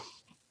was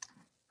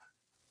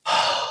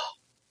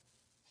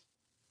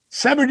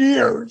 7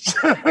 years,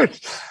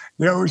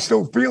 we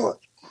still feel it.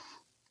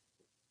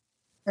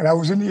 And I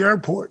was in the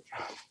airport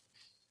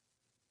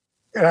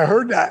and I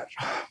heard that.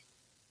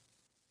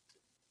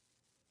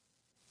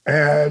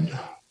 And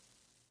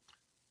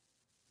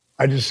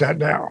I just sat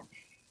down.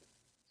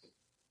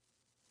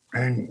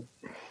 And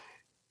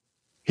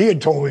he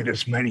had told me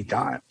this many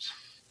times,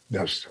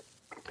 Dustin.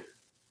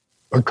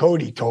 But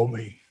Cody told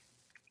me.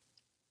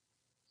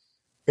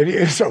 And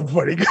it's so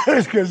funny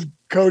because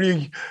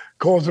Cody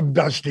calls him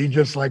Dusty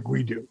just like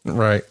we do.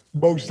 Right.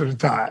 Most of the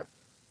time.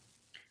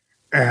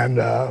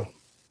 And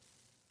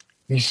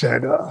he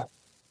said,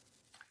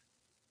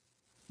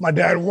 my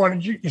dad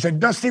wanted you, he said,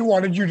 Dusty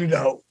wanted you to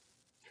know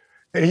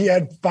that he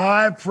had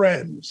 5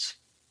 friends.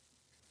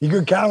 You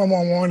could count them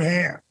on one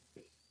hand.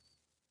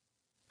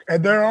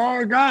 And there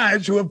are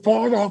guys who have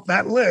fallen off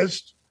that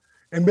list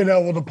and been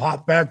able to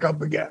pop back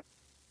up again.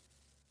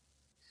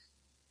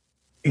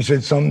 He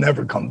said, some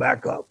never come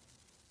back up.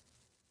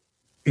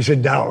 He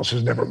said, Dallas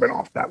has never been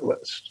off that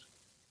list.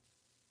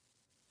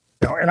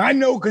 And I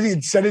know because he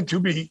had said it to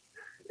me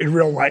in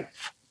real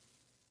life.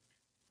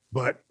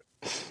 But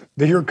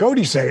to hear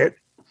Cody say it,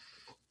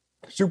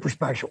 super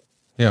special.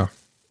 Yeah.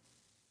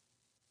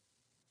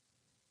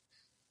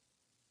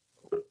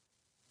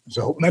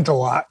 So it meant a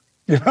lot,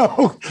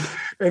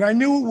 And I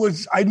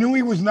knew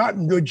he was not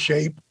in good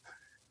shape.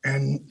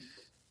 And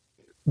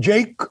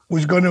Jake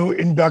was going to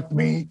induct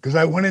me because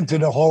I went into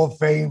the Hall of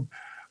Fame,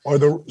 or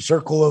the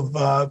Circle of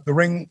the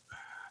Ring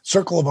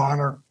Circle of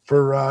Honor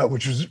for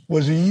which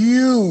was a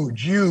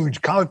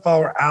huge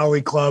Cauliflower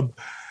Alley club.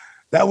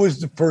 That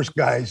was the first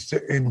guys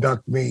to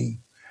induct me.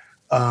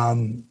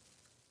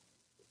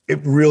 It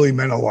really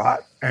meant a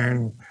lot,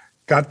 and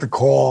got the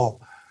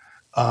call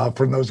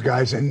from those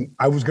guys. And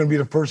I was going to be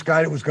the first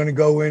guy that was going to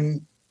go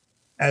in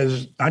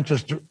as not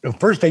just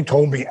first they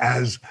told me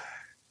as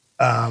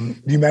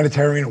the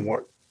humanitarian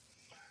award.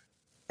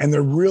 And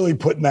they're really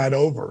putting that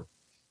over.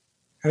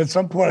 And at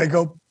some point I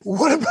go,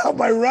 what about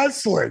my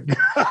wrestling?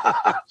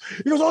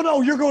 He goes, oh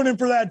no, you're going in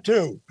for that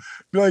too.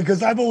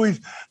 Because I've always,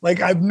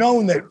 I've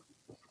known that,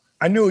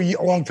 I knew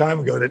a long time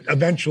ago that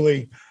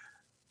eventually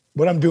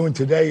what I'm doing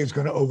today is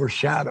going to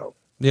overshadow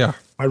my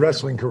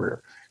wrestling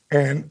career.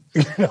 And,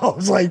 I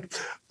was like,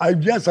 I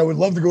would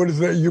love to go to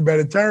the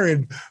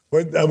humanitarian,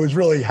 but I was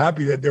really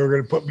happy that they were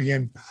going to put me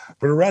in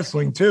for the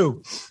wrestling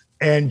too.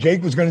 And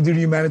Jake was going to do the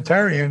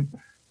humanitarian,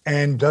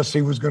 and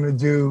Dusty was going to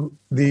do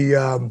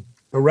the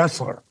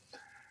wrestler.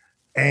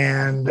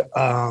 And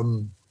I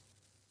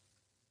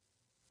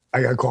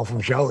got a call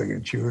from Shelly,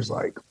 and she was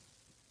like,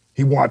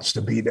 he wants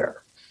to be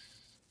there,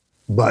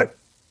 but,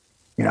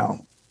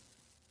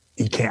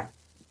 he can't.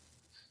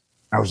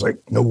 I was like,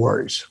 no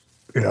worries,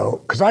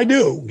 because I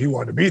knew he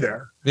wanted to be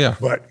there,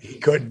 but he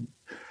couldn't.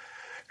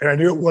 And I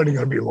knew it wasn't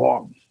going to be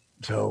long.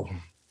 So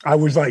I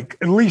was like,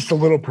 at least a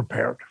little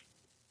prepared.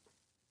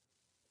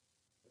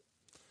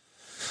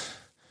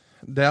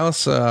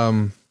 Dallas,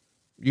 the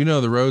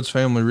Rhodes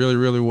family really,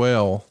 really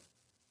well.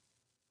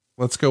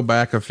 Let's go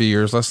back a few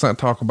years. Let's not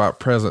talk about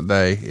present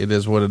day. It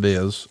is what it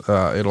is.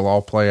 It'll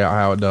all play out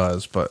how it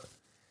does, but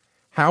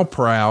how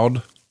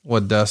proud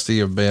would Dusty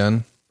have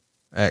been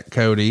at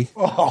Cody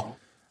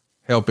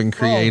helping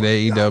create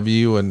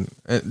AEW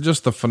and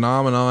just the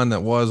phenomenon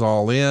that was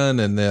All In.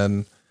 And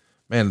then,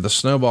 man, the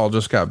snowball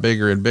just got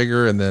bigger and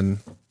bigger. And then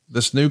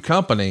this new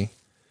company,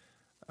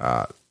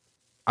 I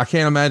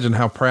can't imagine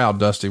how proud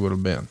Dusty would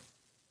have been.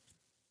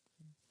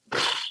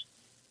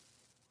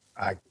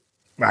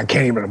 I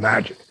can't even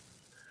imagine.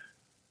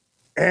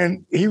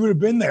 And he would have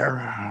been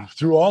there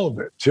through all of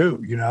it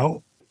too,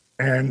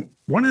 And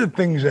one of the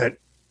things that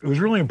was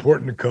really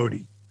important to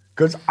Cody,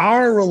 because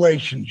our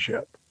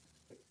relationship,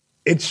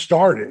 it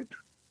started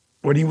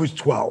when he was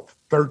 12,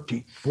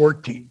 13,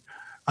 14.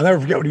 I'll never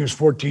forget when he was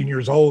 14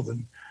 years old.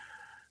 And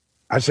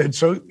I said,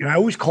 so, I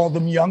always called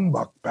him Young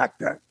Buck back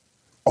then.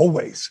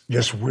 Always.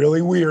 Just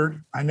really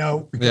weird. I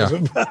know because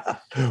of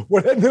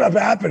what ended up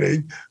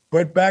happening.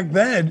 But back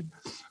then,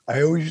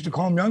 I always used to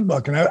call him Young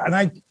Buck.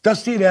 And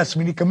Dusty had asked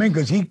me to come in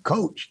because he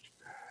coached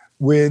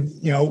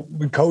with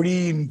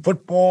Cody and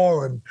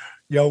football and,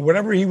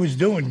 whatever he was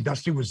doing,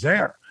 Dusty was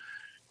there.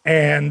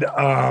 And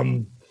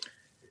I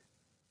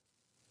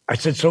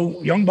said,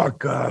 so Young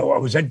Buck, I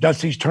was at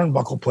Dusty's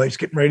turnbuckle place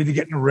getting ready to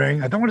get in the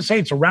ring. I don't want to say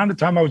it's around the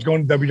time I was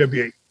going to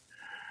WWE.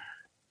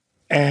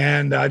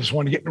 And I just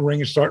wanted to get in the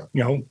ring and start,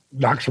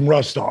 knock some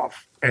rust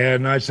off.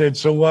 And I said,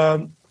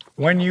 so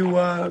when you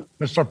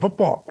let's start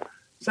football? I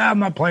said, I'm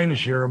not playing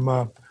this year. I'm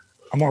going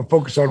to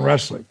focus on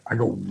wrestling. I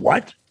go,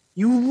 what?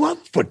 You love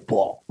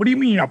football. What do you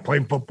mean you're not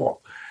playing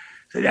football? I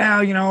said,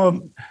 yeah,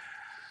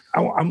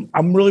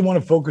 I'm really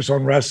want to focus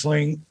on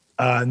wrestling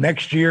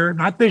next year.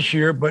 Not this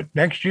year, but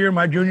next year,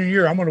 my junior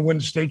year, I'm going to win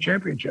the state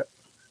championship.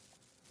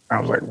 I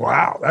was like,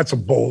 wow, that's a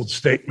bold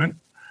statement.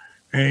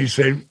 And he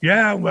said,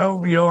 yeah, well,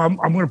 I'm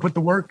going to put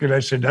the work in. I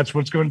said, that's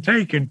what it's going to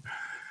take. And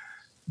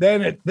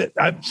then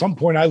at some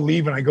point I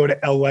leave and I go to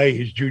LA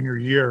his junior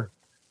year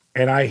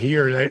and I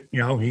hear that,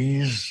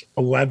 he's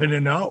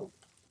 11-0.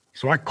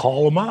 So I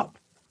call him up.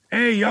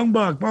 Hey, Young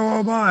Buck, blah,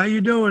 blah, blah. How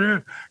you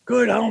doing?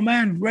 Good. Oh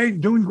man,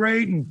 great. Doing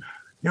great. And,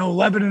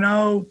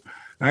 11-0.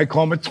 And I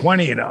call him at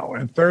 20-0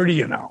 and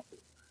 30-0.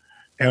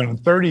 And I'm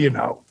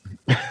 30-0.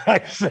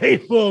 I say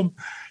to him,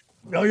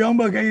 Young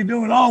Buck, how you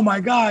doing? Oh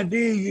my God,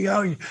 D,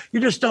 you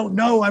just don't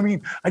know. I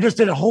mean, I just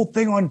did a whole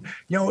thing on,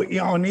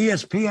 on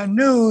ESPN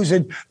News,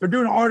 and they're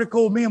doing an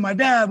article with me and my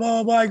dad, blah,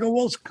 blah, blah. I go,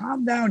 well,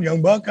 calm down,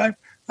 Young Buck. I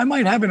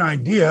might have an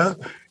idea.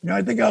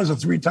 I think I was a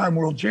 3-time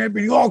world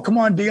champion. He goes, oh, come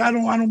on, D. I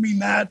don't mean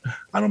that.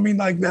 I don't mean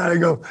like that. I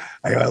go,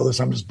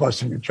 listen, I'm just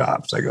busting your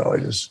chops. I go,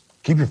 just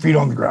keep your feet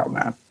on the ground,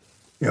 man.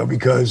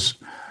 Because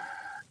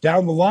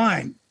down the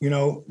line,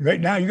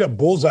 right now you got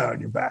bullseye on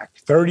your back.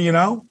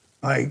 30-0,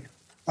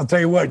 I'll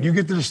tell you what, you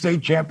get to the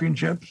state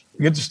championships,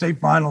 you get to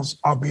state finals,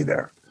 I'll be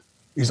there.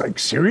 He's like,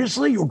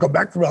 seriously? You'll come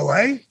back from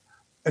LA?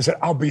 I said,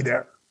 I'll be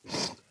there.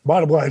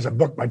 Bottom line is I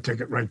booked my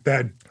ticket right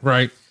then.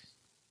 Right.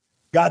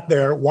 Got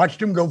there,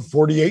 watched him go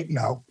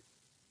 48-0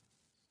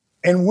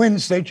 and win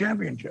state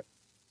championship.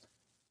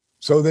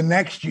 So the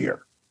next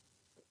year,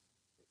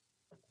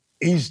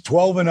 he's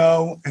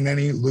 12-0 and then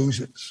he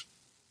loses.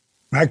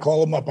 And I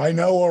call him up. I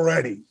know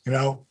already,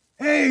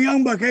 hey,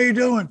 Young Buck, how you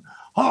doing?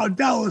 Oh,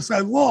 Dallas, I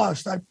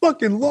lost. I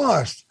fucking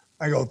lost.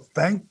 I go,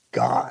 thank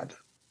God.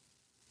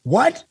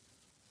 What?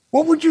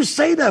 What would you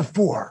say that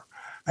for?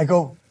 I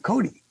go,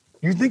 Cody,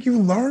 you think you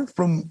learn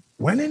from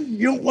winning?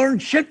 You don't learn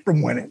shit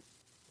from winning.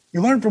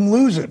 You learn from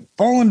losing,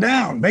 falling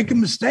down, making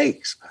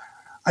mistakes.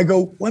 I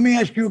go, let me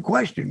ask you a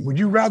question. Would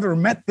you rather have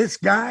met this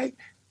guy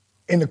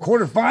in the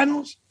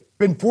quarterfinals,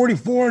 been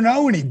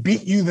 44-0, and he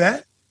beat you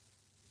then?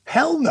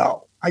 Hell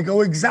no. I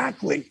go,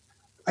 exactly.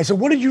 I said,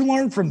 what did you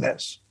learn from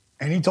this?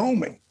 And he told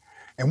me.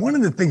 And one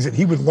of the things that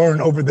he would learn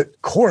over the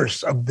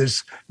course of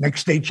this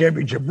next state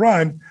championship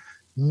run,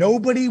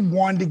 nobody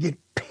wanted to get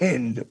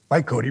pinned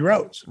by Cody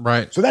Rhodes.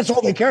 Right. So that's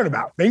all they cared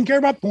about. They didn't care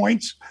about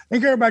points. They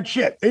didn't care about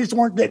shit. They just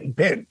weren't getting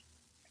pinned.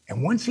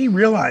 And once he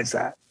realized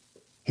that,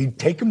 he'd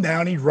take him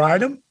down, he'd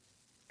ride him,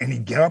 and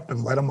he'd get up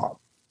and let him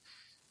up.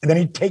 And then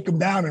he'd take him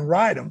down and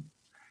ride him,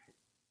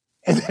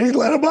 and then he'd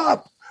let him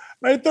up.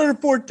 By the third or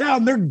fourth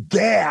down, they're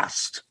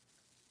gassed.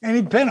 And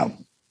he'd pin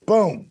him.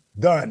 Boom,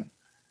 done.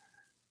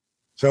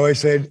 So I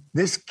said,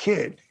 this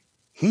kid,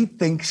 he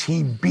thinks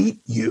he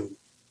beat you.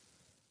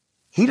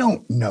 He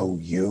don't know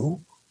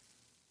you.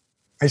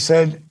 I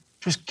said,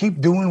 just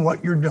keep doing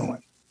what you're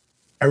doing.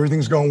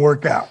 Everything's going to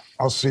work out.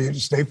 I'll see you at the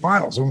state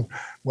finals. And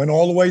went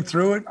all the way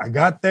through it. I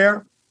got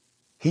there.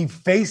 He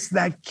faced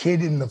that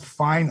kid in the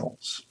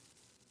finals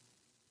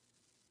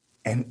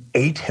and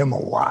ate him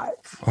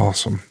alive.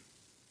 Awesome.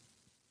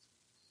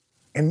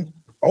 And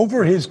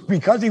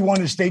because he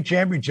won his state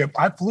championship,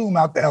 I flew him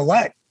out to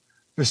LA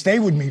to stay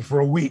with me for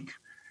a week.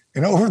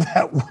 And over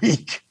that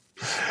week,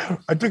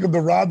 I took him to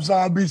Rob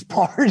Zombie's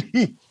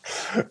party.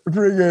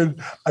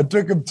 I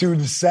took him to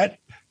the set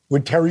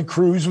when Terry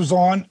Crews was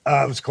on.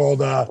 It was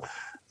called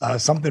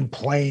something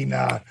Plane.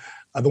 The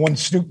one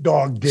Snoop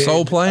Dogg did.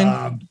 Soul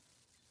Plane?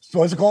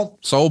 What's it called?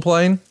 Soul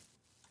Plane?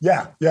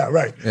 Yeah,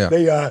 right.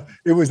 Yeah.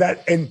 It was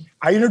that, and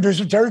I introduced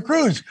him to Terry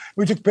Crews.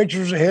 We took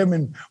pictures of him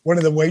and one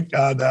of the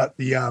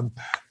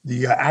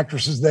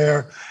actresses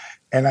there,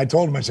 and I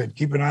told him, I said,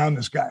 keep an eye on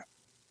this guy.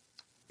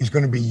 He's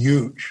going to be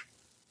huge.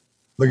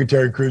 Look at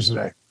Terry Crews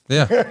today.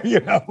 Yeah,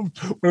 one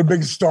of the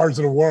biggest stars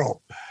in the world,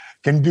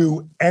 can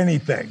do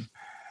anything.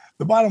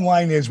 The bottom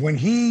line is, when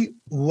he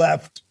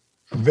left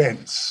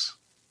Vince,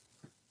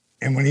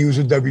 and when he was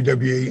at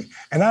WWE,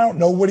 and I don't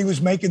know what he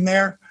was making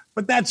there.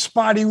 But that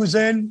spot he was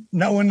in,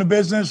 knowing the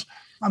business,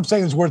 I'm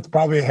saying it's worth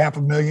probably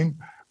 $500,000,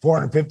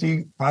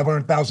 $450,000,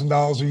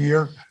 $500,000 a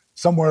year,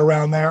 somewhere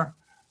around there.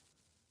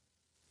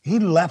 He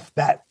left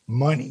that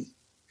money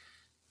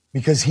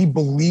because he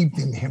believed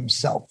in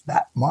himself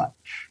that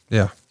much.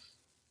 Yeah.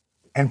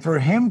 And for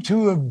him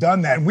to have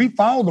done that, and we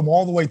followed him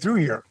all the way through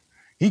here.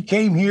 He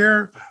came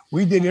here.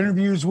 We did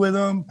interviews with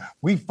him.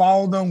 We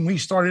followed him. I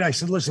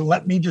said, listen,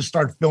 let me just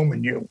start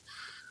filming you.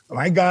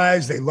 My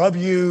guys, they love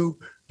you.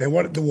 They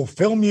will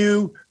film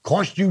you,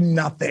 cost you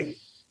nothing.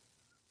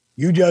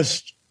 You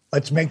just,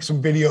 let's make some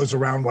videos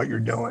around what you're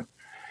doing.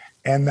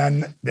 And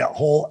then the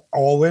whole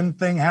all-in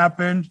thing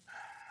happened.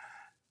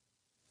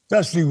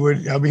 Dusty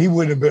he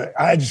would have been,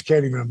 I just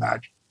can't even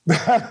imagine.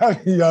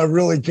 I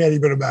really can't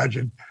even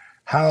imagine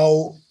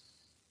how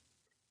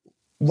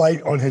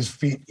light on his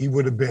feet he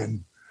would have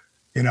been,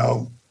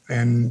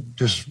 and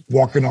just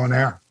walking on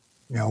air,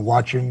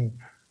 watching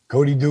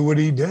Cody do what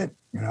he did,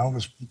 it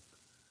was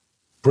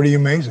pretty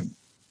amazing.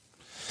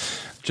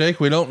 Jake,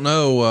 we don't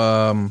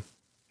know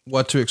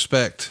what to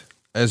expect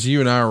as you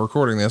and I are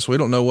recording this. We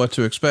don't know what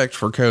to expect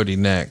for Cody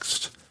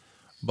next,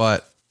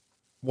 but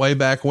way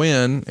back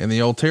when in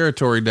the old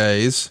territory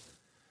days,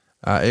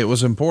 it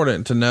was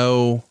important to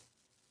know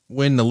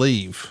when to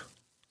leave.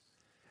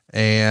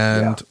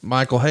 And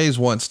Michael Hayes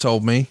once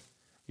told me,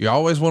 you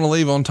always want to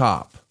leave on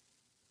top.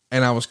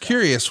 And I was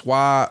curious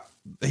why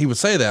he would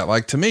say that.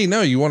 Like, to me,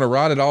 no, you want to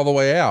ride it all the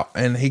way out.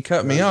 And he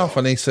cut me off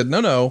and he said,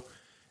 no,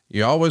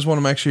 you always want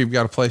to make sure you've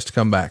got a place to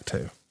come back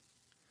to.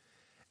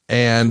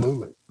 And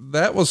Absolutely.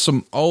 That was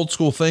some old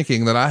school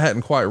thinking that I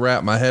hadn't quite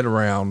wrapped my head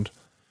around.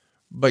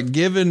 But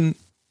given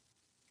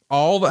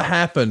all that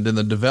happened in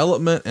the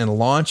development and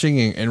launching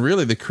and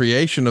really the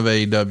creation of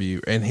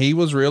AEW, and he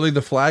was really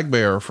the flag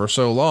bearer for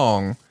so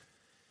long,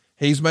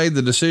 he's made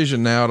the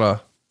decision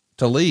now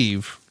to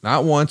leave,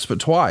 not once, but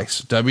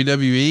twice.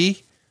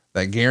 WWE,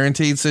 that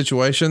guaranteed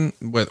situation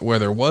where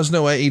there was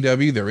no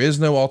AEW, there is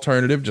no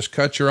alternative, just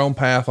cut your own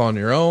path on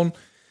your own.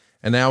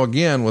 And now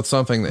again, with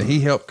something that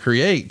he helped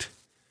create.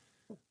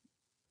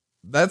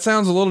 That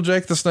sounds a little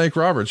Jake the Snake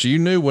Roberts. You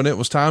knew when it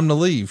was time to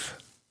leave.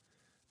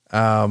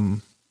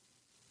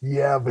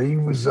 Yeah, but he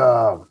was,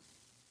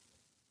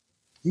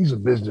 he's a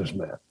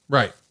businessman.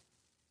 Right.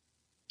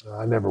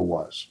 I never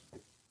was.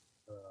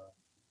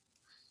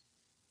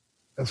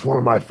 That's one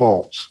of my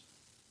faults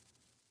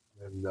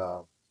and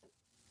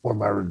one of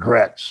my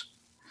regrets.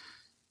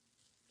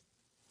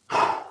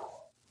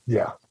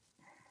 Yeah.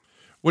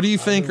 What do you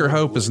think or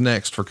hope is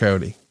next for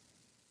Cody?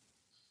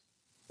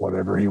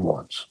 Whatever he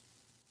wants,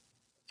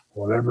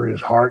 whatever his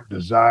heart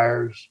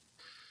desires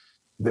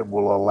that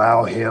will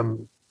allow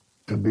him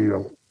to be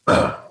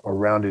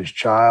around his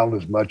child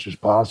as much as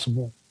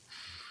possible.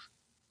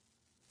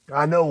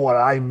 I know what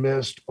I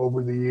missed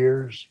over the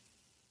years,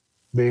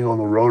 being on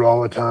the road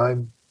all the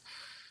time.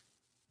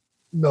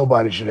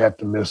 Nobody should have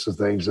to miss the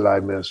things that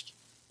I missed.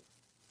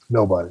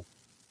 Nobody.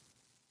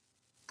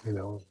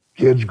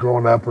 Kids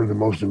growing up are the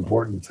most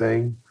important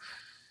thing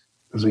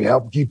because they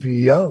help keep you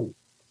young.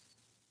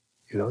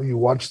 You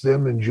watch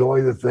them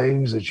enjoy the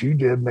things that you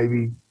did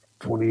maybe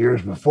 20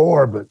 years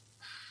before, but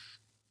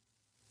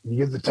you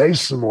get to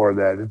taste some more of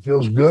that. It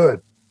feels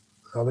good.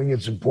 I think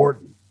it's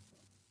important.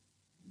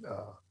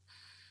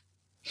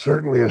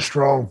 Certainly a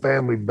strong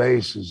family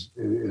base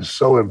is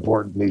so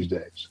important these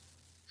days.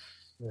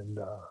 And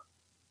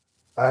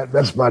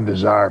that's my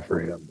desire for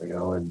him,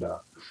 and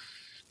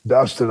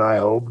Dustin, I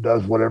hope,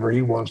 does whatever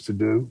he wants to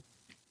do.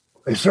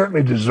 They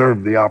certainly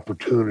deserve the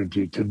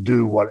opportunity to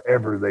do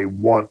whatever they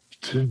want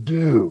to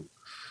do.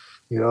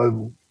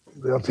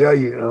 They'll tell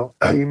you,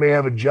 you may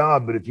have a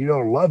job, but if you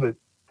don't love it,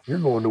 you're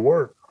going to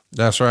work.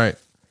 That's right.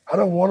 I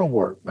don't want to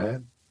work,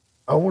 man.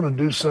 I want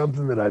to do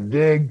something that I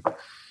dig,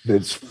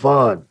 that's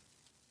fun,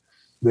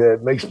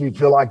 that makes me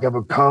feel like I've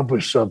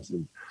accomplished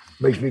something,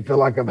 makes me feel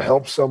like I've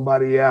helped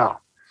somebody out,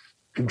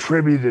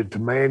 contributed to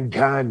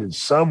mankind in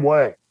some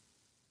way.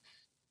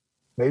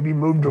 Maybe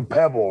moved a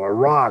pebble, a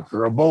rock,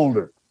 or a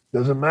boulder.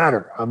 Doesn't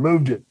matter. I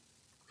moved it.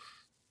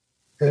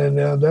 And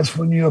that's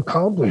when you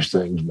accomplish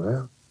things,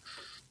 man.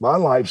 My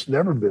life's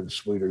never been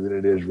sweeter than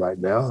it is right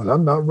now, and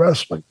I'm not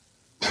wrestling.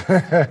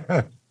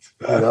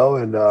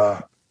 And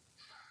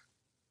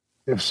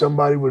if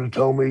somebody would have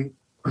told me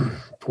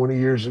 20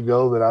 years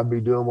ago that I'd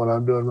be doing what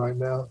I'm doing right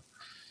now,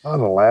 I'd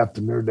have laughed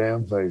in their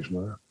damn face,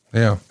 man.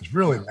 Yeah. It's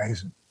really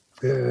amazing.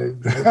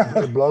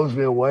 It blows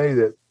me away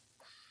that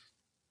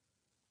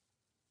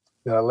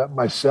I let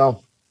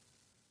myself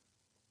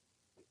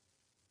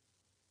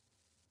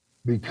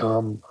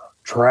become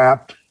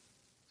trapped,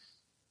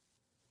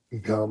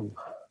 become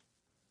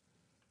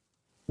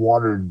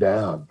watered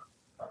down.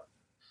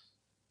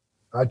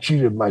 I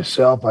cheated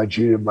myself. I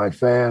cheated my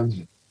fans.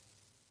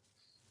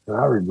 And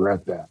I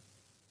regret that.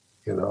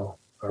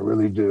 I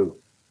really do.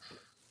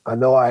 I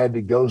know I had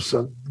to go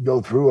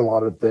through a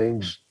lot of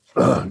things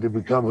to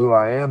become who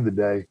I am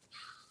today.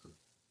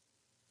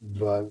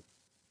 But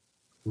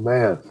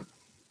man,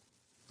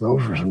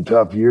 those were some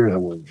tough years I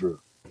went through.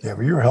 Yeah,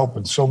 but you're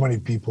helping so many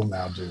people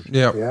now, dude.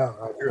 Yeah. Yeah.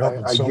 You're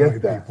helping I so get many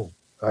that. people.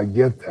 I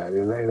get that.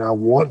 And I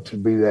want to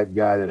be that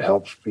guy that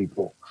helps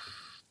people.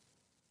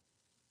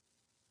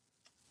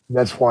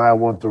 That's why I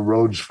want the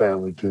Rhodes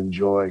family to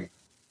enjoy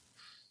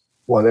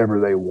whatever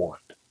they want.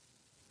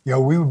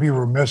 We would be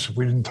remiss if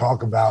we didn't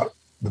talk about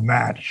the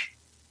match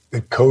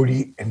that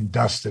Cody and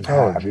Dustin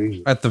had.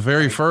 Jesus. At the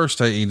very first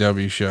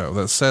AEW show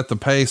that set the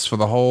pace for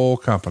the whole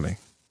company.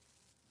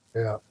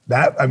 Yeah.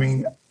 That, I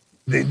mean,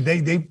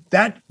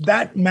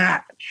 that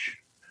match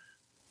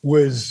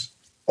was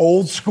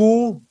old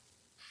school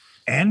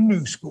and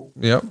new school.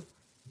 Yep.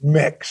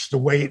 Mixed the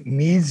way it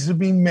needs to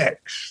be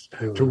mixed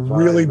to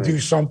really do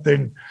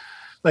something.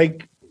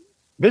 Like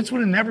Vince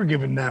would have never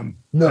given them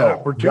that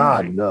opportunity.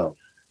 God, no.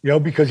 You know,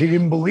 because he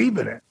didn't believe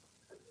in it.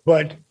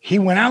 But he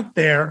went out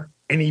there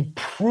and he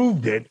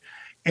proved it.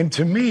 And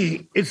to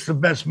me, it's the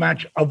best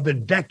match of the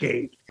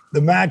decade.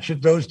 The match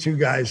that those two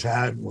guys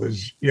had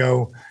was, you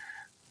know,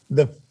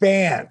 the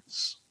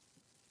fans.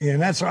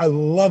 And that's why I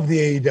love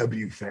the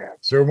AEW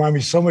fans. They remind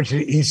me so much of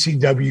the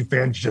ECW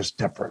fans, just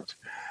different.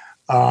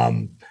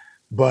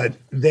 But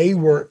they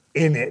were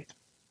in it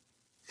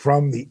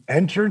from the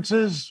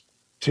entrances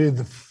to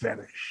the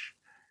finish.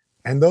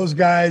 And those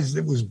guys,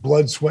 it was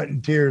blood, sweat,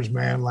 and tears,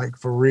 man, like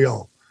for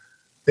real.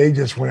 They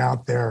just went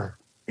out there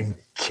and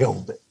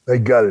killed it. They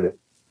gutted it.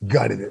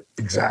 Gutted it,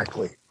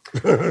 exactly.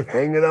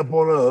 Hang it up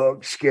on a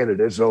hook, skin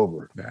it, it's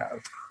over. Yeah.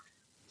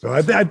 So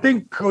I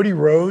think Cody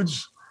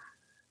Rhodes,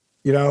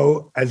 you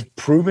know, has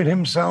proven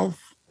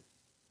himself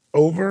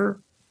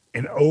over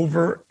and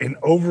over and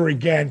over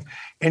again.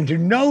 And to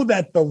know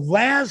that the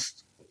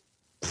last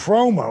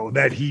promo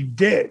that he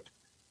did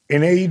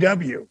in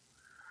AEW,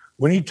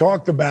 when he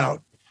talked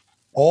about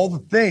all the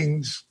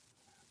things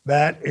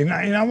that, and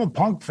I'm a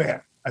Punk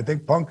fan. I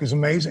think Punk is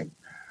amazing.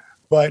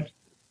 But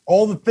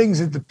all the things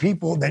that the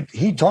people that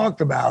he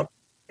talked about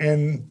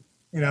in,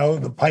 you know,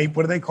 the pipe,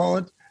 what do they call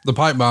it? The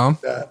pipe bomb.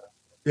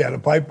 The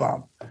pipe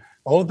bomb.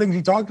 All the things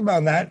he talked about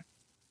in that,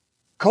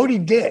 Cody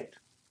did.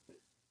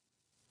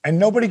 And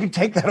nobody could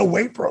take that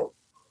away from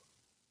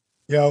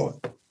him.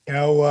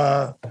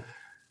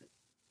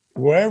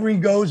 Wherever he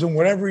goes and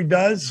whatever he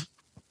does,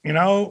 you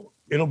know,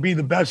 it'll be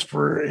the best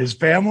for his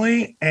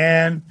family,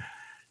 and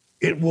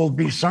it will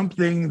be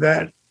something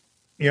that,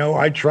 you know,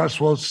 I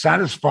trust will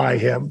satisfy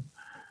him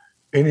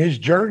in his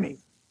journey,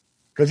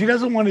 because he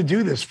doesn't want to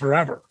do this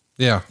forever.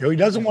 Yeah. You know, he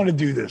doesn't want to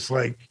do this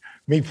like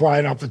me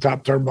flying off the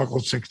top turnbuckle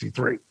at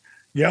 63.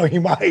 You know, he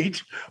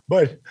might,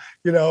 but,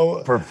 you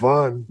know, For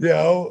fun. you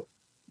know,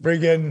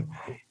 friggin',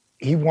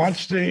 he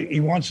wants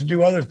to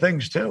do other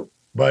things too.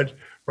 But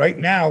right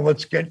now,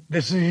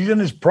 he's in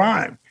his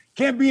prime.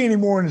 Can't be any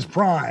more in his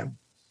prime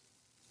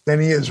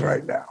than he is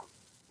right now.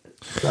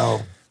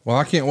 So, well,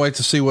 I can't wait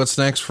to see what's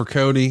next for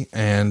Cody,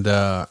 and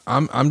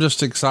I'm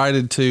just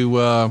excited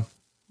to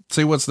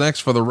see what's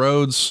next for the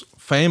Rhodes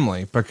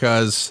family,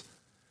 because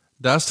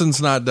Dustin's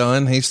not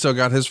done. He's still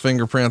got his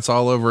fingerprints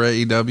all over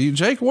AEW.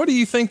 Jake, what do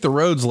you think the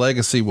Rhodes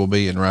legacy will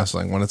be in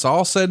wrestling when it's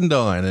all said and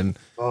done and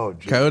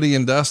Cody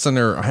and Dustin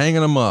are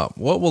hanging them up?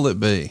 What will it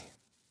be?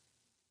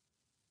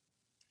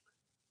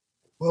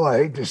 Well, I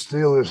hate to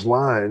steal this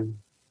line,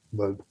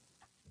 but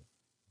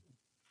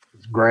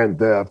it's grand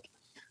theft.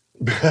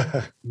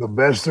 The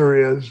best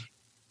there is,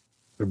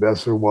 the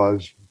best there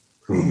was,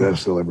 and the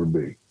best there'll ever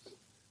be.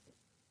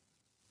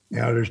 you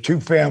know, there's two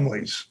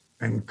families,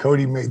 and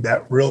Cody made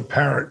that real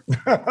apparent.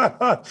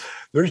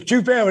 There's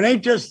two families. It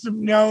ain't just, you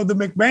know, the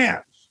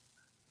McMahons.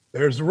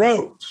 There's the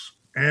Rhodes,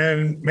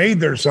 and made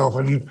theirself.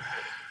 And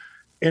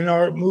in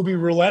our movie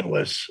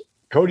Relentless,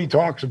 Cody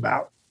talks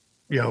about,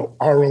 you know,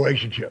 our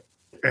relationship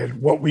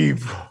and what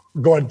we've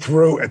gone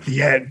through at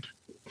the end.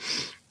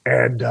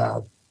 And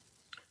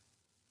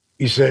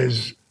he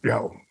says, you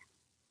know,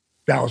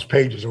 Dallas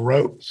Page is a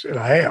Rhodes, and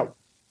I am,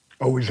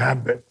 always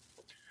have been.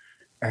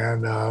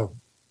 And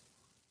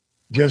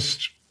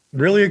just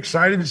really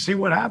excited to see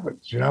what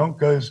happens, you know,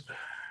 because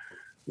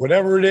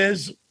whatever it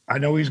is, I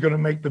know he's going to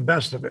make the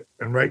best of it.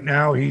 And right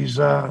now he's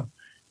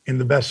in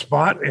the best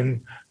spot.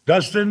 And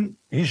Dustin,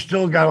 he's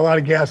still got a lot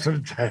of gas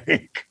in the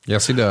tank.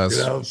 Yes, he does.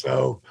 You know,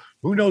 so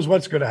who knows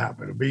what's going to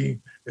happen?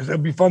 It'll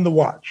be fun to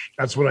watch.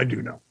 That's what I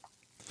do know.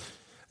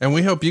 And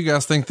we hope you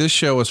guys think this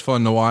show is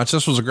fun to watch.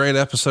 This was a great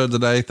episode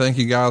today. Thank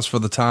you guys for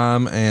the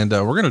time. And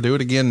we're going to do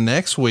it again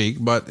next week.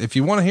 But if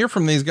you want to hear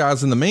from these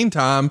guys in the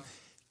meantime,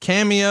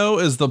 Cameo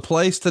is the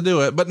place to do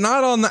it, but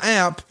not on the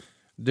app.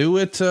 Do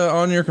it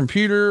on your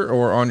computer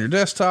or on your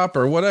desktop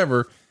or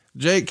whatever.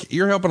 Jake,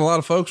 you're helping a lot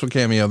of folks with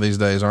Cameo these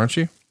days, aren't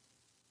you?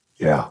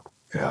 Yeah.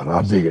 Yeah. And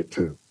I dig it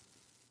too.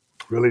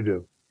 Really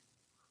do.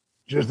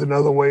 Just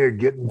another way of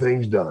getting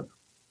things done.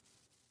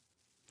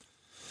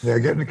 Yeah,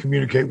 getting to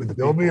communicate with the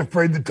people. Don't be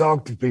afraid to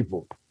talk to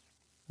people.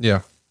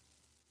 Yeah.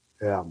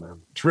 Yeah,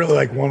 man. It's really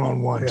like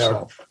one-on-one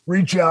stuff.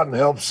 Reach out and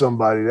help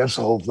somebody. That's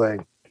the whole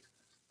thing.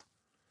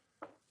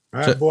 All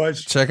right,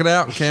 boys. Check it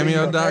out.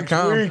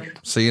 Cameo.com.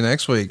 See you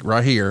next week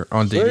right here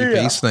on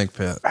DDP Snake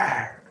Pit.